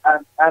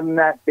that. I'm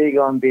not big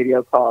on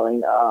video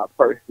calling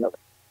personally,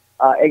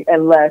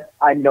 unless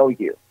I know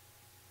you.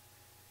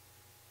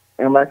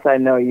 Unless I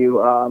know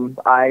you,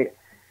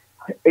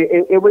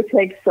 it would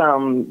take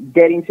some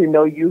getting to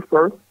know you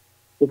first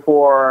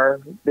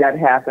before that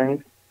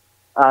happens.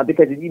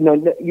 Because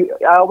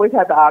I always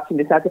have the option.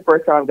 It's not the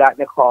first time I've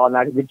gotten a call and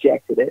I've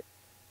rejected it.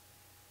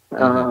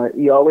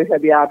 You always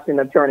have the option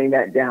of turning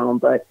that down.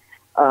 But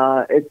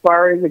as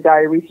far as the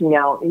guy reaching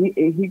out,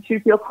 he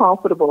should feel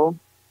comfortable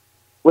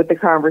with the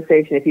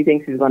conversation if he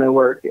thinks he's going to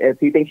work. If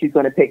he thinks he's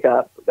going to pick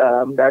up,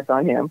 that's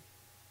on him.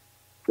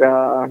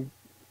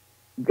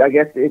 I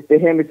guess to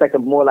him, it's like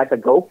more like a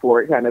go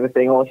for it kind of a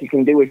thing. All she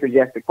can do is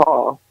reject the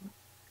call.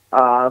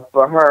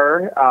 For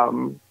her,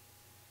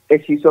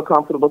 if she's so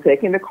comfortable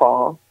taking the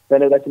call,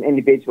 then that's an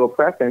individual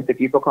preference. If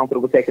you feel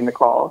comfortable taking the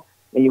call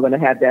and you're going to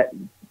have that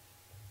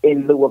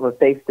in lieu of a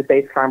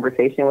face-to-face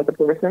conversation with the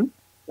person,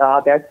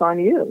 that's on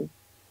you.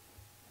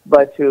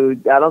 But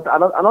I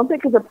don't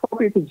think it's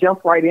appropriate to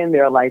jump right in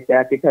there like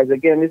that because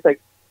again, it's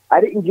like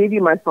I didn't give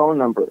you my phone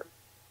number.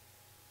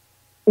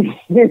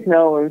 You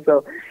know, and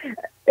so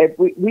if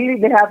we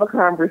need to have a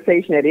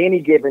conversation at any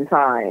given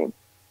time.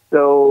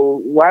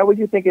 So why would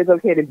you think it's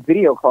okay to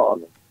video call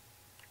me?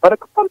 But a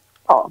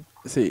call.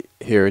 See,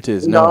 here it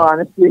is. No, No,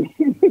 honestly.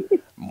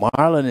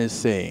 Marlon is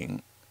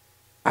saying,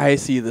 I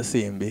see the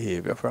same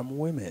behavior from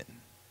women.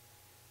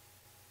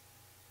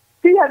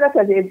 See, yeah, that's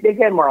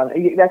again,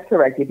 Marlon. That's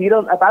correct.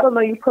 If I don't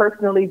know you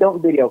personally,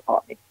 don't video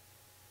call me.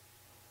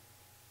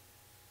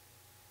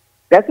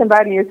 That's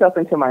inviting yourself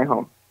into my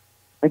home,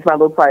 into my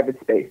little private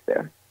space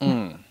there.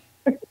 Mm.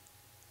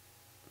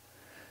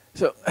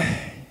 So,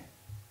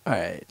 all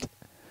right.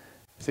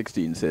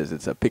 16 says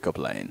it's a pickup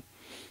line.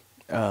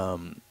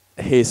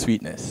 Hey,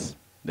 sweetness.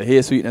 The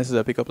hey, sweetness is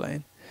a pickup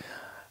line.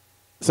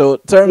 So,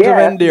 terms of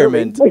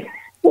endearment.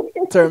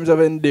 Terms of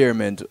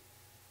endearment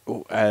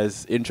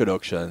as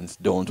introductions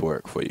don't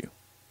work for you.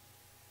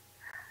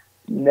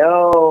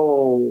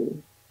 No.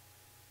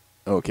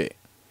 Okay.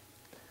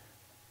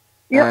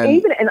 You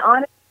know, and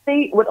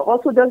honestly, what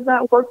also does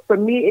not work for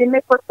me, it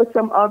may work for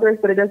some others,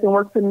 but it doesn't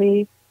work for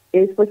me,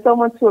 is for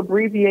someone to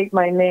abbreviate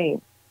my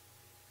name.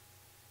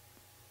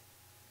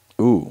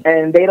 Ooh.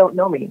 And they don't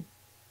know me.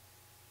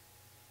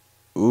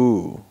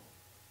 Ooh.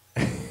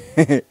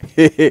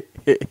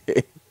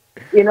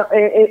 You know,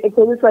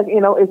 because it's like, you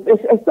know,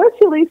 it's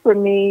especially for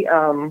me,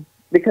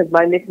 because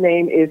my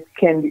nickname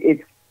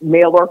it's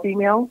male or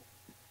female,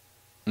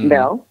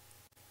 Mel.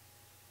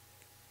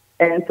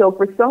 And so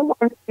for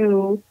someone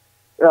to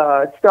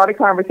start a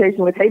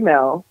conversation with, hey,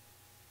 Mel,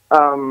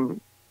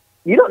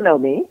 you don't know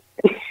me.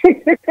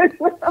 You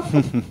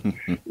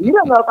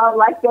don't know if I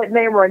like that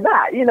name or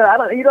not. You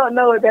know, you don't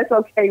know if that's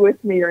okay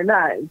with me or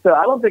not. So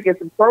I don't think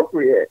it's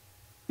appropriate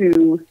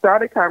to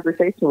start a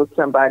conversation with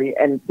somebody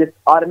and just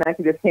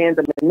automatically just hand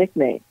them a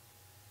nickname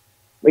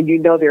when you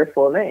know their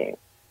full name.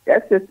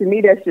 That's just, to me,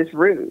 that's just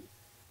rude.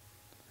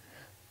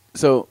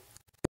 So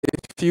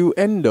if you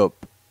end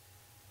up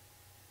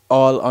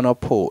all on a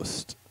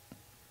post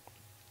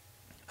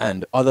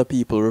and other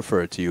people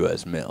refer to you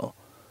as Mel,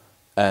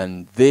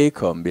 and they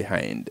come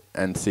behind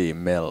and say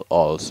Mel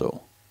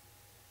also,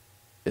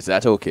 is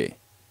that okay?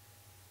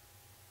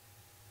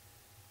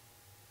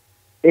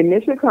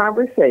 Initial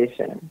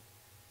conversation,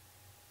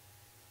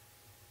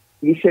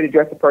 you should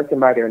address the person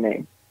by their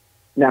name,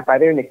 not by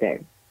their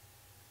nickname.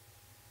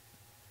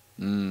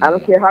 I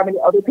don't care how many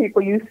other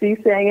people you see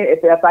saying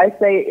it. If I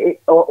say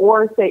it,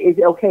 or say, is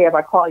it okay if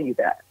I call you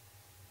that?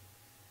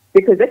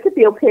 Because it could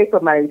be okay for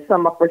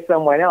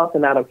someone else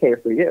and not okay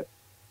for you.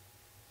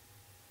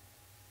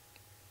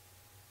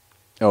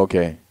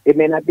 Okay. It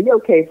may not be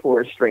okay for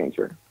a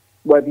stranger.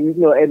 Whether you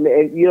know, and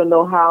you don't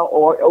know how,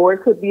 or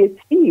it could be a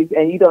tease,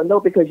 and you don't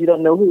know because you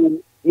don't know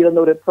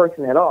the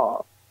person at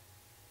all.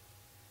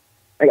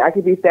 Like, I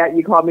could be fat,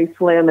 you call me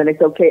slim, and it's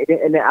okay,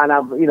 and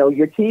I'm, you know,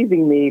 you're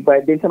teasing me,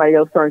 but then somebody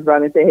else turns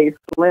around and say, hey,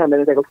 slim,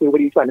 and it's like, okay,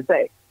 what are you trying to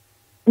say?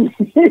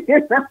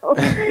 You know,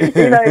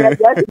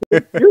 that's the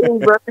extreme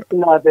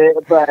version of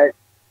it, but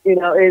you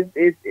know,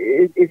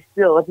 it's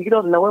still, if you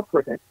don't know a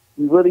person,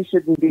 you really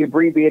shouldn't be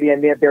abbreviating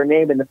their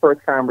name in the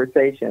first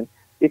conversation,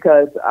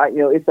 because you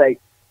know, it's like,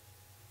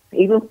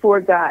 even for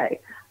a guy,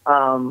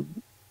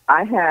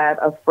 I had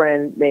a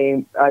friend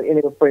named,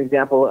 for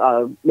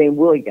example, named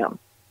William.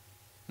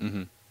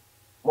 Mm-hmm.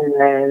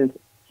 And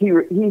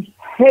he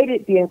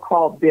hated being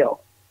called Bill.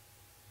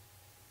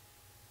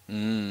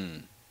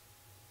 And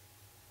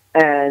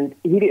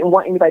he didn't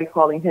want anybody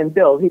calling him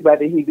Bill. He'd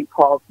rather he be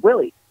called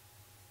Willie.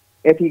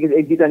 If you're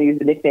going to use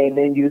the nickname,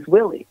 then use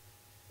Willie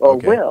or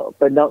Will,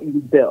 but don't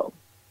use Bill.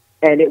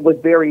 And it was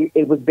very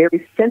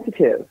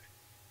sensitive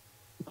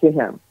to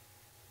him.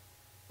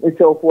 And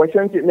so for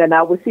certain, and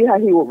I would see how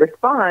he would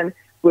respond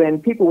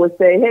when people would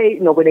say, hey,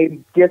 you know, when they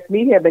just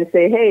meet him and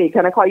say, hey,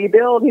 can I call you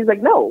Bill? And he's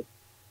like, no.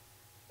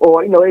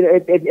 Or, you know,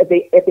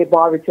 if they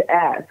bothered to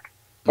ask.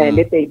 And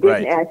if they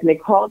didn't ask and they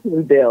called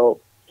him Bill,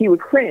 he would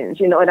cringe,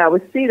 you know, and I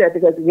would see that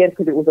because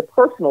it was a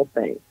personal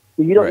thing.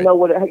 You don't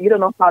know you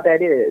don't know how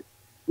that is.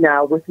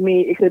 Now, with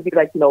me, it could be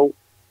like, you know,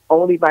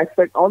 only my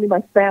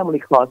family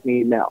calls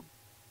me Mel.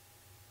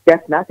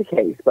 That's not the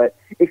case, but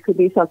it could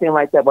be something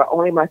like that where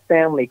only my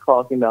family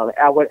calls me Mel.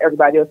 I want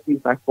everybody else to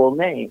use my full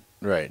name.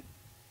 Right.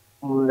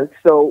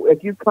 So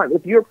if you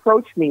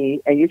approach me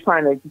and you're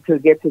trying to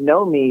get to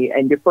know me,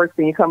 and your first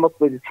thing you come up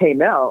with is "Hey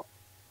Mel,"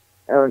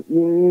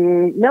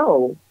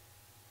 no,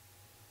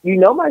 you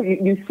know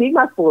you see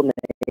my full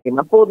name.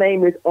 My full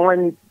name is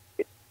on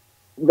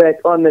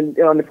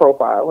the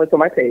profile. It's on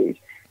my page.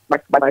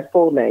 My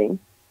full name.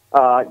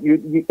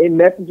 You in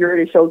Messenger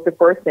it shows the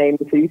first name,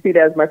 so you see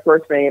that as my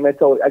first name. And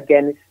so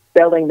again,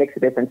 spelling makes a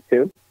difference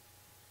too.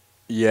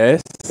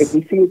 Yes. If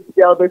you see it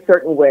spelled a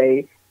certain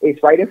way,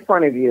 it's right in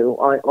front of you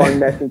on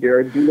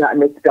Messenger. Do not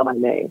misspell my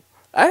name.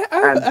 I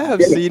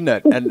have seen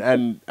that,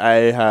 and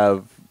I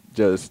have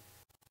just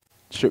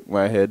shook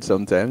my head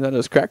sometimes and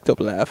just cracked up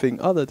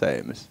laughing other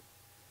times.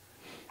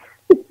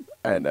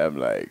 And I'm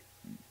like,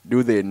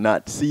 do they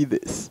not see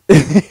this?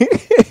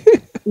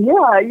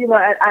 Yeah, you know,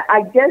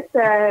 I guess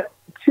that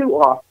too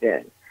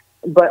often.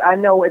 But I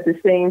know at the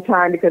same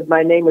time, because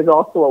my name is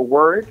also a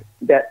word,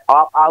 that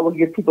I will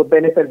give people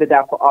benefit of the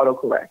doubt for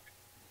autocorrect.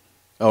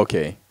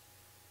 Okay.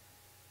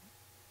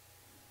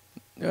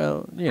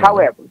 Well, you know,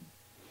 However,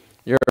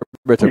 you're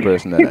a better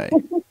person than I.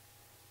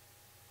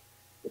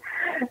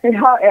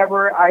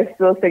 however, I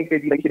still think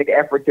that you should make an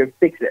effort to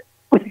fix it.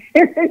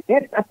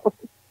 You know?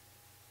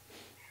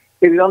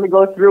 It only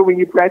goes through when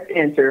you press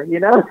enter, you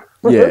know?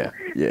 Yeah,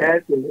 yeah.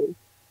 That's it.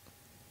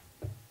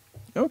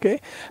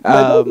 Okay.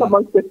 But those are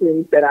amongst the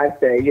things that I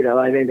say, you know,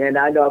 and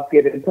I know I've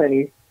given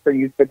plenty for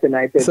you for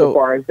tonight as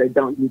far as the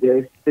don't do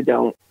this, the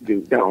don't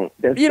do, don't.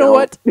 You know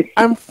what?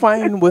 I'm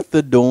fine with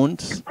the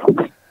don'ts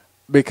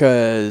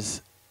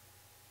because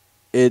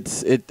it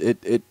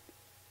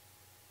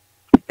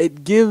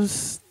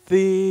gives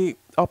the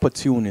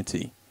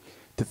opportunity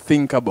to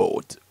think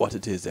about what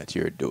it is that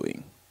you're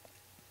doing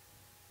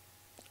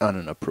on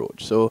an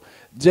approach. So,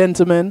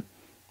 gentlemen,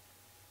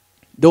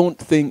 don't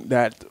think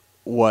that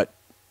what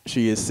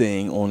she is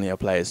saying only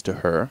applies to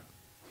her.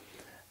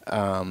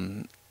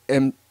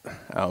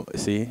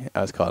 See,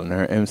 I was calling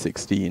her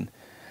M16.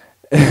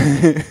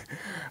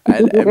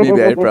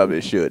 Maybe I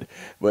probably should.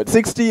 But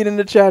 16 in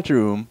the chat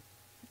room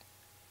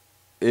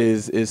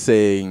is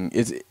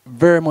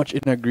very much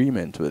in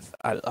agreement with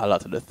a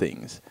lot of the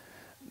things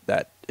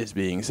that is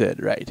being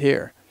said right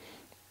here.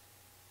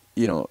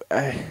 You know,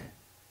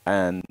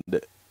 and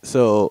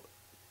so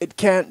it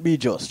can't be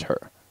just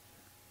her.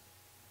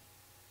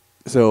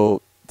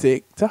 So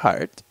take to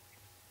heart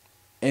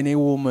any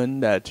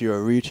woman that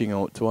you're reaching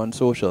out to on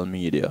social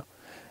media,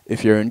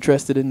 if you're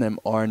interested in them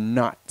or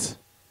not.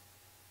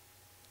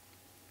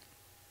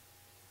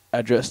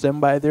 Address them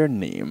by their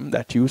name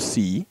that you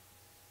see.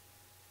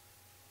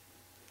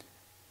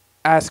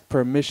 Ask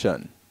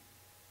permission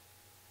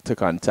to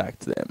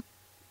contact them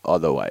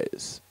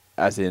otherwise,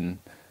 as in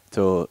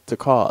to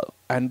call.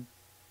 And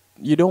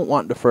you don't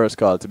want the first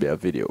call to be a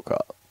video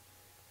call.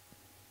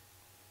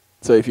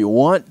 So if you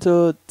want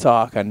to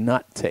talk and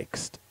not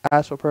text,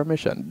 ask for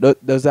permission.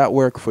 Does that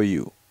work for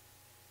you?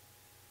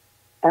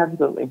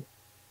 Absolutely.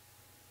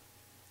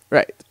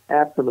 Right.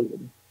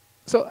 Absolutely.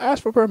 So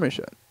ask for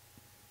permission.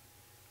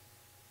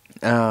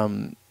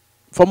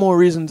 For more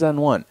reasons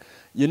than one.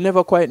 You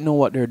never quite know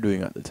what they're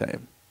doing at the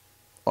time.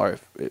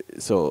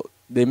 So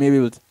they may be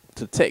able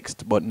to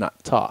text but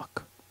not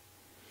talk.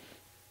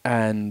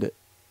 And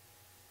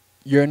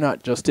you're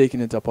not just taking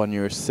it upon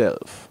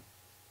yourself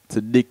to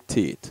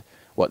dictate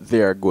what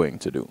they're going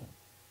to do.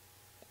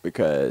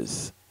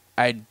 Because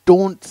I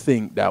don't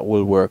think that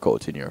will work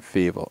out in your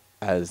favor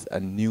as a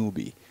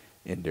newbie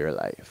in their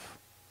life.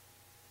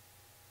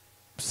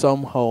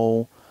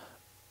 Somehow,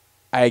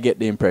 I get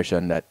the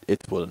impression that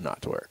it will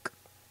not work.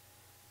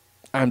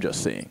 I'm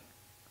just saying.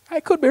 I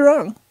could be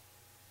wrong,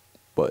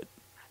 but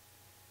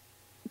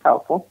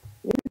helpful.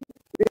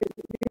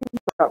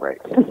 All right.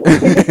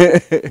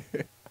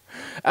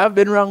 I've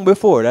been wrong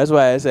before. That's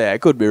why I say I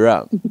could be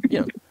wrong. You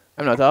know,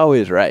 I'm not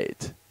always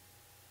right.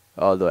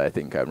 Although I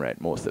think I'm right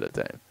most of the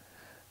time.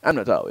 I'm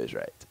not always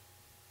right.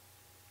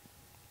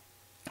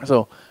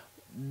 So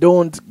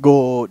don't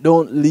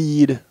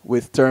lead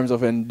with terms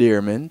of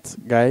endearment,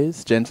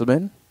 guys,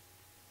 gentlemen.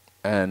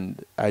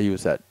 And I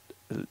use that.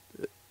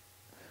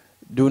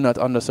 Do not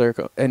under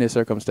any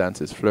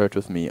circumstances flirt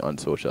with me on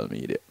social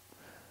media.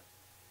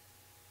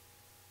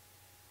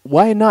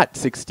 Why not,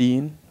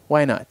 16?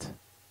 Why not?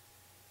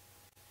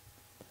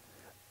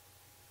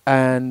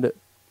 And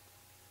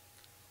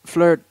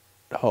flirt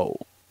how?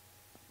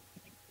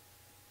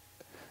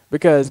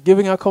 Because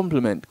giving a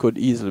compliment could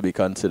easily be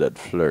considered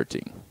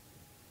flirting.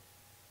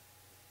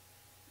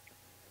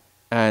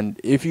 And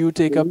if you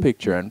take a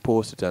picture and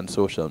post it on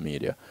social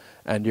media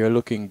and you're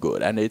looking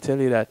good and they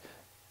tell you that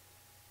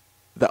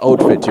the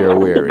outfit you're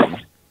wearing,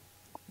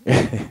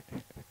 if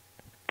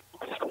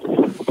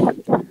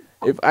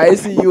I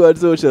see you on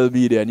social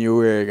media and you're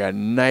wearing a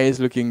nice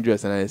looking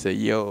dress and I say,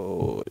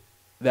 yo,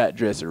 that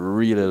dress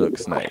really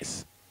looks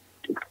nice.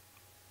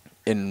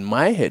 In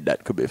my head,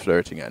 that could be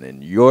flirting, and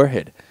in your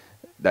head,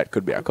 that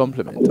could be a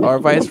compliment, or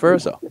vice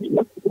versa.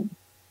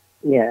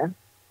 Yeah.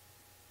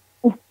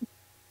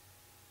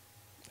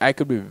 I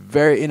could be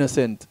very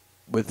innocent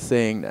with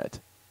saying that,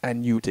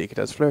 and you take it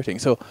as flirting.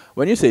 So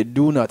when you say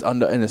do not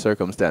under any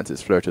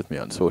circumstances flirt with me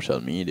on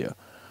social media,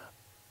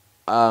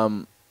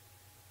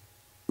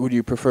 would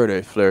you prefer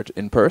to flirt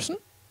in person?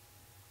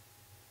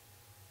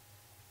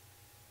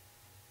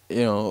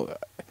 You know,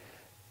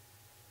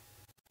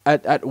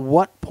 at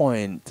what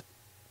point,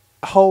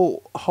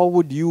 how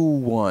would you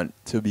want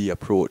to be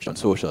approached on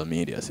social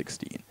media,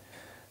 16?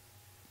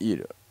 You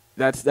know,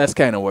 that's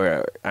kind of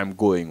where I'm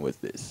going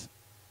with this.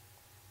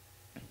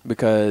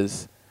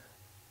 Because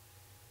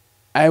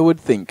I would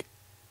think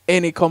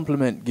any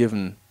compliment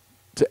given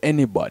to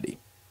anybody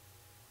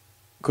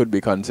could be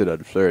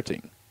considered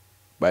flirting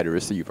by the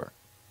receiver.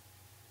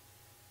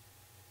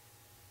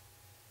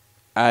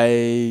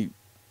 I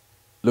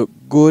look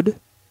good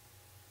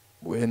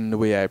in the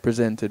way I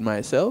presented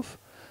myself,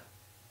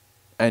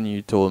 and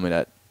you told me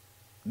that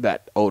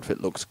that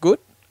outfit looks good.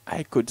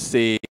 I could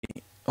say,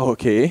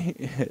 Okay,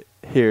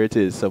 here it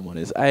is. Someone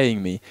is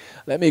eyeing me.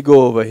 Let me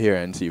go over here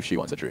and see if she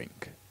wants a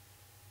drink.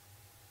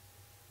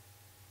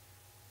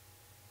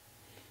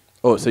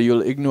 Oh, so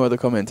you'll ignore the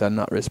comment and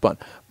not respond.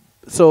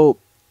 So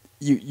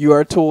you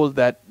are told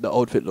that the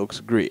outfit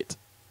looks great,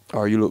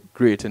 or you look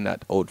great in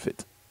that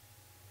outfit.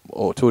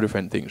 Oh, two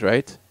different things,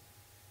 right?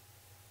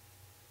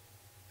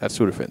 That's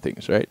two different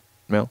things, right,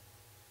 Mel?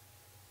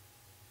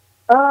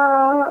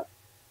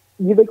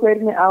 You look great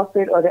in the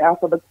outfit, or the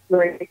outfit looks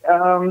great.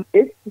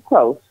 It's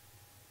close.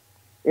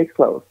 It's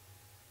close.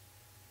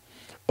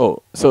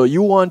 Oh, so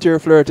you want your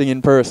flirting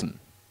in person?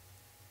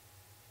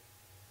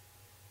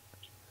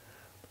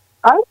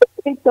 I would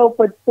think so.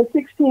 For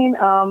 16,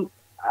 I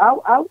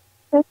would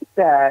think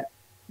that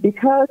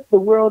because the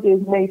world is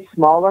made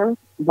smaller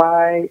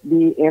by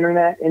the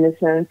internet, in a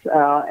sense,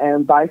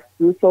 and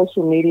through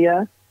social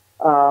media,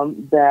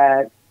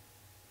 that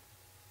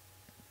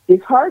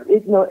it's hard.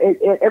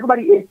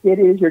 Everybody, it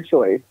is your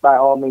choice. By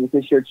all means,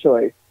 it's your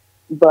choice.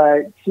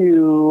 But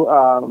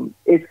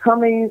it's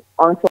coming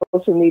on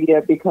social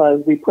media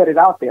because we put it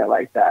out there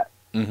like that.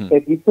 Mm-hmm.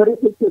 If you put a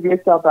picture of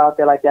yourself out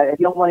there like that, if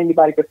you don't want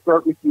anybody to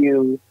flirt with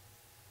you,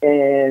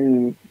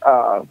 and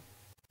I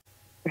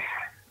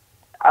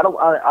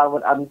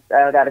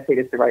gotta say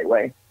this the right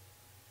way.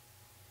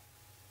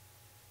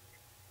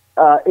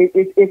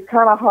 It's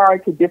kind of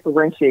hard to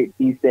differentiate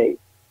these days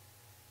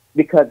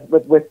because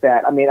with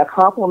that, I mean, a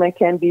compliment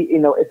can be,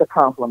 it's a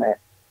compliment.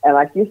 And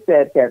like you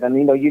said, Kevin,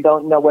 you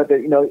don't know whether,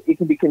 it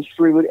can be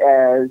construed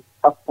as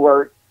a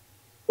flirt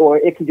or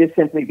it could just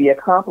simply be a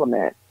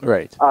compliment.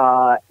 Right.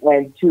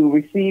 And to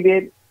receive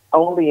it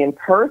only in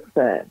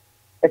person,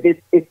 if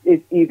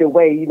it's either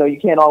way, you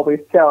can't always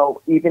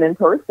tell, even in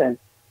person,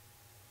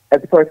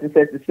 if the person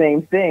says the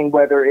same thing,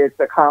 whether it's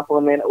a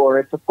compliment or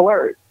it's a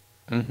flirt.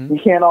 Mm-hmm.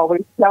 You can't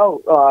always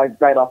tell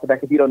right off the bat.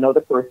 If you don't know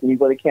the person, you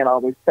really can't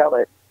always tell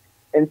it.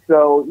 And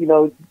so,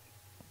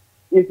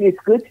 it's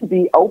good to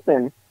be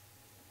open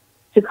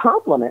to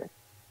compliments.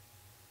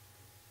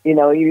 You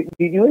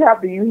do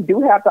have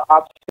the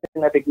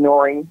option of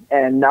ignoring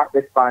and not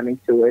responding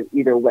to it.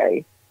 Either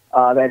way,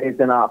 that is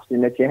an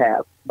option that you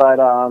have. But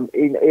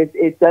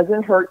it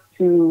doesn't hurt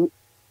to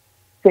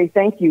say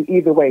thank you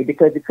either way,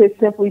 because it could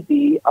simply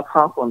be a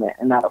compliment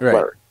and not a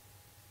flirt.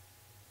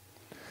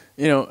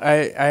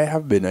 I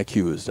have been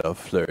accused of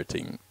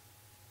flirting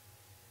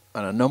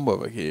on a number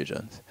of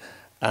occasions.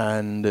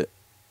 And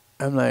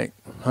I'm like,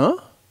 huh?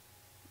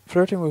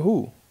 Flirting with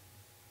who?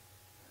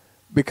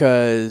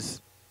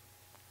 Because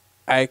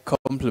I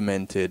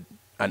complimented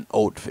an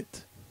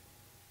outfit.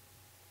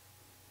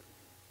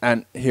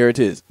 And here it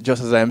is,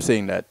 just as I'm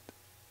saying that,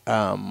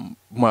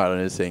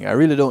 Marlon is saying, I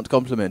really don't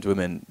compliment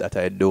women that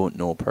I don't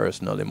know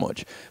personally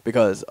much,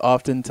 because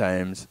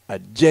oftentimes a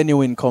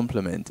genuine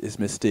compliment is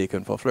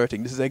mistaken for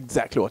flirting. This is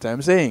exactly what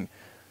I'm saying.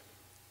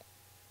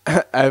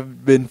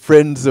 I've been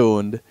friend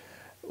zoned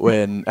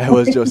when I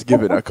was just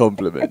given a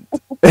compliment.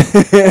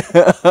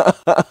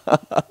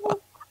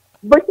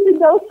 But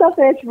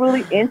something that's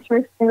really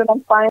interesting that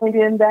I'm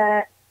finding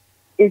that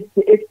is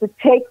the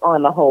take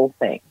on the whole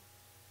thing.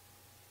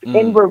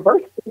 In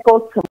reverse, it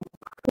goes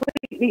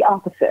completely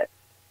opposite.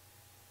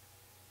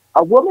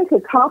 A woman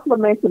could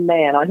compliment a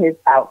man on his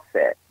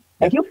outfit,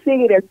 and he'll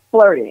see it as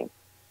flirting,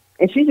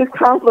 and she's just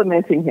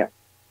complimenting him.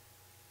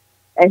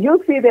 And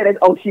he'll see that as,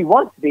 oh, she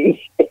wants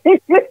me.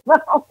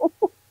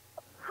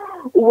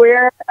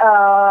 Where,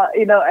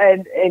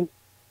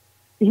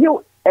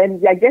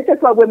 and I guess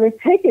that's why women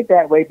take it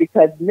that way,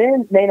 because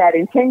men may not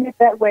intend it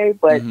that way,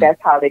 but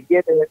that's how they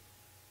get it.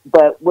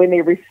 But when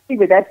they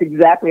receive it, that's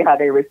exactly how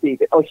they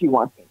receive it. Oh, she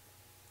wants me.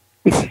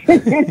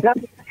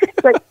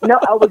 Like, no,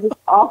 I was just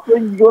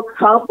offering you a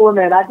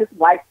compliment. I just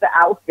liked the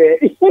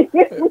outfit.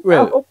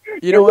 Well,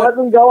 it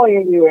wasn't going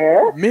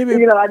anywhere. Maybe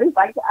I just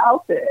liked the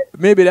outfit.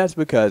 Maybe that's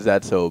because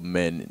that's how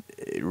men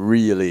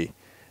really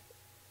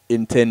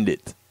intend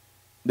it.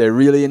 They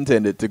really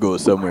intended to go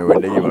somewhere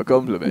when they give a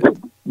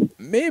compliment.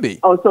 Maybe.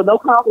 Oh, so no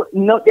compliment.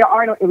 No, there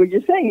are no. What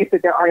you're saying is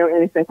that there are no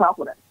innocent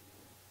compliments.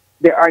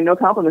 There are no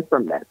compliments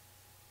from men.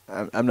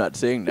 I'm not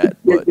saying that,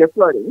 but they're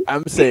flirting.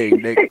 I'm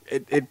saying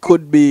it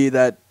could be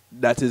that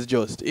is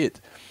just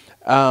it.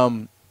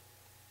 I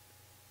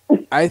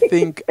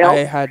think I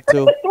had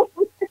to,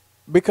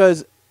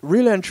 because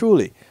really and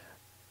truly,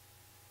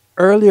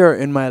 earlier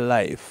in my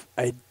life,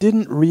 I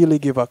didn't really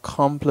give a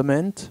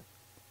compliment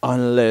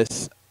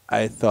unless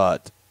I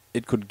thought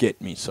it could get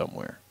me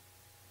somewhere.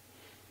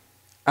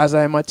 As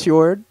I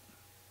matured,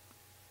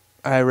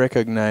 I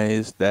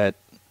recognized that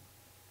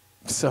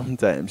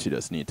sometimes you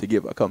just need to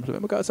give a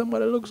compliment because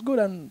somebody looks good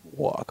and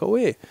walk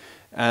away.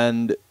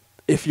 And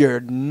if you're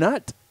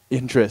not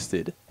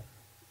interested,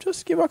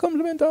 just give a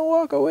compliment and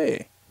walk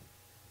away.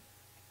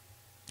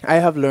 I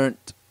have learned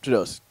to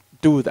just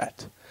do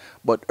that.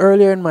 But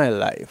earlier in my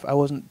life, I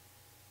wasn't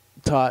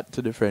taught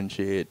to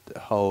differentiate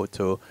how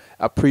to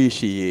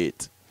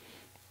appreciate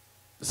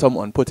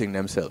someone putting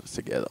themselves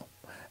together.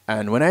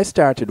 And when I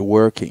started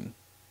working,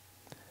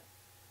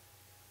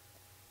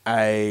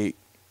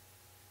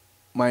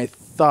 my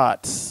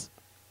thoughts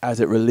as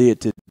it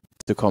related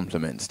to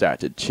compliment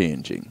started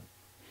changing.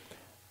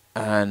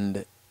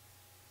 And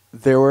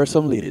there were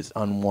some ladies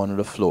on one of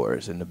the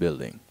floors in the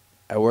building.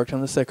 I worked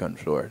on the second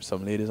floor,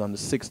 some ladies on the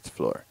sixth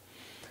floor.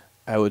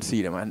 I would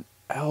see them, and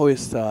I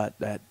always thought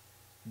that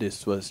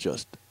this was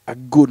just a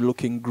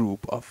good-looking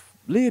group of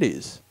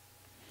ladies.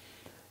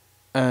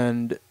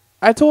 And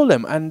I told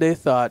them, and they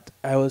thought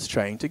I was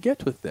trying to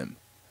get with them.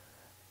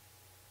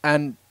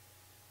 And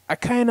I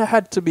kind of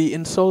had to be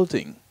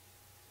insulting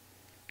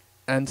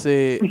and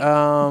say,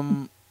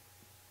 no.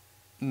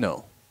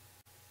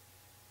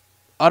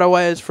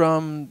 Otherwise,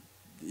 from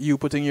you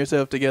putting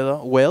yourself together,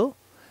 well,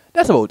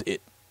 that's about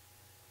it.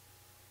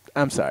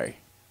 I'm sorry.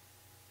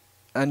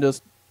 And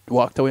just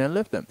walked away and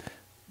left them.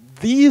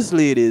 These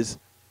ladies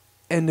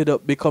ended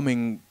up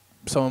becoming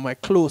some of my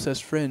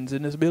closest friends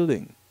in this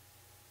building.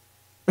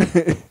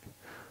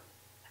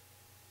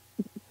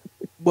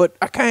 But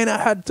I kind of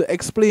had to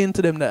explain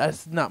to them that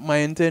that's not my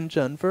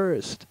intention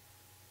first.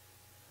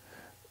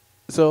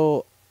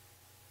 So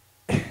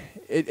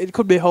it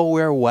could be how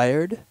we're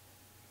wired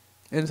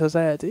in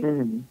society.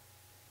 Mm-hmm.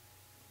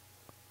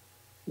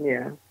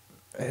 Yeah.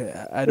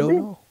 I don't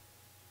know.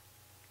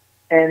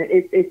 And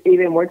it's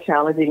even more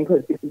challenging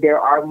because there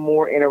are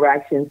more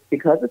interactions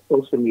because of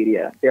social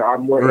media. There are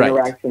more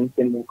interactions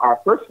than our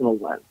personal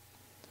ones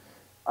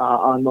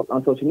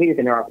on social media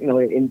than there are,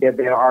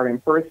 there are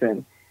in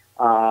person.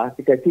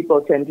 Because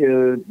people tend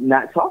to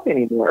not talk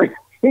anymore.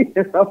 They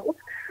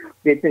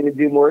tend to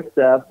do more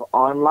stuff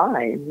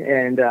online,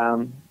 and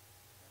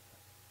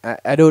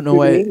I don't know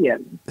why media.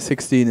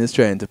 16 is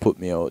trying to put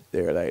me out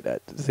there like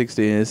that.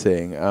 16 is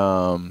saying,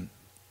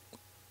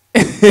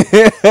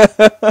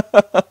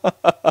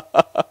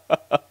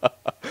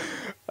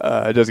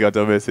 I just got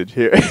a message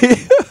here.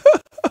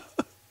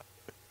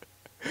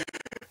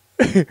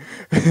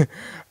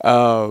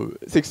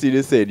 16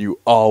 is saying you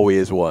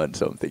always want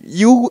something.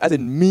 You, as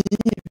in me,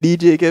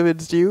 DJ Kevin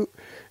Stew?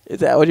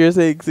 Is that what you're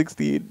saying,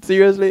 16?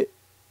 Seriously?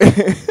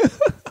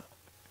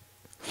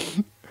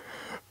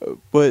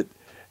 But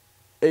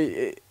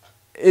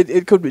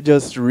it could be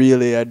just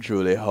really and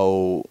truly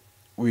how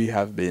we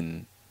have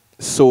been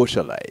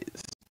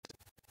socialized.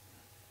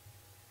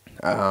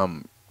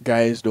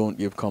 Guys don't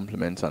give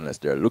compliments unless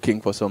they're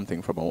looking for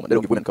something from a woman. They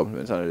don't give women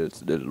compliments unless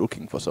they're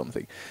looking for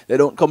something. They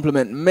don't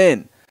compliment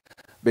men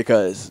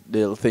because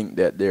they'll think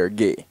that they're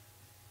gay.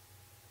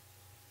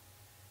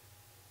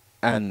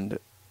 And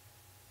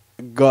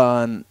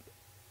gone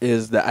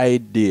is the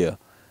idea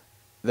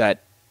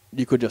that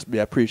you could just be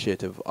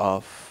appreciative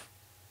of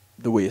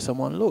the way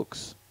someone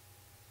looks,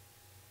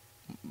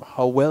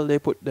 how well they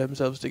put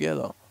themselves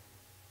together.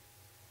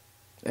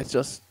 It's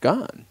just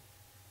gone.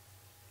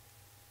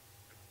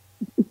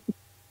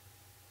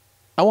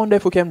 I wonder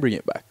if we can bring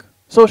it back.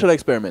 Social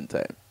experiment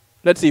time.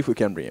 Let's see if we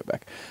can bring it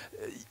back.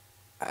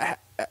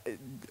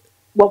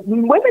 Well,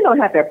 women don't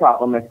have that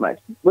problem as much.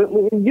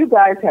 You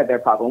guys have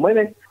that problem.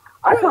 Women,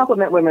 I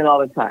compliment women all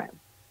the time.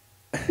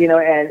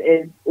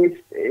 And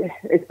it's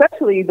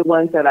especially the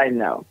ones that I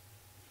know.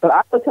 But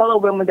I will tell a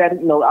woman that,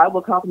 I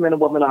will compliment a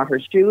woman on her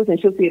shoes,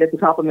 and she'll see it as a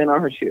compliment on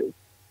her shoes.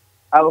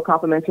 I will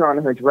compliment her on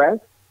her dress,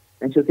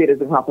 and she'll see it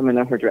as a compliment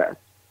on her dress.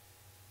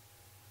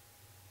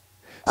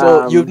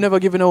 So you've never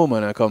given a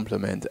woman a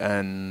compliment,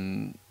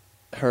 and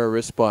her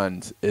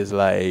response is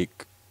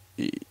like,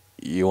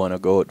 you want to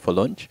go out for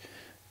lunch?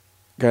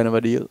 Kind of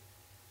a deal?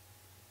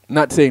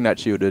 Not saying that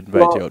she would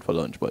invite you out for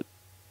lunch, but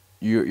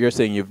you're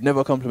saying you've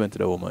never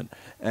complimented a woman,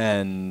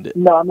 and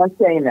no, I'm not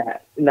saying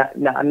that.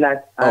 I'm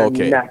not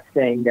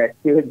saying that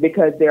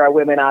because there are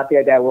women out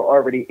there that were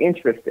already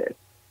interested.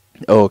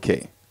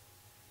 Okay.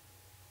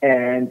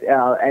 And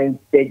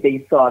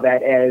they saw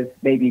that as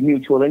maybe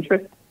mutual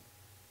interest,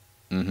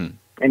 mm-hmm.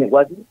 and it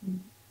wasn't.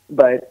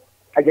 But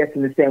I guess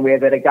in the same way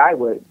that a guy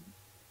would,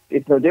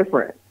 it's no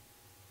different.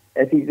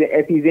 If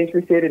he's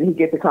interested and he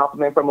gets a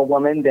compliment from a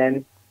woman,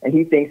 and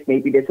he thinks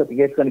maybe there's going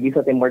to be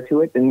something more to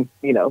it, then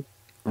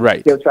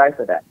right, he'll try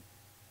for that.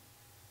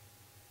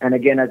 And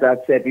again, as I've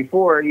said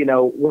before,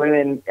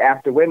 women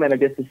after women are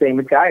just the same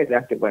as guys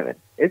after women.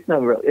 It's no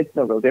real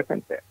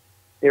difference there.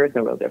 There is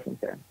no real difference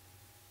there.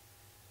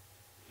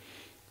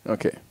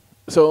 Okay.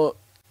 So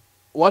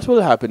what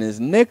will happen is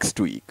next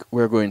week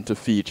we're going to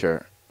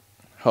feature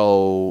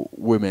how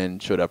women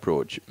should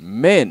approach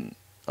men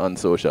on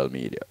social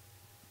media.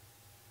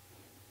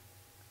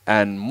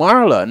 And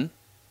Marlon,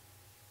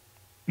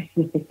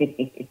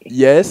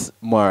 yes,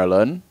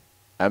 Marlon,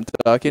 I'm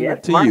talking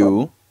to Marlon.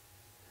 You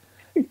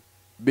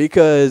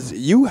because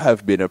you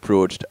have been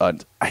approached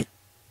on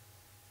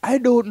I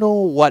don't know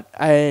what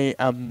I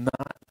am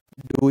not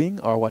doing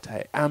or what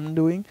I am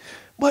doing,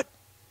 but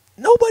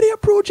nobody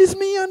approaches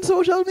me on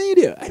social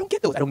media. I don't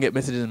get those. I don't get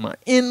messages in my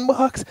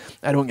inbox.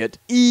 I don't get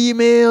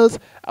emails.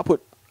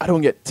 I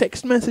don't get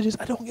text messages.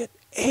 I don't get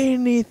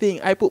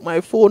anything. I put my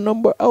phone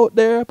number out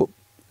there. I put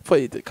for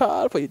you to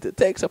call, for you to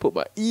text. I put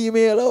my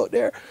email out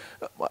there.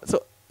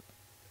 So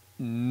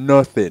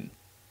nothing.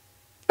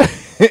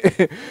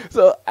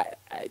 So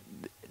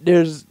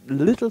there's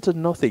little to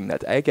nothing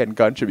that I can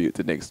contribute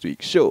to next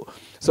week's show.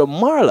 So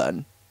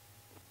Marlon,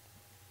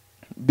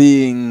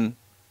 being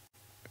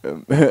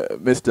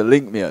Mr.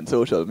 Link Me on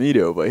social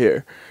media over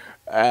here,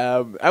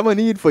 I'm gonna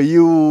need for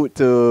you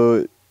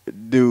to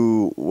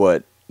do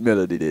what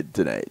Melody did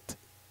tonight.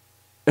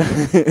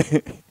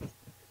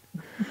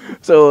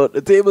 So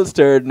the table's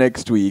turned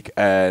next week,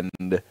 and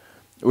the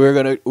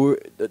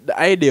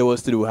idea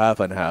was to do half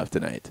and half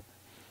tonight.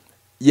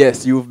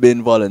 Yes, you've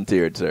been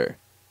volunteered, sir.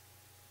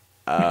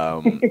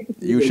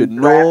 You should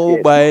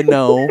know by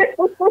now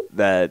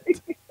that,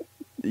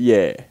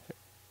 yeah,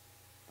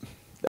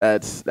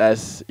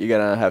 that's you're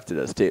gonna have to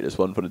just take this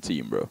one for the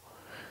team, bro.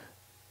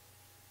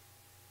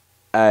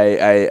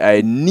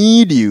 I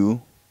need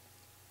you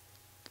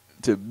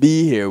to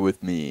be here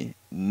with me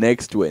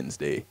next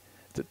Wednesday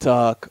to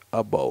talk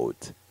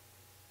about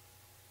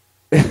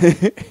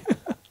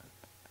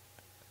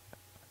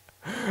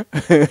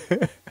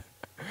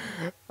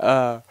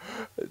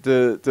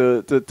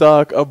to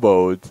talk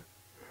about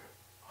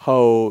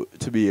how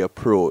to be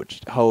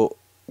approached, how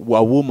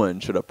a woman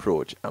should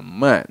approach a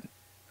man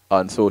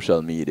on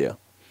social media.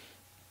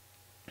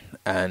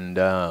 And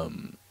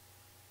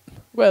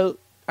well,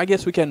 I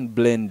guess we can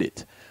blend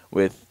it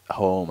with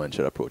how a woman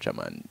should approach a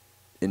man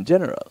in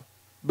general,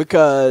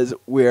 because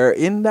we're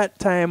in that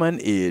time and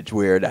age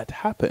where that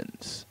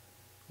happens.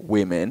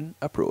 Women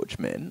approach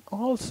men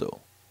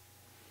also.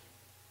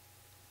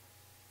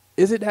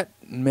 Is it that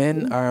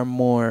men are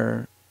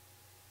more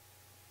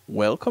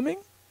welcoming?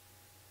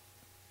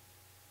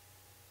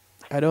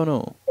 I don't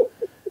know.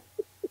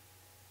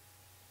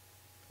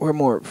 We're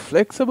more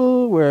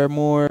flexible. We're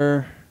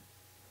more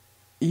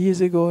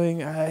easygoing.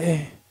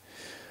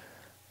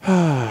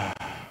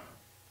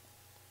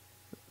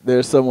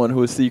 There's someone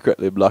who's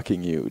secretly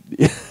blocking you.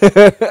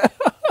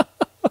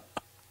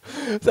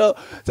 So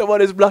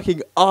someone is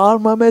blocking all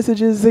my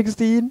messages,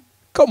 16?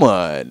 Come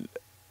on.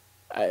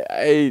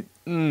 I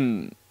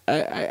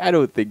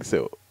don't think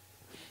so.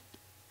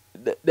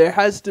 There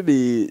has to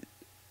be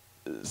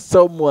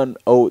someone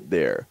out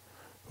there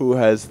who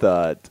has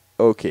thought,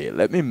 okay,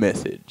 let me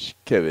message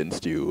Kevin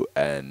Stew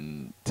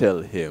and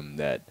tell him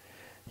that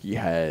he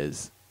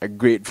has a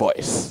great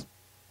voice,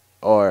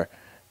 or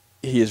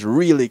he is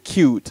really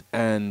cute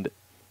and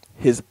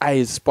his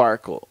eyes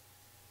sparkle.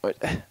 But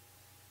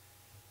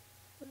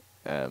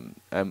I'm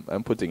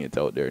putting it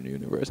out there in the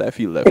universe. I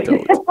feel left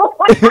out.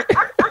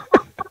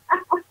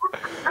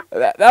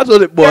 That's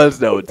what it boils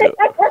down to.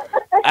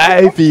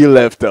 I feel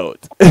left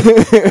out.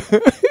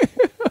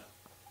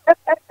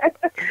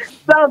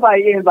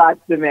 Somebody inbox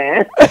the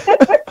man.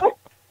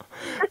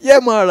 Yeah,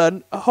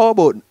 Marlon. How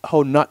about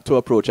how not to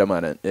approach a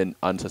man in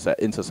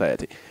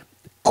society?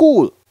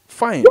 Cool,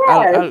 fine.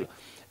 Yes.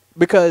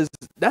 Because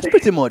that's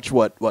pretty much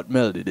what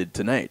Melody did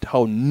tonight.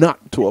 How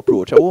not to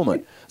approach a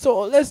woman.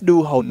 So let's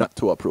do how not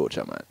to approach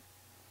a man.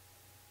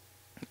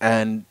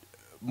 And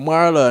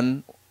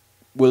Marlon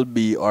will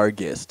be our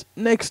guest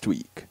next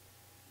week.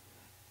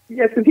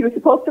 Yes, because he was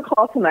supposed to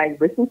call tonight,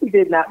 but since he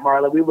did not,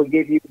 Marla, we will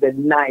give you the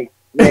night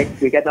next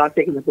week. I know I'm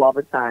taking this all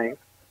the time.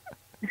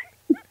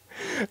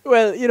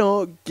 Well, you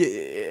know,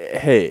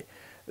 hey,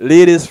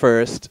 ladies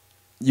first.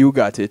 You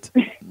got it.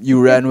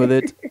 You ran with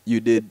it. You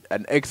did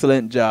an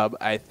excellent job.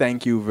 I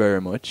thank you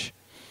very much.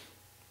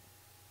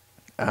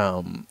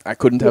 I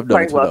couldn't have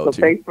done it without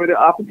you. Thanks for the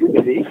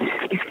opportunity.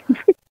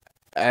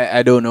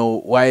 I don't know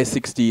why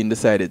 16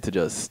 decided to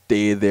just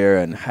stay there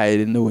and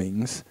hide in the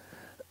wings,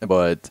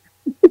 but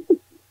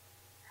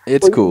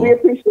it's cool. We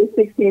appreciate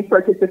 16's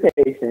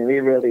participation. We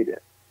really do.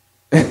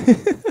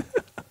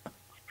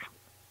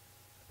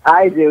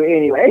 I do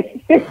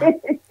anyway.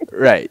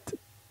 Right.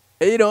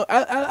 You know,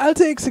 I'll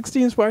take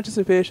 16's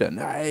participation.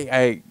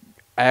 I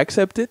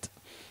accept it.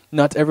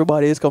 Not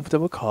everybody is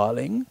comfortable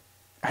calling.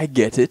 I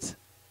get it.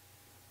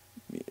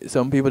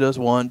 Some people just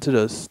want to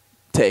just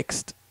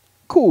text.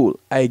 Cool,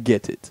 I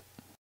get it.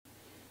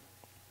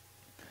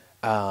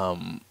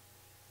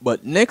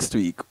 But next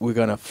week we're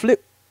gonna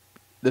flip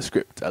the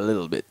script a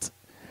little bit,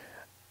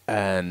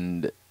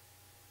 and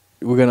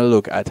we're gonna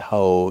look at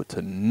how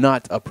to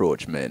not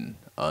approach men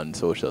on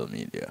social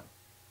media.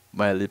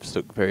 My lips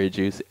look very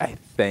juicy. I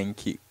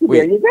thank you.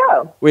 There you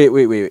go.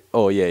 Wait.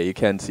 Oh yeah, you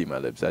can see my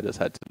lips. I just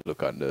had to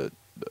look on the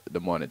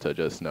monitor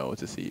just now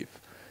to see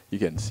if you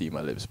can see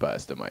my lips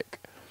past the mic.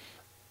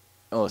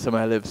 Oh, so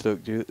my lips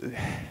look juicy.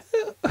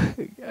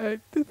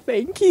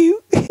 Thank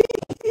you.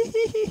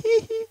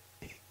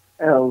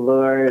 Oh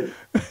Lord.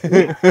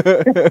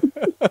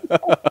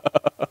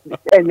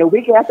 And the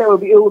week after it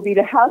will be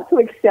the how to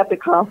accept a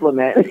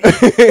compliment.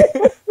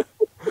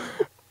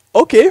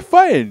 Okay,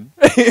 fine.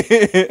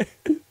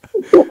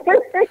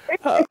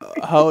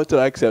 How to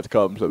accept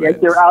compliments.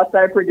 Yes, your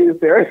outside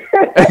producer.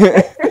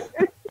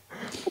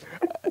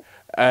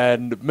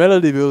 And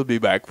Melody will be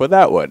back for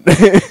that one.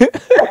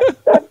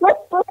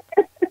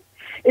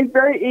 It's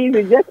very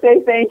easy. Just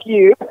say thank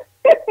you.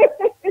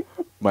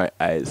 My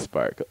eyes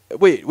sparkle.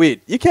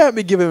 Wait. You can't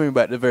be giving me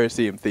back the very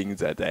same things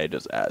that I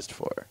just asked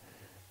for.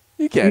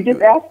 You can't. You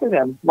just asked for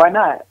them. Why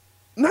not?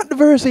 Not the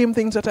very same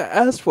things that I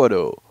asked for,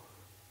 though.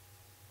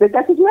 But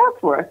that's what you asked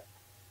for.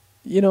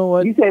 You know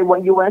what? You said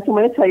when you want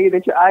someone to tell you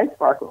that your eyes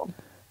sparkle.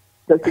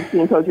 So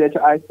 16 told you that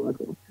your eyes were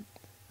closed.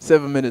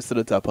 7 minutes to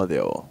the top of the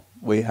hour.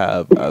 We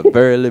have a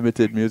very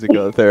limited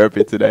musical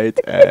therapy tonight,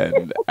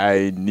 and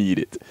I need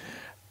it.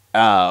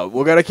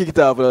 We're gonna kick it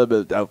off a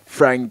little bit.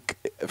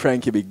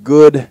 Frankie Be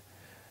Good.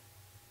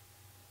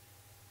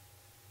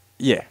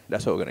 Yeah,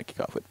 that's what we're gonna kick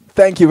off with.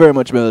 Thank you very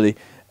much, Melody.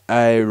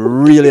 I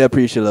really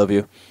appreciate love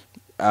you.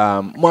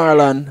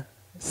 Marlon,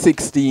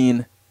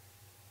 16.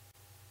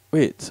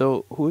 Wait,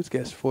 so who's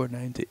guessed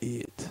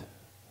 498?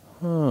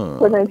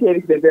 498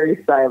 has been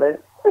very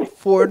silent.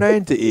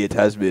 498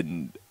 has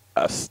been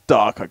a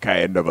stalker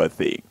kind of a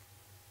thing.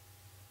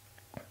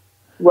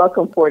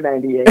 Welcome,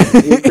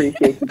 498. We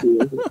appreciate you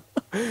being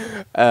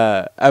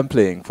here. I'm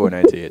playing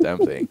 498. I'm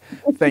playing.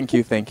 Thank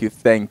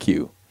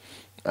you.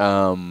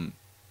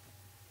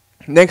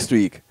 Next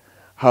week,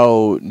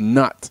 how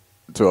not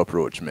to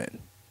approach men.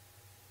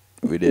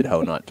 We did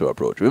how not to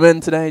approach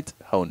women tonight.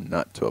 How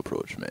not to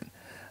approach men.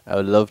 I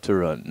would love to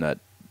run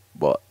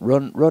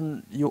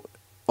you.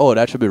 Oh,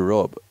 that should be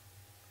Rob.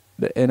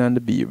 The N and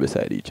the B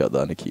beside each other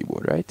on the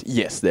keyboard, right?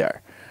 Yes, they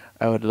are.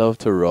 I would love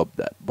to rub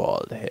that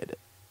bald head.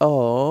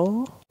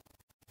 Oh.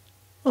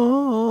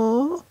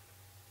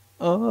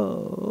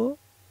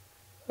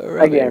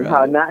 Again,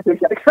 how not to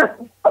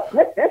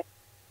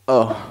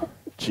Oh,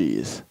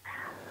 jeez.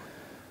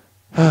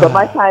 But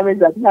my time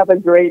is up. Have a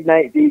great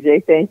night,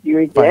 DJ. Thank you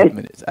again. 5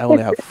 minutes. I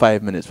only have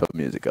 5 minutes for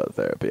musical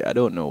therapy. I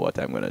don't know what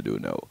I'm going to do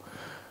now.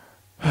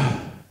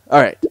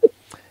 All right.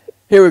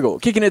 Here we go.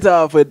 Kicking it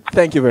off with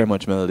thank you very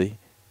much, Melody.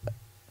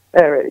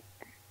 All right.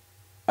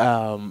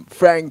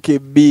 Frankie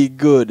Be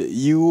Good.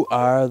 You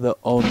are the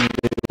only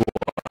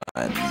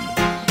one.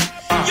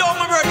 Yo,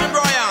 my virgin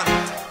Brian.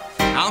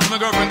 How's my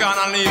girlfriend gone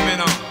and leave me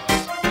now?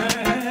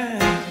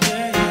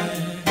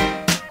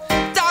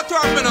 Talk to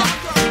her, me now.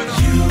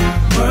 You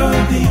were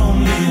the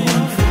only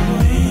one for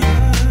me.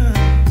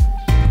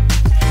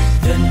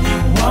 Then you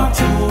walked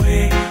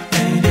away,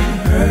 and it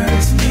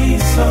hurts me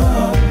so.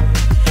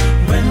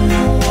 When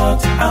you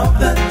walked out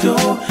that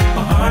door,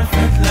 my heart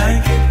felt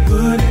like it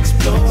would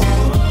explode.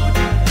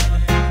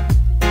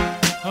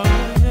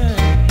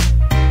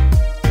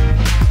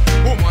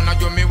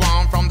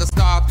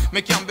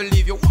 Me can't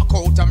believe you walk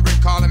out and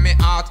break all of me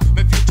heart.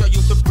 My future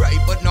used to bright,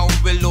 but now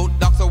we load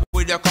up. So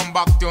will you come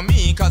back to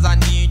me? Cause I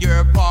need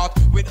your part.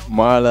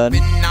 Marlon,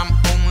 I'm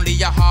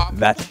only a half.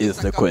 that is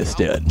the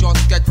question.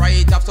 Just get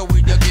right up, so will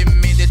you give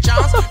me the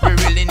chance? We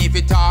really need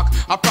to talk.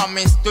 I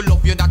promise to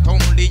love you, not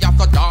only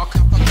after dark.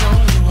 You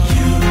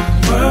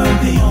were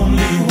the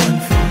only one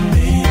for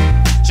me.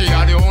 She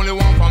are the only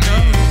one for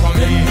me.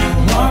 Then you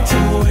walked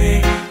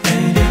away,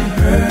 and it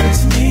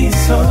hurts me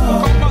so.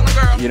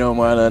 You know,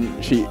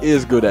 Marlon, she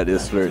is good at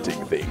this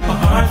flirting thing. My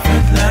heart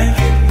felt like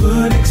it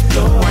would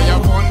explode. Why you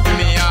run to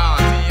me out?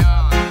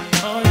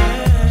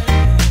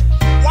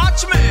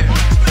 Watch me.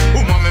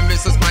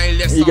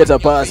 You get a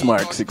pass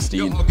mark,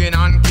 16. Hugging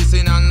and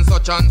kissing and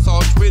such.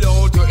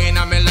 Without you in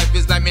my life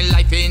is like me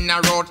life in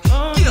a road.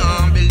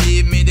 Can't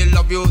believe me, they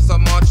love you so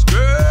much,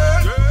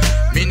 girl.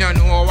 Me no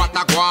know what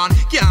I want.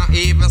 Can't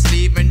even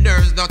sleep, my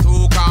nerves not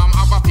too calm.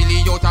 I'm a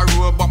feeling out a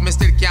road, but me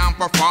still can't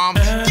perform.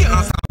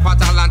 Can't stop a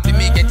talent till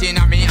me get in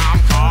a me arm.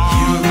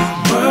 You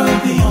were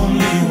the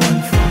only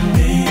one for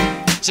me.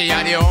 She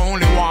are the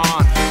only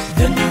one.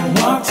 Then you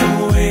walked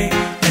away,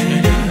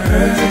 and it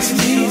hurts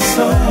me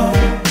so.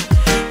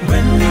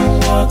 When you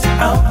walked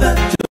out that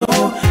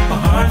door, my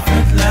heart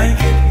felt like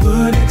it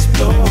would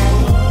explode.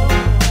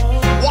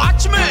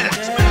 Watch me.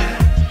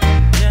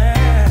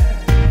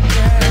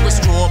 Make we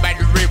stroll by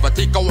the river,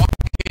 take a walk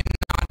in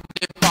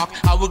the park.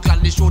 I will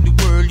gladly show the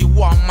world you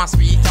are my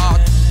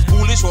sweetheart.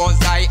 Foolish was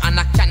I, and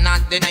I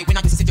cannot deny. When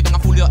I sit you down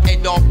and pull your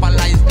head up and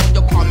lies. Don't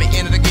you call me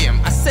into the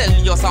game. I sell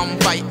you some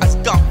fight. As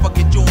God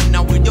forget you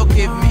now, will you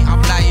give me a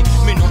fly?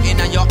 Me know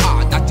in your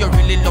heart that you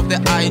really love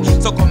the eye.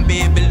 So come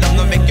baby, love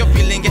to make you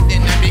feeling get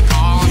in every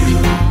car. You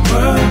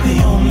were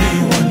the only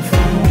one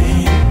for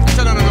me. I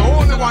said I'm the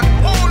only one,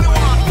 only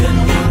one. Then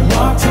you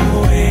walked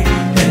away,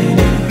 and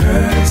it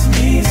hurts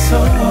me so.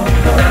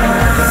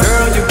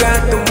 Girl, you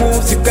got the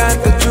moves, you got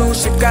the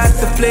juice, you got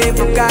the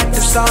flavor, got the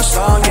sauce,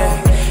 oh yeah.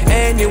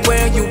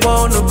 Anywhere you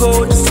wanna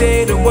go, just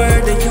say the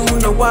word and you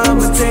know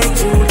I'ma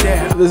take you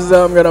there. This is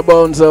how I'm gonna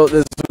bounce out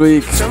this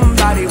week.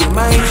 Somebody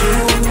remind you,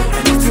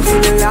 and if you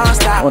feel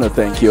lost, I want to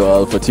thank you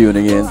all for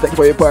tuning in. Thank you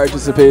for your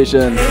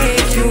participation.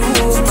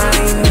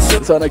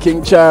 It's on a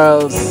King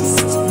Charles.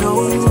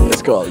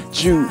 It's called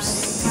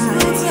Juice. I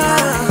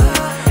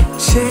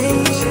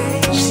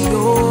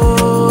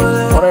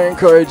want to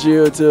encourage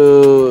you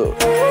to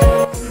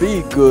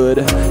be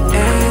good,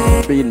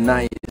 be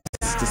nice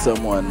to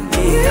someone.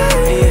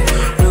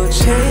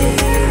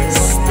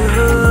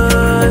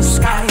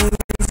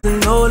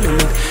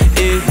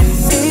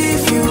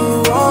 If you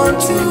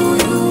want to,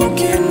 you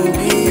can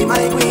be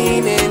my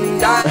queen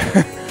and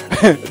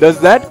I. Does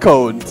that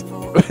count?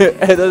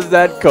 Does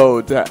that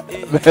count,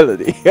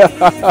 Melody?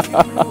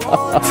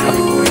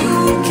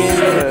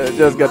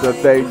 Just got a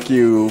thank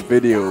you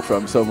video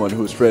from someone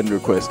whose friend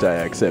request I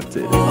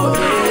accepted.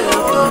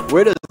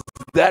 Where does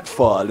that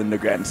fall in the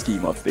grand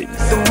scheme of things. Is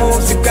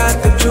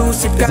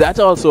that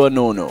also a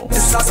no-no?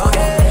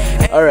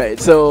 Alright,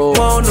 so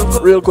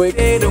real quick,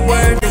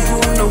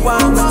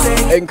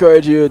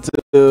 encourage you to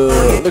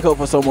look out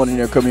for someone in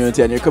your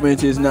community, and your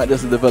community is not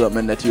just a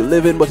development that you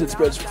live in, but it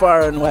spreads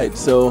far and wide.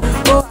 So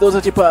those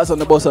that you pass on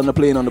the bus, on the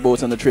plane, on the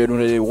boat, on the train,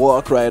 when they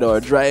walk, ride, or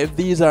drive,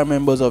 these are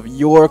members of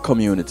your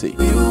community.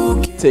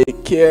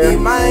 Take care,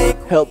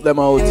 help them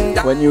out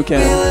when you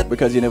can,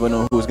 because you never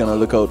know who's gonna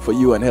look out for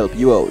you and help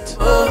you out.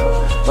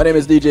 My name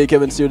is DJ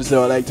Kevin Student,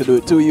 so I like to do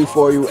it to you,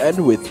 for you,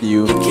 and with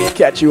you.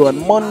 Catch you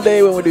on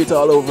Monday when we do it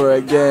all over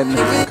again.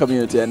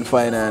 Community and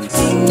finance.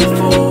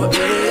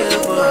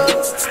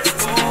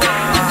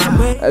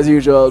 As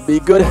usual, be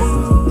good.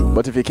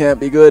 But if you can't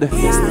be good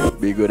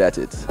at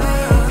it.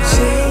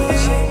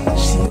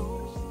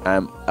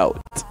 I'm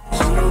out.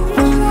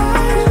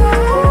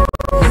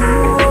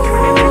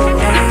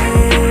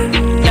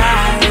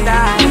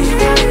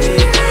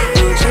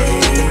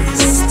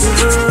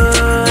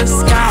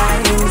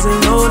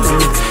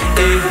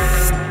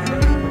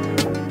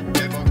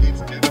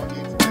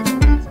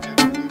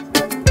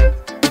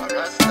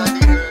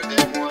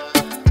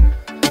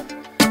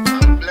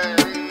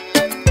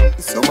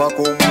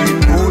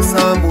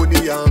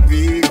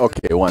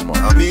 Okay, one more.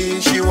 I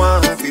mean, she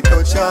want to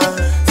touch her.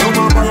 Some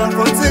of her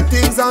fancy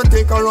things and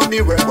take her on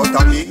the way, but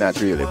I mean, not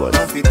really, but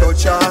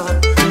touch her.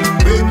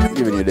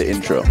 Giving you the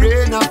intro.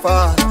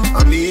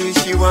 I mean,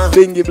 she want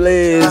Bingy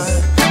Blaze.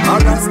 A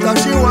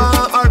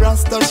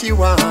rasta she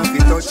want to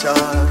touch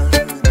her.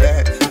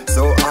 Yeah.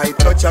 So I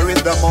touch her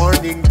in the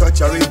morning, touch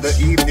her in the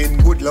evening.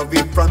 Good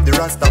loving from the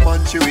rasta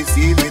man she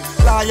receiving.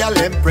 Loyal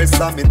empress,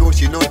 I me know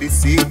she no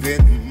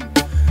deceiving.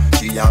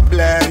 She a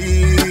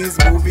blaze,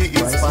 movie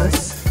is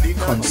fast.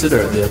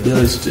 Consider the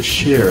ability to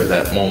share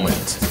that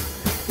moment.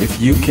 If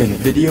you can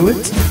video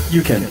it,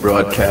 you can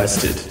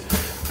broadcast it.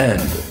 And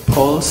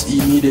Pulse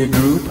E-Media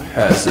Group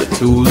has the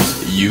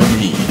tools you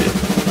need.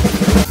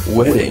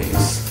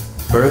 Weddings,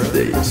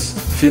 birthdays,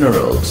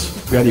 funerals,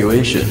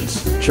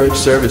 graduations, church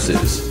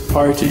services,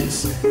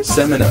 parties,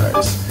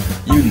 seminars,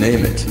 you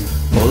name it.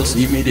 Pulse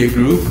E-Media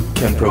Group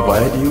can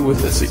provide you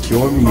with a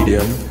secure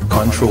medium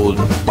controlled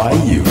by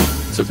you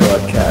to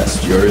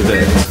broadcast your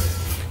event.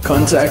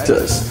 Contact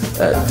us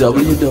at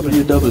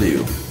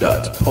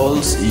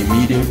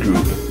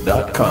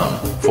www.pulseemediagroup.com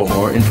for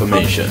more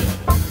information.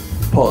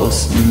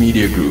 Pulse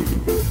E-Media Group,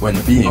 when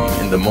being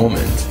in the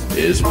moment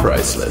is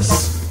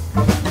priceless.